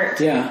that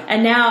part. Yeah.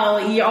 And now,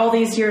 all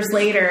these years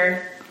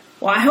later,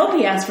 well, I hope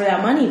he asks for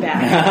that money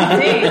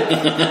back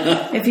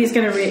if he's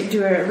going to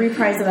do a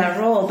reprise of that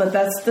role. But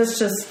that's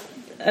just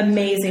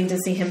amazing to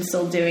see him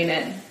still doing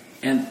it.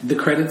 And the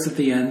credits at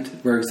the end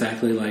were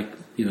exactly like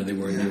they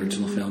were in the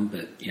original film.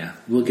 But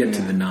we'll get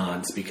to the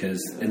nods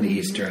and the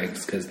Easter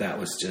eggs, because that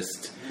was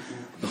just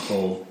the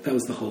whole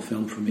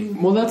film for me.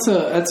 Well, that's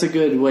a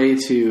good way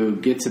to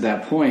get to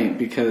that point,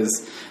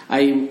 because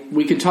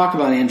we could talk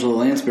about Angela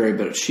Lansbury,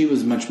 but she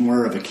was much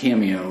more of a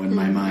cameo in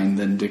my mind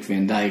than Dick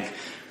Van Dyke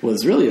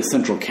was really a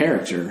central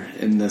character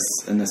in this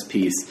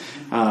piece.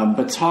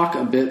 But talk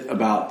a bit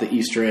about the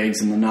Easter eggs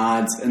and the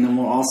nods, and then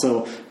we'll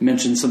also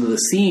mention some of the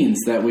scenes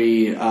that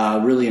we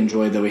really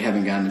enjoyed that we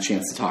haven't gotten a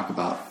chance to talk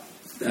about.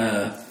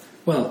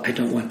 Well, I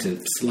don't want to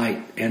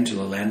slight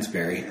Angela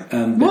Lansbury.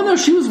 Well, no,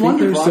 she was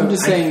wonderful. I'm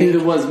just saying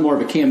it was more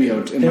of a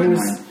cameo in my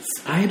mind.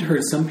 I had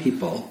heard some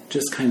people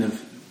just kind of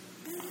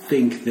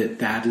think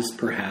that is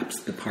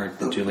perhaps the part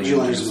that Julie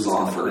Andrews was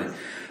offered.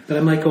 But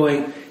I'm like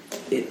going,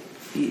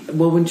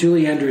 when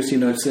Julie Andrews,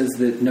 says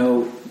that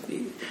no,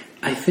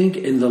 I think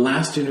in the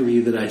last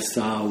interview that I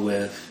saw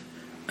with,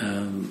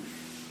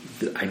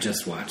 that I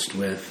just watched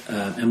with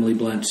Emily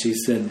Blunt, she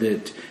said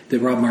that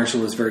Rob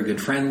Marshall was very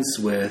good friends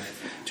with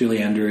Julie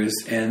Andrews,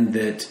 and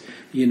that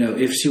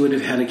if she would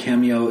have had a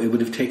cameo, it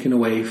would have taken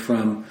away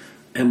from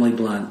Emily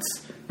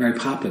Blunt's Mary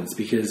Poppins,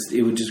 because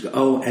it would just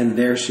go, and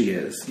there she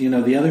is.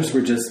 The others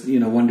were just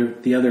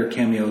the other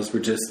cameos were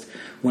just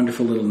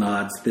wonderful little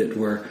nods that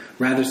were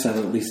rather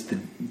subtle. At least the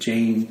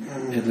Jane,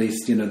 at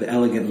least the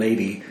elegant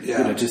lady,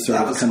 just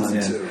sort of comes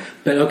in. Too.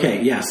 But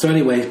okay, so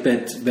anyway,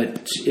 but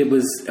it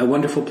was a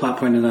wonderful plot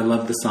point, and I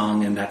loved the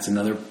song, and that's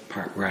another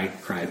part where I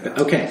cried. But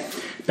okay,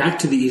 back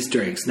to the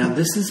Easter eggs. Now,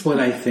 this is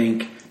what I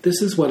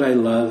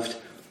loved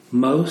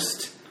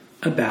most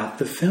about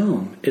the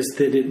film, is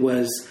that it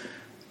was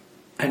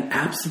an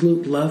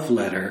absolute love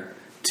letter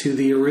to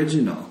the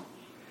original,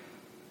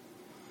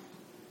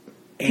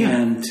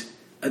 and.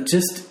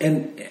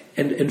 And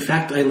in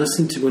fact, when I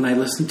listened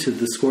to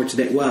the score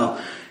today,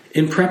 well,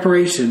 in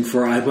preparation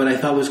for what I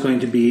thought was going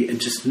to be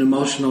just an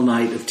emotional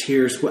night of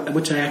tears,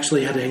 which I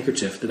actually had a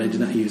handkerchief that I did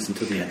not use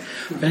until the end.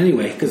 But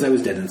anyway, because I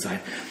was dead inside.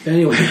 But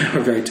anyway,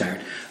 I'm very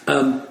tired.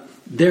 I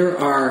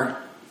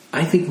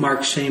think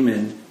Marc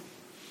Shaiman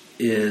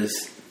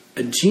is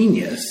a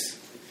genius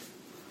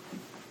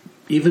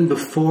even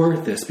before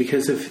this,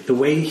 because of the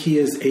way he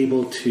is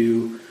able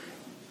to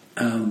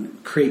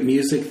create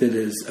music that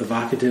is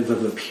evocative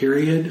of a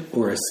period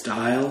or a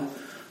style.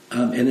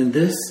 And in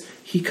this,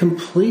 he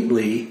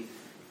completely,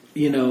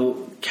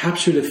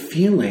 captured a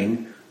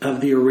feeling of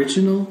the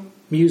original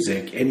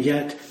music and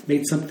yet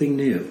made something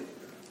new,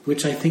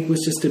 which I think was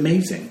just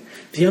amazing.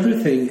 The other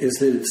thing is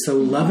that it so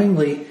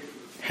lovingly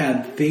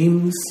had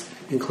themes,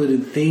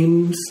 included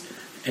themes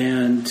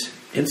and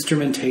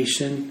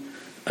instrumentation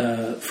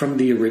from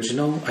the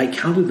original. I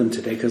counted them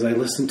today because I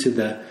listened to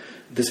the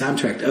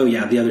soundtrack. Oh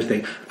yeah, the other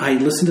thing. I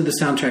listened to the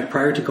soundtrack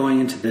prior to going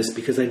into this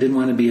because I didn't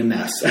want to be a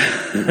mess.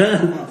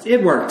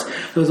 It worked.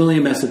 It was only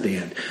a mess at the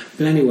end.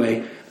 But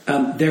anyway,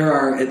 there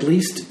are at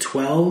least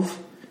 12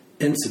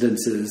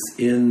 incidences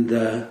in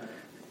the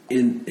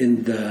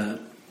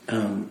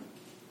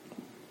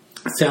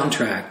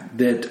soundtrack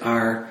that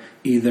are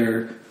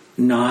either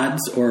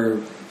nods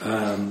or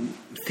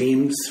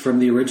themes from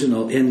the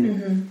original.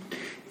 And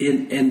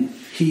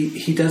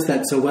he does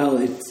that so well.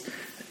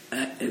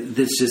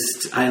 It's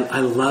just I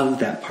love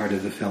that part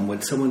of the film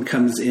when someone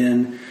comes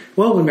in.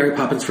 Well, when Mary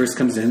Poppins first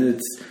comes in,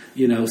 it's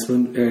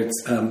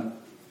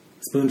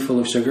Spoonful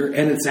of Sugar,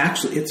 and it's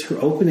her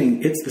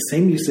opening. It's the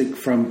same music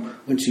from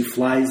when she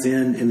flies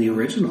in the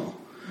original,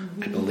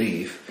 I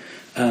believe.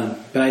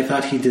 But I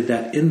thought he did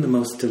that in the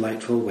most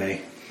delightful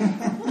way.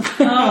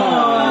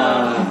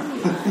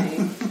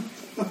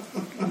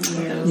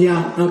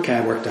 Yeah, okay,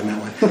 I worked on that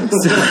one.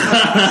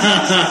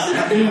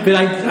 But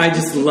I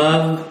just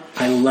love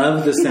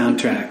the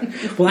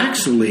soundtrack. Well,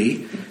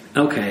 actually,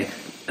 okay,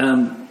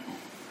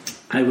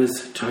 I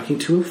was talking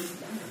to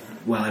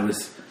while I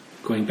was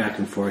going back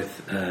and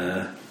forth.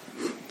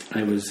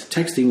 I was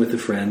texting with a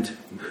friend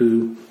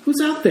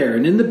who's out there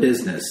and in the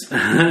business.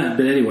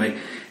 But anyway,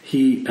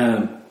 he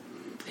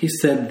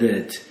said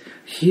that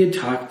he had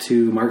talked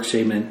to Mark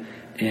Shaman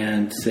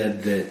and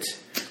said that.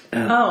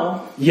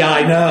 Yeah,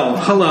 I know.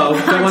 Hello.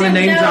 Don't want to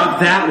name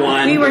drop that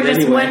one. We were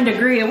just 1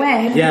 degree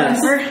away.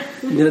 Yes.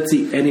 Let's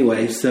see.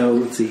 Anyway, so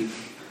let's see.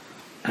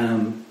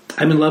 I'm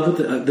in love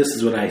with this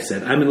is what I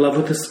said. I'm in love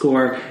with the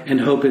score and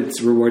hope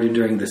it's rewarded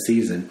during the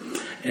season.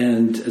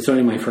 And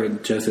so my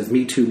friend Joe says,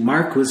 me too.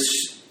 Mark was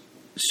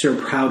sure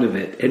proud of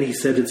it. And he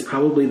said it's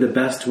probably the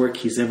best work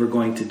he's ever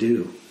going to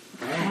do.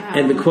 Wow.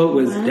 And the quote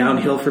was,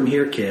 downhill from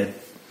here, kid.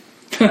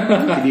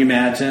 Can you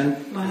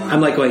imagine? Wow.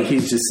 I'm like, wait,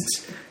 he's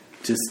just,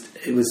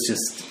 it was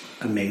just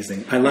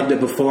amazing. I loved it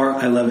before.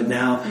 I love it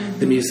now. Mm-hmm.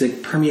 The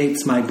music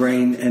permeates my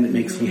brain and it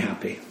makes me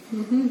happy.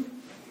 Mm-hmm.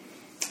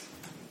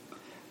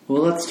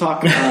 Well, let's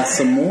talk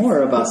some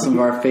more about some of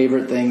our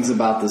favorite things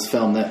about this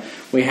film that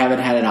we haven't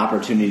had an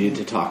opportunity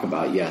to talk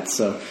about yet.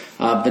 So,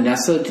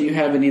 Vanessa, do you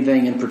have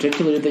anything in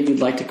particular that you'd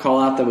like to call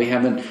out that we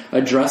haven't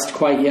addressed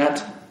quite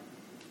yet?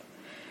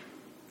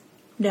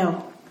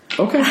 No.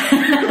 Okay.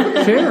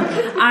 Fair.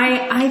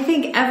 I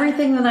think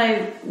everything that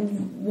I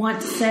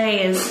want to say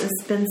has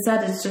been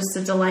said. It's just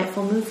a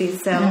delightful movie.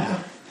 So,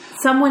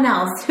 someone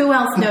else, who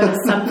else knows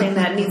something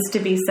that needs to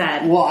be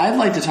said? Well, I'd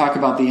like to talk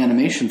about the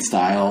animation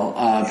style,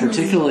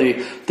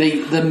 particularly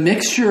the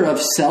mixture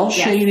of cell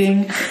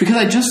shading. Because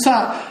I just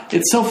saw,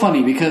 it's so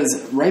funny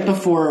because right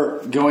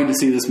before going to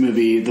see this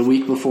movie, the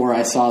week before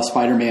I saw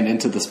Spider-Man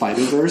Into the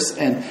Spider-Verse,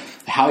 and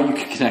how you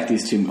could connect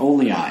these two.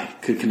 Only I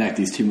could connect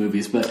these two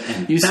movies, but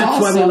you saw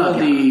some of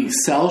the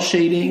cell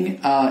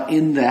shading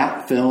in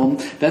that film.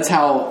 That's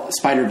how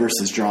Spider-Verse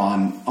is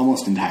drawn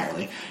almost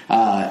entirely.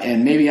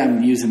 And maybe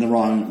I'm using the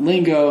wrong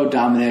lingo.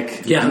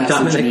 Dominic,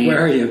 Dominic, me,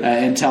 where are you?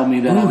 And tell me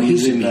that I'm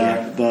using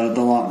the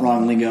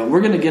wrong lingo.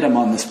 We're going to get him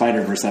on the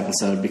Spider-Verse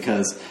episode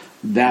because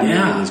that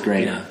movie was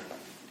great. Yeah.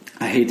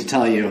 I hate to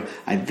tell you,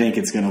 I think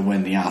it's going to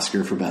win the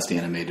Oscar for Best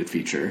Animated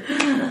Feature.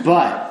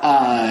 But,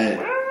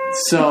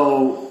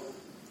 so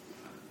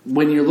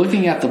when you're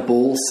looking at the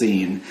bowl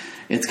scene,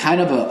 it's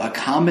kind of a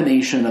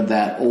combination of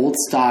that old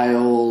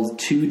style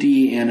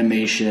 2D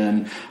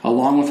animation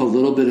along with a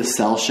little bit of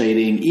cell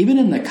shading. Even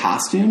in the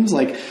costumes,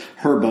 like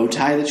her bow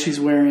tie that she's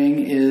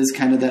wearing is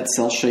kind of that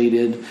cell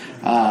shaded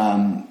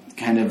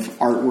kind of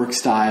artwork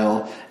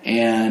style,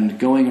 and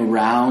going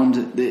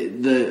around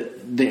the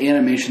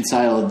animation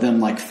style of them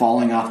like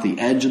falling off the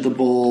edge of the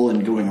bowl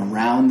and going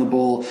around the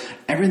bowl.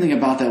 Everything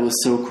about that was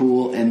so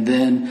cool. And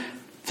then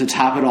to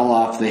top it all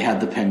off, they had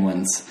the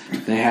penguins.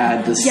 They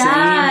had the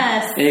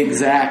same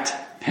exact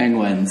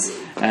penguins,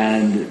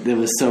 and it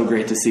was so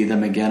great to see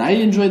them again. I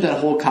enjoyed that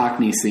whole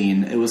Cockney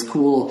scene. It was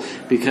cool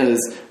because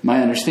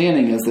my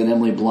understanding is that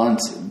Emily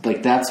Blunt,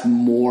 like that's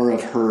more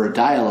of her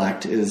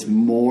dialect, is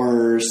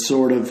more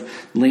sort of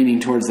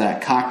leaning towards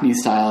that Cockney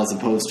style as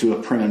opposed to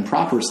a prim and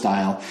proper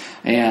style.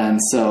 And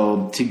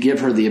so to give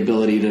her the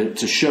ability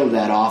to show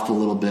that off a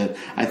little bit,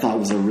 I thought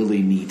was a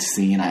really neat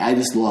scene. I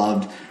just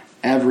loved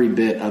every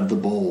bit of the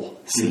bowl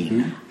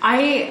scene.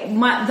 Mm-hmm.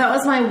 That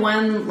was my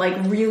one like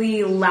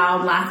really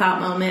loud laugh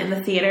out moment in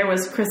the theater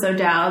was Chris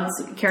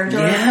O'Dowd's character.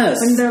 Yes.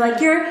 When they're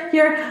like, you're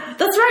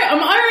that's right,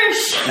 I'm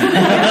Irish.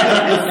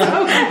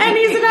 And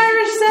he's an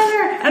Irish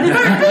senator. And they're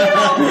real.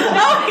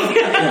 Oh my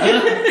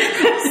God.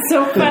 So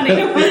funny.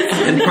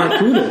 And part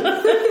poodle.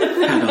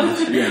 Hat off.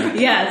 Yeah.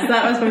 Yes,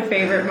 that was my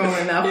favorite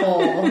moment. That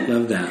whole.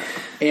 Love that.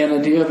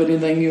 Anna, do you have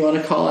anything you want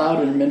to call out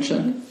or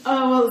mention?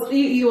 Oh, well,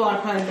 you all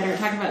are probably better at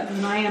talking about it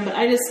than I am, but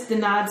the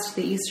nods to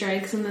the Easter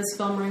eggs in this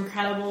film are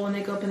incredible when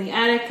they go up in the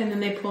attic and then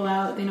they pull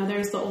out,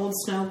 there's the old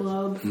snow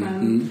globe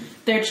from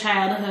their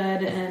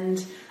childhood. And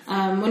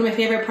one of my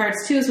favorite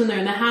parts, too, is when they're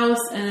in the house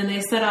and then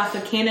they set off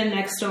the cannon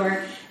next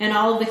door and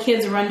all of the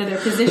kids run to their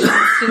positions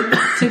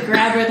to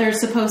grab where they're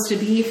supposed to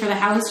be for the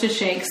house to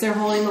shake. Because they're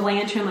holding the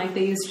lantern like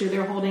they used to.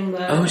 They're holding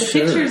the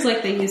pictures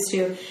like they used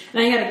to.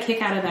 And I got a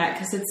kick out of that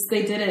because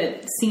they did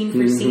it scene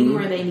for scene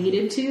where they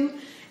needed to.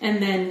 And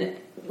then,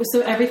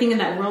 so everything in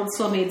that world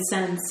still made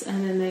sense,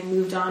 and then they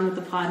moved on with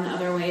the plot in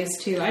other ways,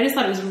 too. I just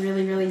thought it was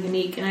really, really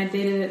unique, and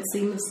they did it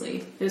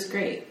seamlessly. It was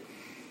great.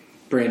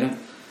 Brandon?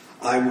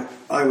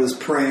 I was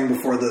praying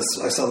before this.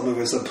 I saw the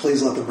movie. I said,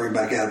 "Please let them bring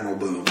back Admiral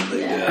Boom." And they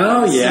did.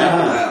 Oh So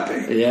yeah,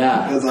 happy.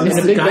 Yeah.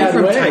 he's the guy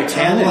from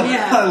Titanic.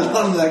 I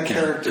love that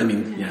character. I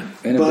mean, yeah.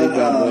 In a big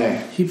bad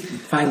way. He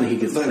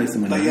gets to play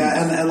someone. But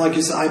yeah, and like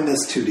you said, I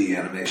miss 2D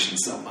animation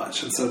so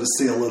much, and so to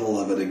see a little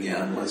of it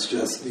again was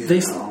just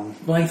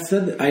Well,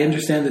 I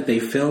understand that they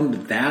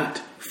filmed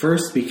that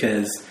first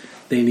because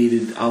they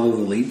needed all of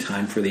the lead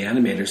time for the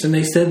animators, and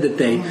they said that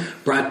they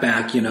brought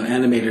back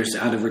animators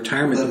out of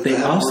retirement, but they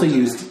also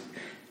used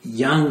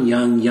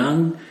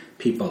young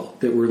people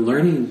that were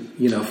learning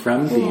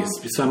from these.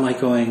 So I'm like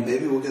going,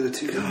 maybe we'll get a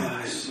 2D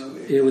animation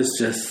movie. It was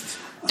just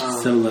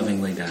so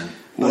lovingly done.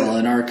 Well,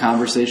 in our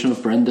conversation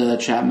with Brenda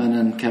Chapman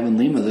and Kevin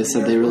Lima, they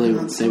said they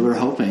were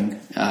hoping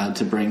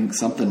to bring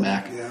something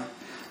back. Yeah,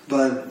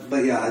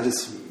 but yeah, I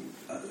just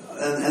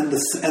and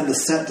the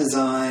set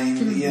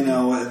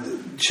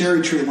design,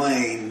 Cherry Tree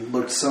Lane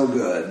looked so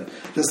good,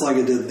 just like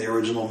it did in the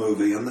original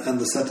movie, and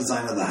the set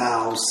design of the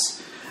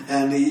house.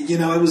 And, it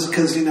was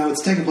because,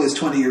 it's taking place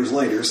 20 years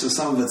later, so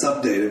some of it's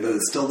updated, but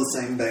it's still the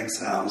same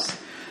Banks house.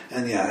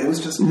 And, yeah, it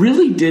was just...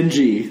 Really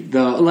dingy,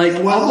 though.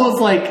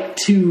 Almost,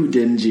 too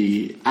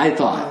dingy, I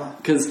thought.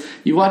 Because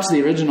you watch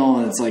the original,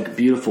 and it's,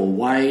 beautiful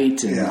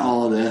white and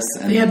all of this.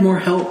 And they had more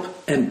help,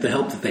 and the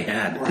help that they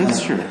had. Right.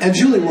 That's true. And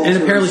Julie Walters...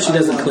 And apparently she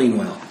doesn't clean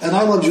well. And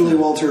I love Julie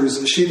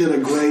Walters. She did a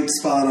great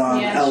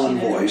spot-on Ellen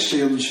she did. voice.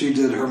 She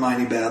did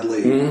Hermione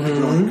Badley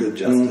really good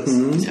justice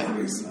in this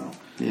movie, so...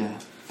 Yeah.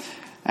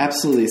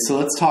 Absolutely. So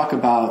let's talk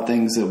about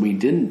things that we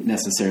didn't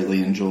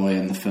necessarily enjoy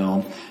in the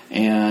film.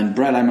 And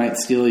Brett, I might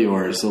steal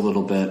yours a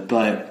little bit,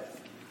 but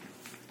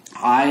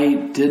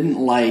I didn't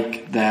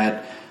like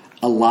that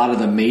a lot of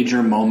the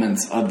major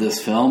moments of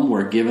this film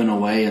were given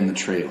away in the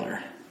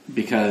trailer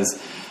because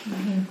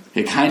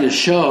it kind of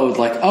showed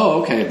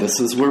okay,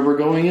 this is where we're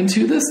going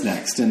into this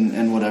next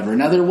and whatever.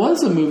 Now, there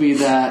was a movie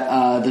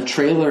that the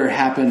trailer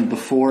happened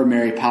before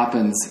Mary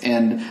Poppins,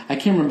 and I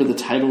can't remember the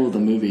title of the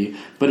movie,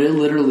 but it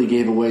literally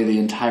gave away the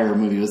entire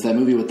movie. It was that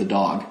movie with the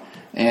dog.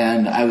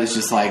 And I was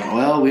just like,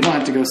 well, we don't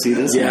have to go see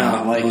this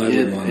one.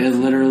 It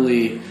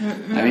literally,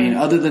 I mean,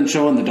 other than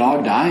showing the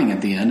dog dying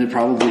at the end, it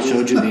probably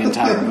showed you the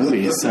entire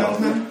movie. So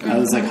I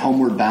was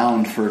homeward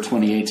bound for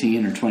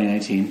 2018 or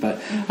 2019. But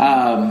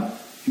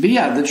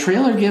yeah, the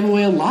trailer gave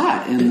away a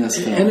lot in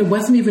this film. And it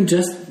wasn't even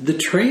just the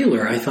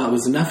trailer I thought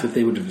was enough if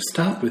they would have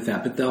stopped with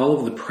that. But all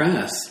of the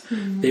press,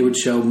 they would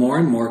show more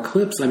and more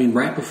clips. I mean,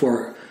 right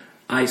before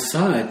I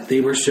saw it,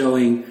 they were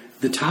showing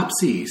the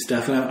Topsy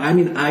stuff.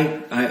 And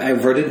I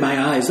averted my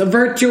eyes.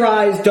 Avert your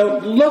eyes.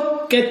 Don't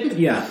look at...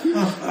 Yeah.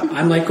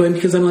 I'm going,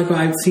 because I'm well,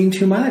 I've seen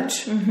too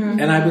much.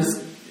 And I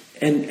was...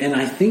 And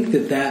I think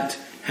that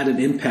had an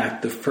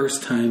impact the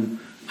first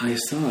time I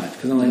saw it.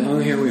 Because I'm like, oh,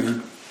 here we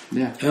are.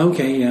 Yeah.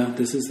 Okay, yeah,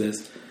 this is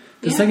this.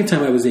 The second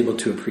time I was able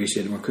to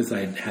appreciate it more because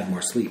I had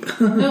more sleep.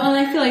 Well, and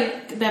I feel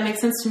like that makes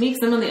sense to me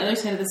because I'm on the other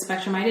side of the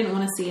spectrum. I didn't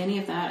want to see any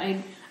of that.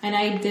 I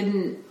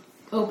didn't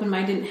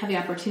have the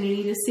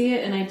opportunity to see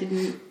it, and I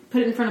didn't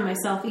put it in front of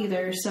myself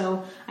either.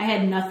 So I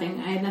had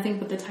nothing. I had nothing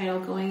but the title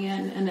going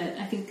in, and it,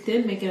 I think,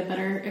 did make it a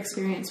better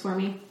experience for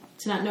me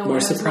to not know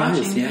what I was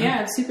watching. Yeah,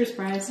 I was super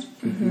surprised.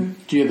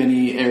 Do you have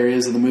any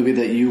areas of the movie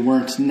that you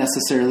weren't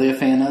necessarily a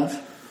fan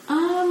of?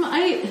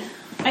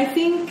 I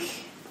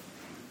think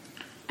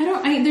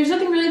there's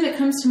nothing really that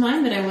comes to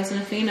mind that I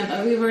wasn't a fan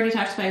of. We've already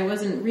talked about I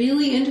wasn't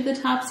really into the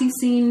Topsy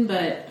scene,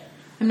 but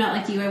I'm not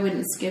like you. I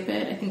wouldn't skip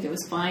it. I think it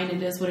was fine.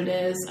 It is what it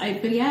is.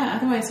 But yeah,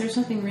 otherwise there's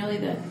nothing really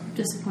that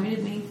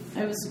disappointed me.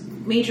 I was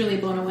majorly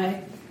blown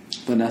away.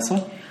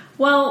 Vanessa?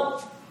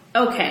 Well,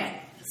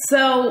 okay.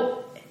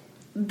 So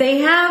they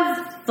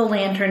have the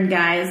lantern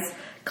guys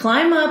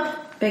climb up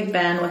Big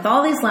Ben with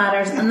all these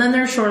ladders, and then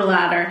there's a short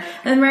ladder.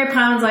 And then Mary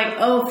Poppins like,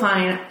 oh,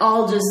 fine,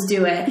 I'll just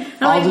do it. And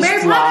I'll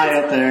just fly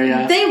up there,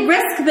 yeah. They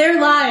risk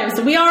their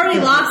lives. We already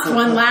lost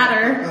one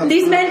ladder.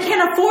 These men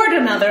can't afford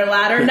another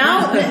ladder.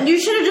 Now, you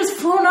should have just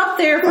flown up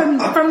there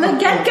from the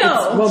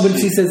get-go. Well, but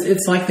she says,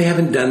 it's like they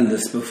haven't done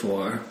this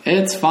before.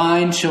 It's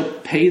fine. She'll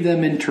pay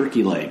them in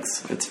turkey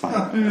legs. It's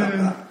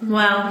fine.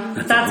 Well,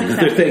 that's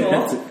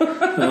acceptable.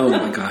 Oh,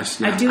 my gosh.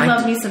 Yeah. I do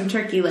love me some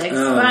turkey legs.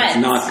 Oh, but let's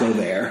not go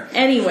there.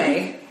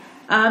 Anyway...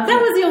 that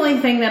was the only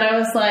thing that I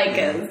was like,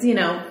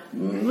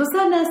 was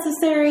that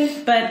necessary?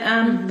 But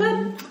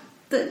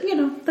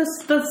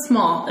that's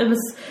small. It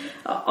was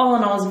all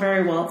in all, it was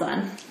very well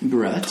done.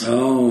 Brett.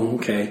 Oh,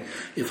 okay.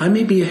 If I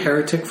may be a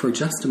heretic for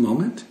just a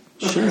moment.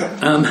 Sure.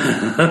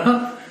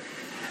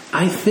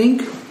 I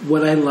think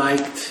what I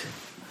liked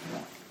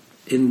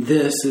in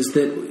this is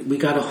that we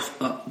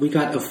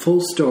got a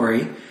full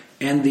story,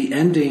 and the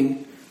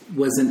ending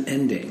was an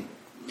ending.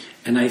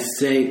 And I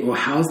say, well,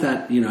 how's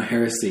that,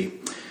 heresy?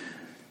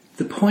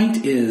 The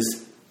point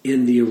is,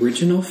 in the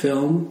original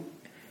film,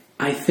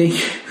 I think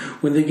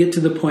when they get to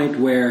the point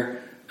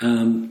where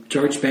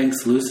George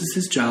Banks loses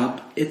his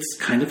job, it's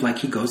kind of like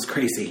he goes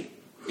crazy.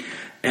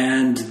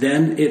 And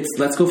then it's,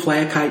 let's go fly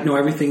a kite. No,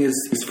 everything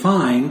is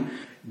fine.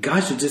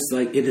 Gosh, it's just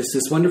like, it is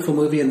this wonderful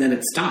movie, and then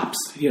it stops.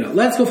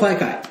 Let's go fly a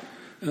kite.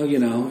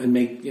 And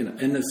make,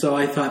 and so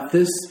I thought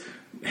this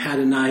had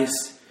a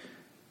nice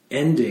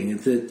ending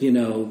that,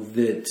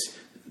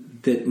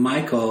 that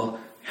Michael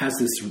has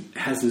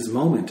this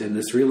moment and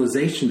this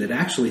realization that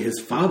actually his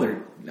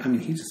father,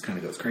 he just kind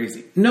of goes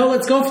crazy. No,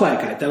 let's go fly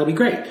a kite. That'll be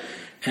great.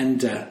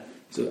 And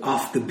so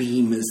off the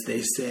beam, as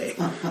they say.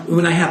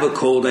 When I have a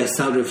cold, I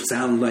sort of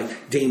sound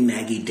like Dame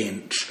Maggie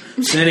Dench.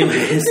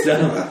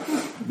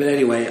 But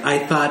anyway, I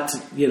thought,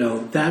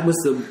 that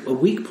was a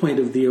weak point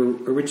of the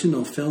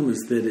original film, is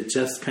that it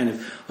just kind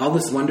of, all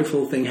this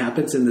wonderful thing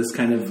happens in this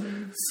kind of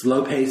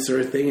slow pace sort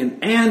of thing,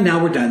 and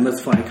now we're done,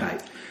 let's fly a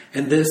kite.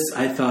 And this,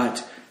 I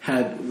thought,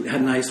 had a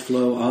nice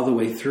flow all the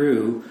way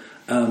through,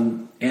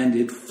 and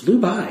it flew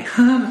by.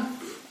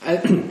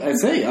 I'd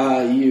say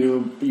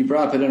you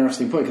brought up an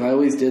interesting point, because I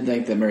always did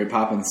think that Mary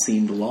Poppins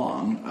seemed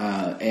long,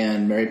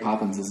 and Mary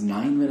Poppins is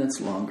 9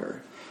 minutes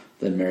longer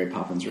than Mary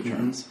Poppins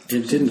Returns.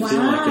 It didn't feel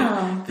like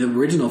it. The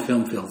original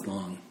film feels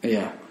long.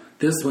 Yeah.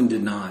 This one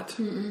did not.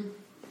 Mm-mm.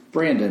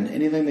 Brandon,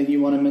 anything that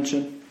you want to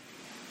mention?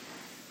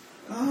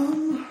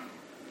 No,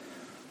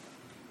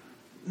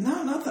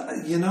 not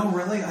that.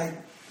 Really,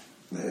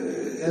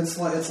 it's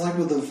like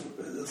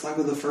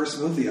with the first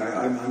movie.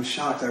 I'm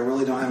shocked. I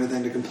really don't have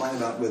anything to complain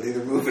about with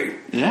either movie.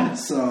 Yeah,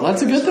 so well,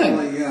 that's a good thing.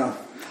 Really, yeah.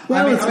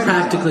 Well, it's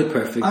practically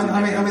perfect.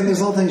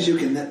 There's all things you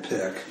can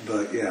nitpick,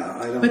 but yeah,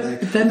 I don't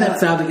think. But then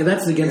that's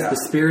against the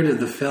spirit of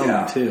the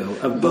film too,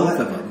 of both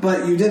of them.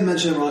 But you did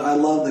mention, I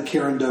love that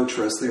Karen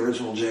Dotrice, the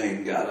original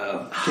Jane, got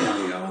a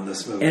cameo in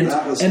this movie.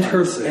 That was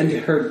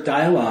her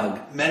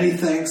dialogue. Many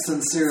thanks,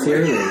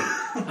 sincerely.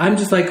 I'm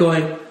just like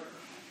going,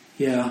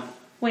 yeah.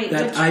 Wait,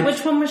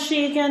 which one was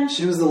she again?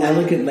 She was the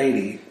elegant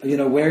lady.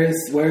 Where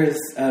is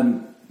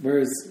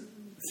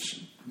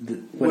it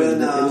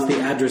was the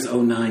address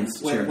 09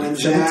 when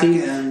Jack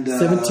and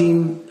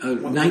 19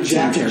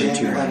 Jack and Cherry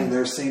Jane are having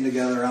their scene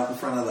together out in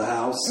front of the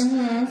house.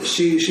 Mm-hmm.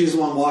 She's the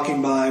one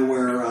walking by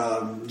where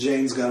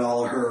Jane's got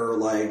all of her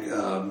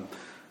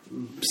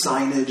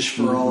signage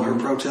for all her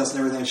protests and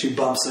everything. She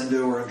bumps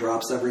into her and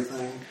drops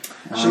everything.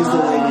 She's the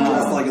lady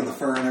dressed like in the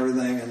fur and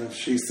everything, and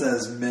she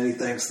says many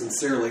thanks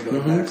sincerely,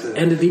 going back to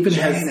and it even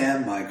Jane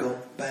and Michael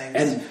Banks.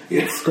 And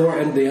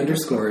the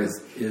underscore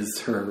is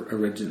her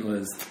original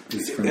is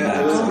from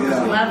that.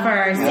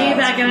 Clever. See, I'm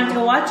gonna have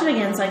to watch it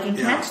again so I can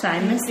catch that.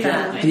 I missed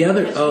that. The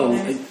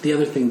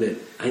other thing that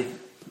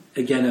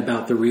again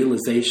about the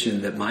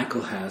realization that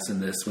Michael has in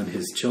this, when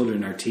his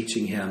children are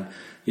teaching him,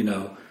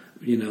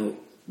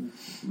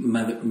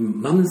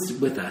 Mom's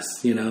with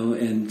us,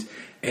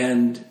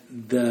 and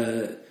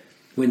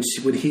when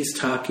he's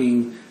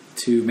talking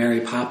to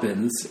Mary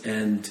Poppins,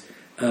 and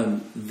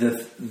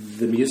the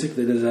music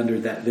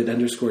that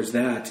underscores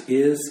that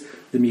is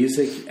the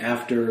music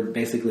after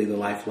basically the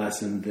life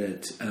lesson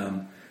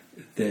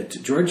that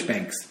George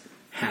Banks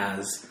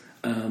has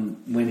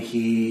when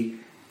he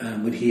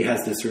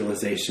has this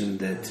realization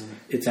that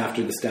it's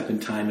after the step in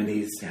time, and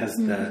he has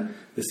the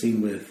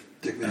scene with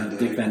Dick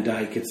Van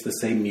Dyke. It's the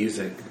same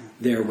music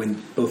there when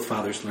both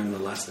fathers learn the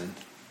lesson.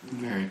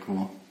 Very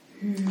cool.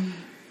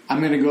 I'm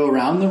going to go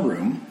around the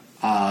room.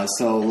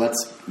 So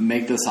let's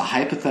make this a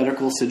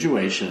hypothetical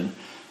situation.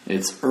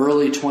 It's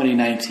early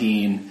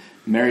 2019.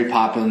 Mary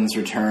Poppins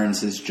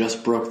Returns has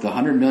just broke the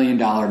 $100 million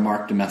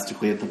mark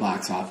domestically at the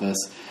box office.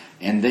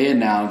 And they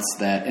announced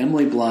that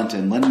Emily Blunt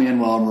and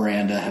Lin-Manuel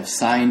Miranda have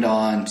signed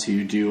on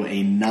to do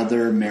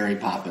another Mary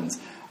Poppins.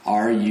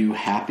 Are you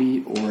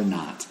happy or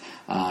not?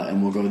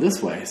 And we'll go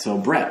this way. So,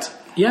 Brett,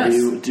 yes.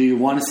 Do you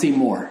want to see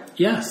more?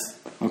 Yes.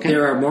 Okay.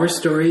 There are more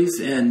stories,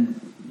 and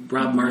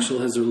Rob Marshall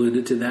has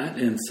alluded to that,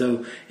 and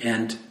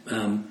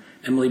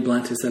Emily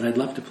Blunt has said, I'd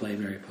love to play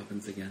Mary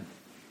Poppins again.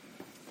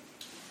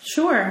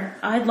 Sure.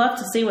 I'd love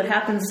to see what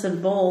happens to the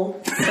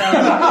bowl. So,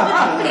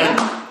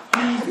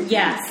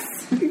 yes.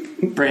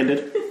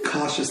 Brandon?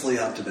 Cautiously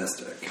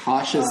optimistic.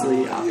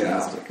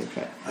 Optimistic,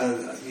 okay.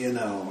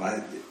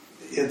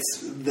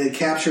 They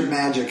captured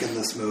magic in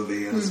this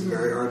movie, and it's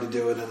very hard to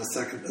do it in a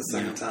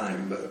second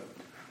time, but...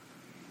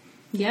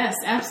 Yes,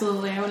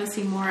 absolutely. I want to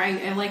see more.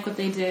 I like what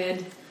they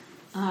did.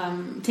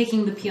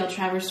 Taking the P.L.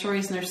 Travers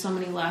stories, and there's so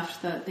many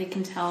left that they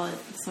can tell it.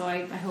 So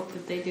I hope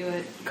that they do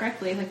it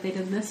correctly, like they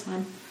did in this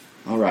one.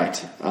 All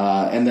right.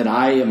 And then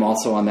I am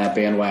also on that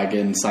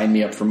bandwagon. Sign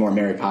me up for more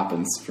Mary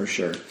Poppins, for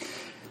sure.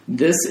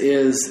 This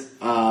is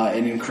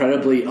an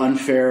incredibly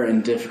unfair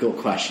and difficult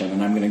question,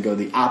 and I'm going to go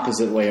the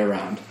opposite way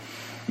around.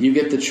 You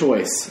get the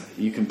choice.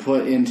 You can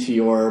put into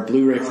your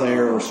Blu-ray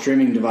player or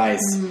streaming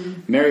device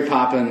Mary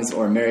Poppins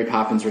or Mary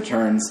Poppins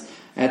Returns.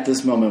 At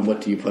this moment,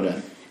 what do you put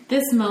in?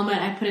 This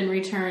moment, I put in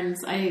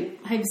Returns.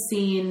 I've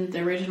seen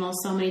the original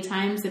so many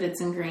times that it's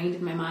ingrained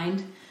in my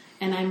mind.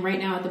 And I'm right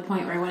now at the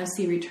point where I want to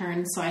see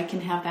Returns so I can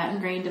have that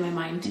ingrained in my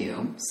mind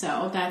too.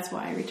 So that's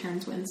why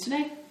Returns wins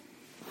today.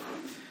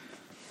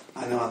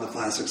 I know I'm the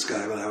classics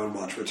guy, but I would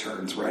watch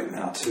Returns right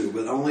now too.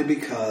 But only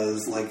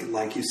because,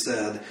 like you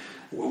said,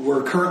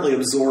 we're currently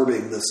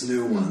absorbing this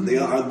new one. The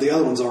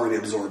other one's already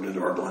absorbed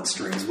into our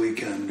bloodstreams. We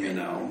can,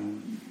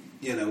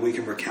 we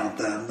can recount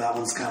that. And that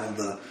one's kind of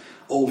the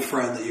old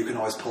friend that you can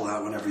always pull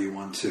out whenever you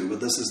want to. But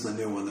this is the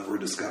new one that we're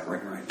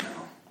discovering right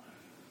now.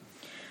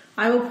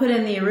 I will put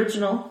in the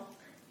original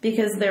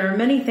because there are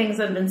many things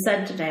that have been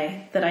said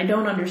today that I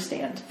don't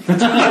understand.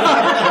 And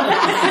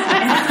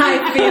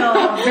I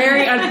feel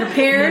very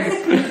unprepared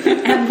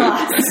and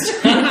lost.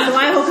 So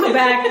I will go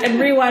back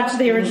and rewatch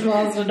the original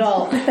as an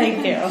adult.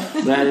 Thank you.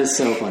 That is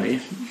so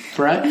funny.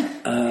 Brett?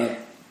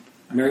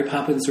 Mary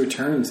Poppins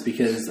Returns,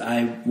 because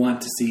I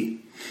want to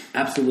see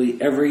absolutely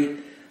every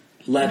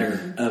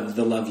letter of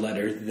the love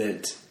letter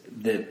that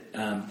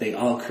they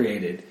all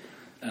created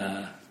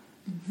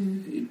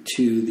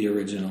to the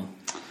original.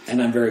 And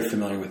I'm very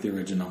familiar with the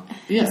original.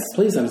 Yes,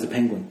 please, I was a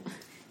penguin.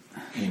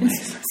 Anyway.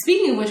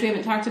 Speaking of which, we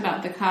haven't talked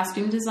about the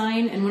costume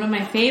design, and one of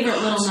my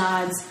favorite little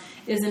nods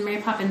is in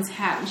Mary Poppins'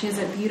 hat. And she has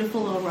a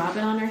beautiful little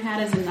robin on her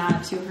hat as a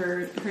nod to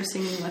her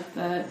singing with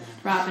the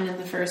robin in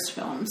the first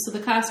film. So the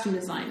costume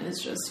design is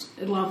just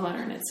a love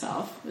letter in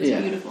itself.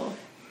 It's beautiful.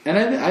 And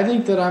I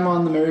think that I'm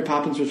on the Mary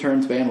Poppins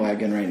Returns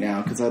bandwagon right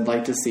now because I'd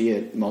like to see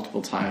it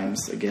multiple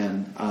times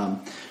again.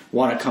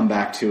 Want to come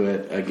back to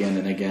it again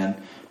and again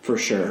for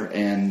sure,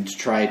 and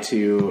try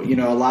to,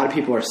 a lot of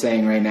people are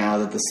saying right now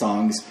that the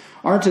songs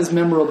aren't as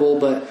memorable,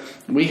 but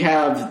we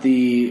have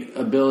the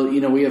ability,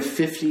 we have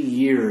 50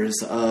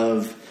 years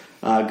of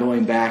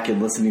going back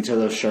and listening to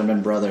those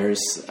Sherman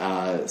Brothers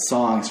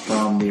songs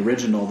from the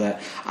original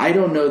that I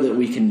don't know that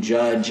we can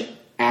judge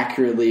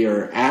accurately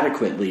or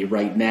adequately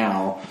right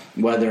now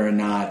whether or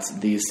not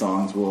these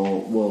songs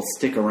will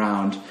stick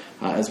around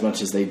as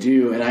much as they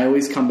do. And I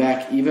always come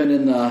back, even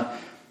in the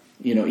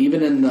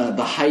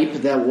hype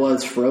that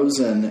was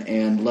Frozen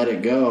and Let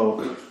It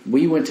Go,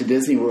 we went to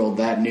Disney World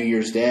that New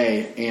Year's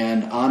Day,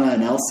 and Anna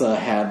and Elsa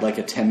had like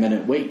a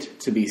 10-minute wait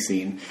to be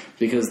seen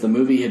because the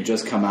movie had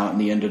just come out in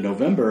the end of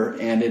November,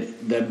 and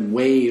the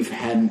wave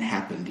hadn't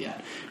happened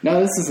yet. Now,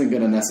 this isn't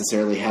going to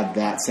necessarily have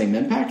that same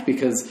impact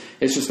because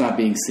it's just not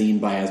being seen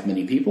by as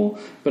many people,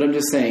 but I'm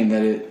just saying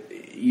that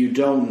you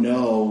don't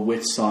know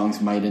which songs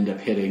might end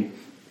up hitting.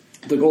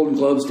 The Golden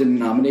Globes didn't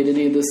nominate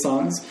any of the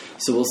songs,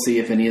 so we'll see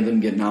if any of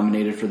them get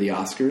nominated for the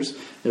Oscars.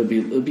 It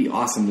would be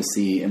awesome to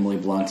see Emily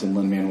Blunt and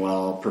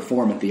Lin-Manuel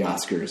perform at the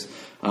Oscars,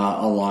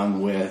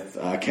 along with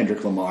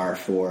Kendrick Lamar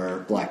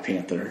for Black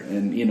Panther.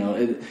 And,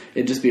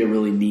 it'd just be a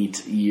really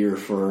neat year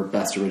for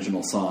Best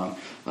Original Song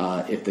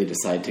if they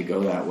decide to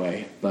go that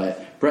way.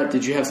 But, Brett,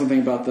 did you have something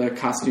about the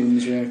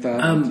costumes or anything like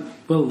that?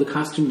 Well, the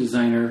costume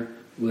designer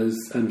was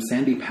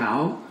Sandy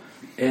Powell,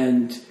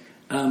 and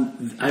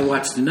I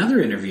watched another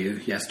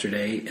interview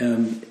yesterday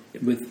and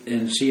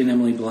she and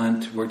Emily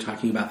Blunt were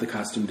talking about the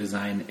costume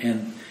design,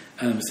 and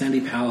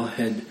Sandy Powell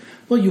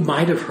you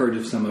might have heard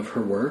of some of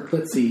her work.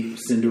 Let's see,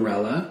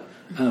 Cinderella,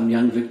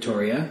 Young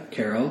Victoria,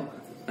 Carol,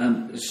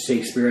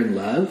 Shakespeare in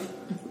Love,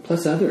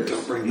 plus others.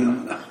 Don't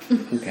bring that up.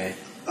 Okay,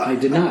 I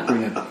did not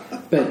bring it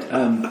up, but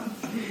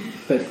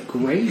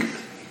great.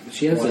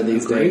 She has one of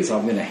these days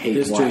I'm going to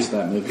hate to watch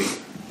that movie.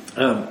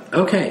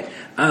 Okay.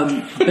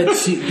 But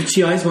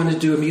she always wanted to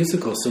do a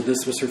musical, so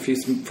this was her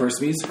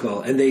first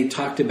musical. And they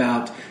talked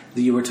about,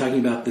 you were talking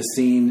about the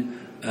scene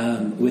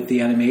with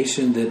the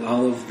animation that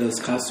all of those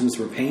costumes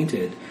were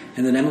painted.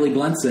 And then Emily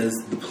Blunt says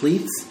the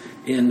pleats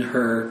in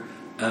her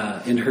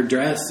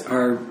dress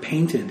are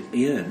painted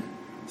in.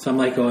 So I'm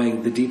like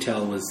going, the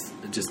detail was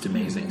just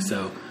amazing.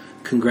 So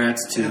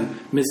congrats to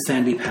Miss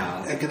Sandy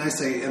Powell. And can I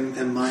say,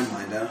 in my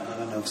mind, I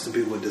don't know if some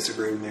people would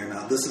disagree with me or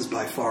not, this is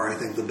by far, I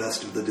think, the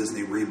best of the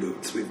Disney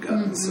reboots we've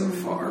gotten so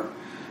far.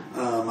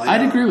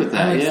 I'd agree with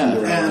that,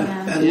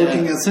 And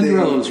looking at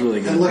Cinderella was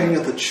really good. And looking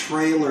at the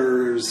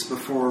trailers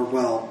before,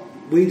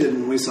 we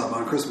didn't. We saw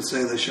them on Christmas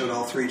Day. They showed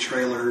all 3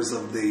 trailers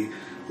of the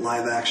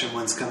live-action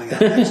ones coming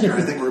out next year.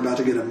 I think we're about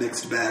to get a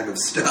mixed bag of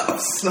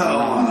stuff.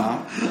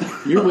 So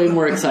you're way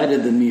more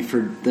excited than me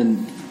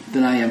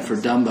than I am for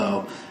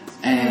Dumbo.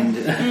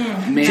 And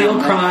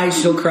man,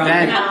 she'll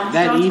cry.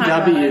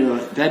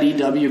 That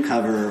EW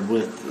cover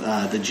with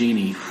the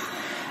genie.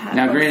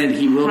 Now, granted,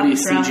 he will be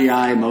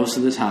CGI most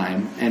of the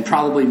time, and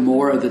probably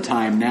more of the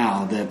time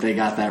now that they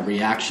got that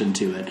reaction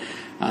to it.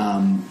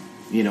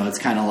 It's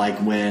kind of like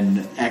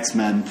when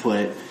X-Men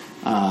put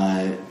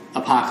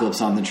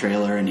Apocalypse on the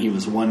trailer, and he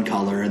was one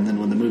color, and then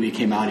when the movie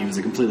came out, he was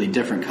a completely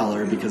different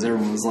color because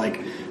everyone was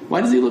like, "Why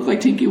does he look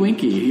like Tinky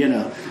Winky?"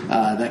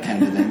 That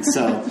kind of thing.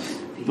 So,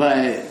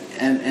 but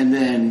and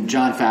then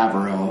Jon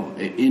Favreau.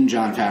 In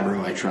Jon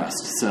Favreau, I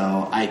trust.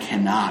 So I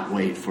cannot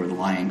wait for The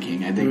Lion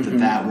King. I think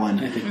that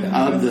one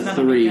of the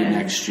three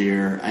next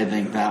year, I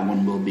think that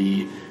one will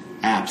be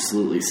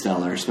absolutely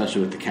stellar,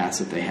 especially with the cast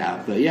that they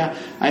have. But yeah,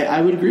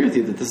 I would agree with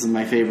you that this is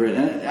my favorite.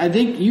 And I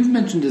think you've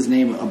mentioned his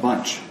name a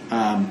bunch.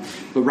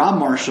 But Rob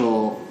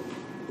Marshall,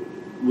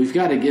 we've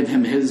got to give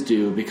him his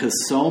due, because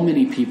so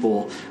many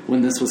people,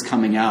 when this was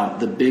coming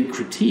out, the big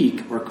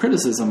critique or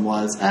criticism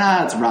was,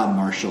 it's Rob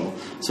Marshall,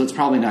 so it's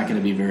probably not going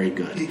to be very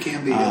good. He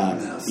can be in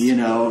this. You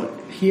know,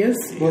 he is.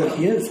 Well,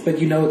 he is, but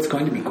you know it's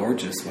going to be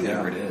gorgeous,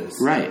 whatever it is.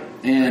 Right.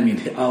 And I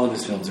mean, all of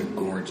his films are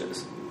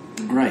gorgeous.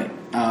 Right.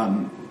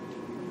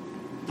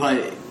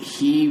 But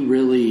he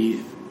really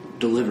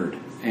delivered.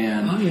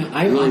 And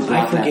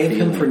I forgave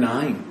him for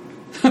 9.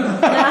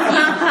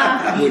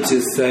 Which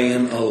is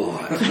saying a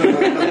lot.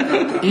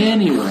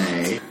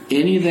 Anyway,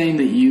 anything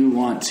that you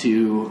want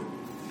to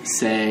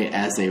say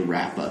as a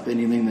wrap-up?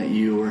 Anything that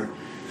you were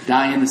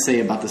dying to say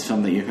about this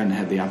film that you haven't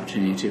had the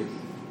opportunity to?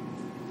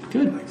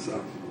 Good. I think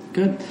so.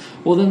 Good.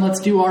 Well, then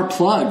let's do our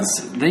plugs.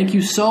 Thank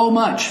you so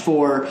much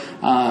for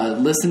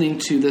listening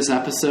to this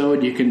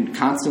episode. You can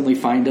constantly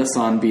find us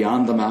on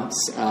Beyond the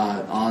Mouse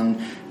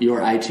on your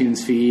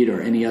iTunes feed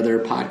or any other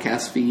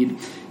podcast feed.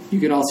 You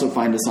can also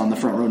find us on the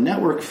Front Row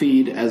Network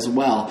feed as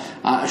well.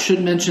 I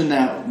should mention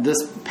that this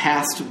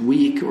past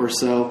week or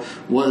so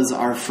was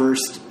our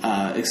first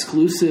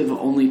exclusive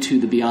only to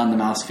the Beyond the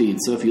Mouse feed.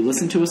 So if you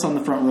listen to us on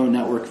the Front Row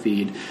Network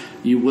feed,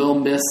 you will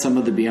miss some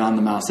of the Beyond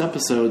the Mouse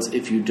episodes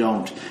if you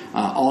don't.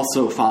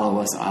 Also follow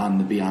us on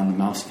the Beyond the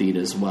Mouse feed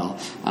as well.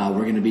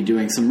 We're going to be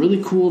doing some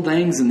really cool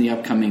things in the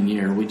upcoming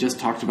year. We just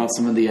talked about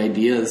some of the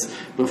ideas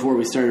before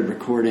we started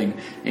recording,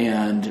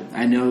 and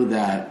I know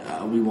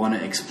that we want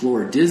to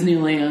explore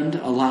Disneyland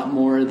a lot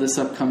more this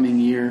upcoming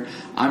year.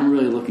 I'm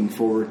really looking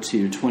forward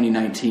to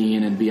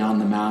 2019 and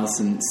Beyond the Mouse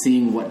and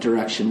seeing what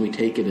direction we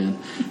take it in.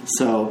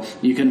 So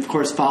you can, of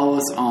course, follow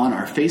us on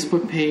our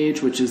Facebook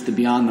page, which is the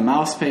Beyond the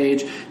Mouse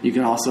page. You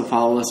can also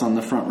follow us on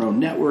the Front Row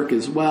Network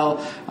as well.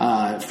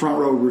 Front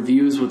Row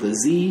Reviews with a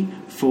Z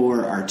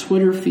for our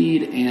Twitter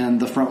feed, and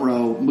the Front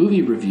Row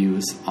Movie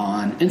Reviews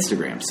on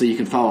Instagram. So you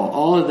can follow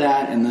all of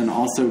that, and then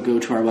also go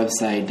to our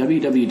website,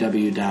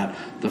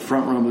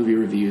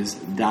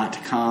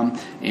 www.thefrontrowmoviereviews.com,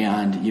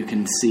 and you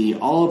can see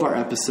all of our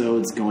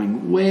episodes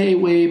going way,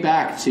 way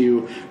back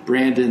to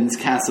Brandon's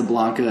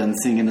Casablanca and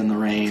Singing in the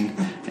Rain,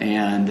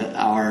 and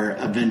our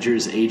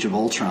Avengers Age of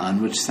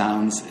Ultron, which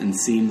sounds and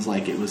seems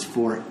like it was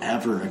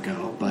forever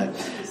ago. But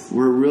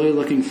we're really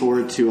looking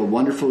forward to a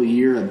wonderful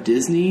year of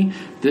Disney.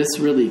 This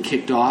really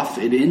kicked off.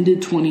 It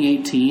ended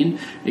 2018.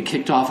 It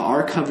kicked off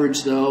our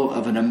coverage, though,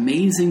 of an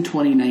amazing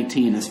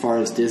 2019 as far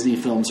as Disney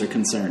films are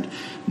concerned.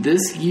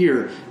 This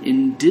year,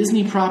 in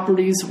Disney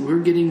properties, we're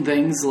getting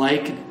things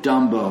like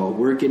Dumbo.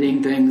 We're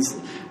getting things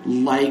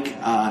like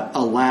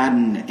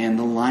Aladdin and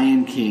The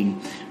Lion King.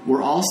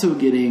 We're also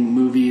getting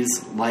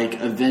movies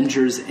like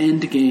Avengers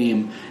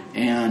Endgame,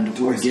 and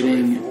we're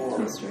getting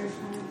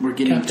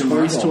Captain Toy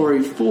Marvel.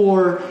 Story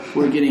 4.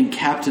 We're getting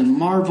Captain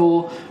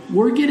Marvel.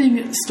 We're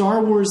getting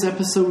Star Wars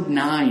Episode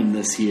 9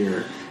 this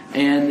year.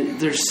 And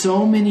there's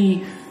so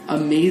many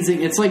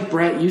amazing... It's like,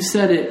 Brett, you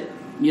said it,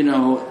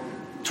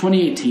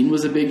 2018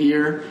 was a big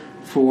year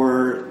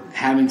for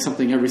having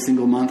something every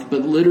single month.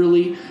 But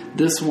literally,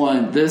 this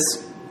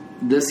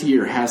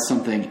year has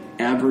something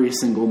every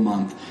single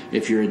month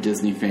if you're a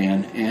Disney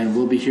fan. And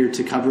we'll be here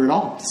to cover it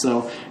all.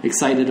 So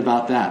excited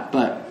about that.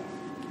 But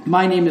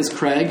my name is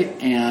Craig,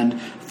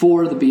 and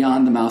for the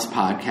Beyond the Mouse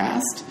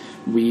podcast,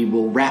 we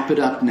will wrap it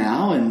up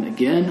now. And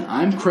again,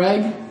 I'm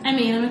Craig. I'm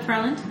Anna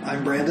McFarland.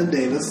 I'm Brandon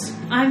Davis.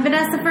 I'm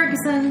Vanessa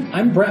Ferguson.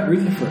 I'm Brett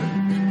Rutherford.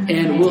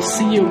 And we'll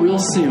see you real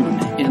soon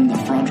in the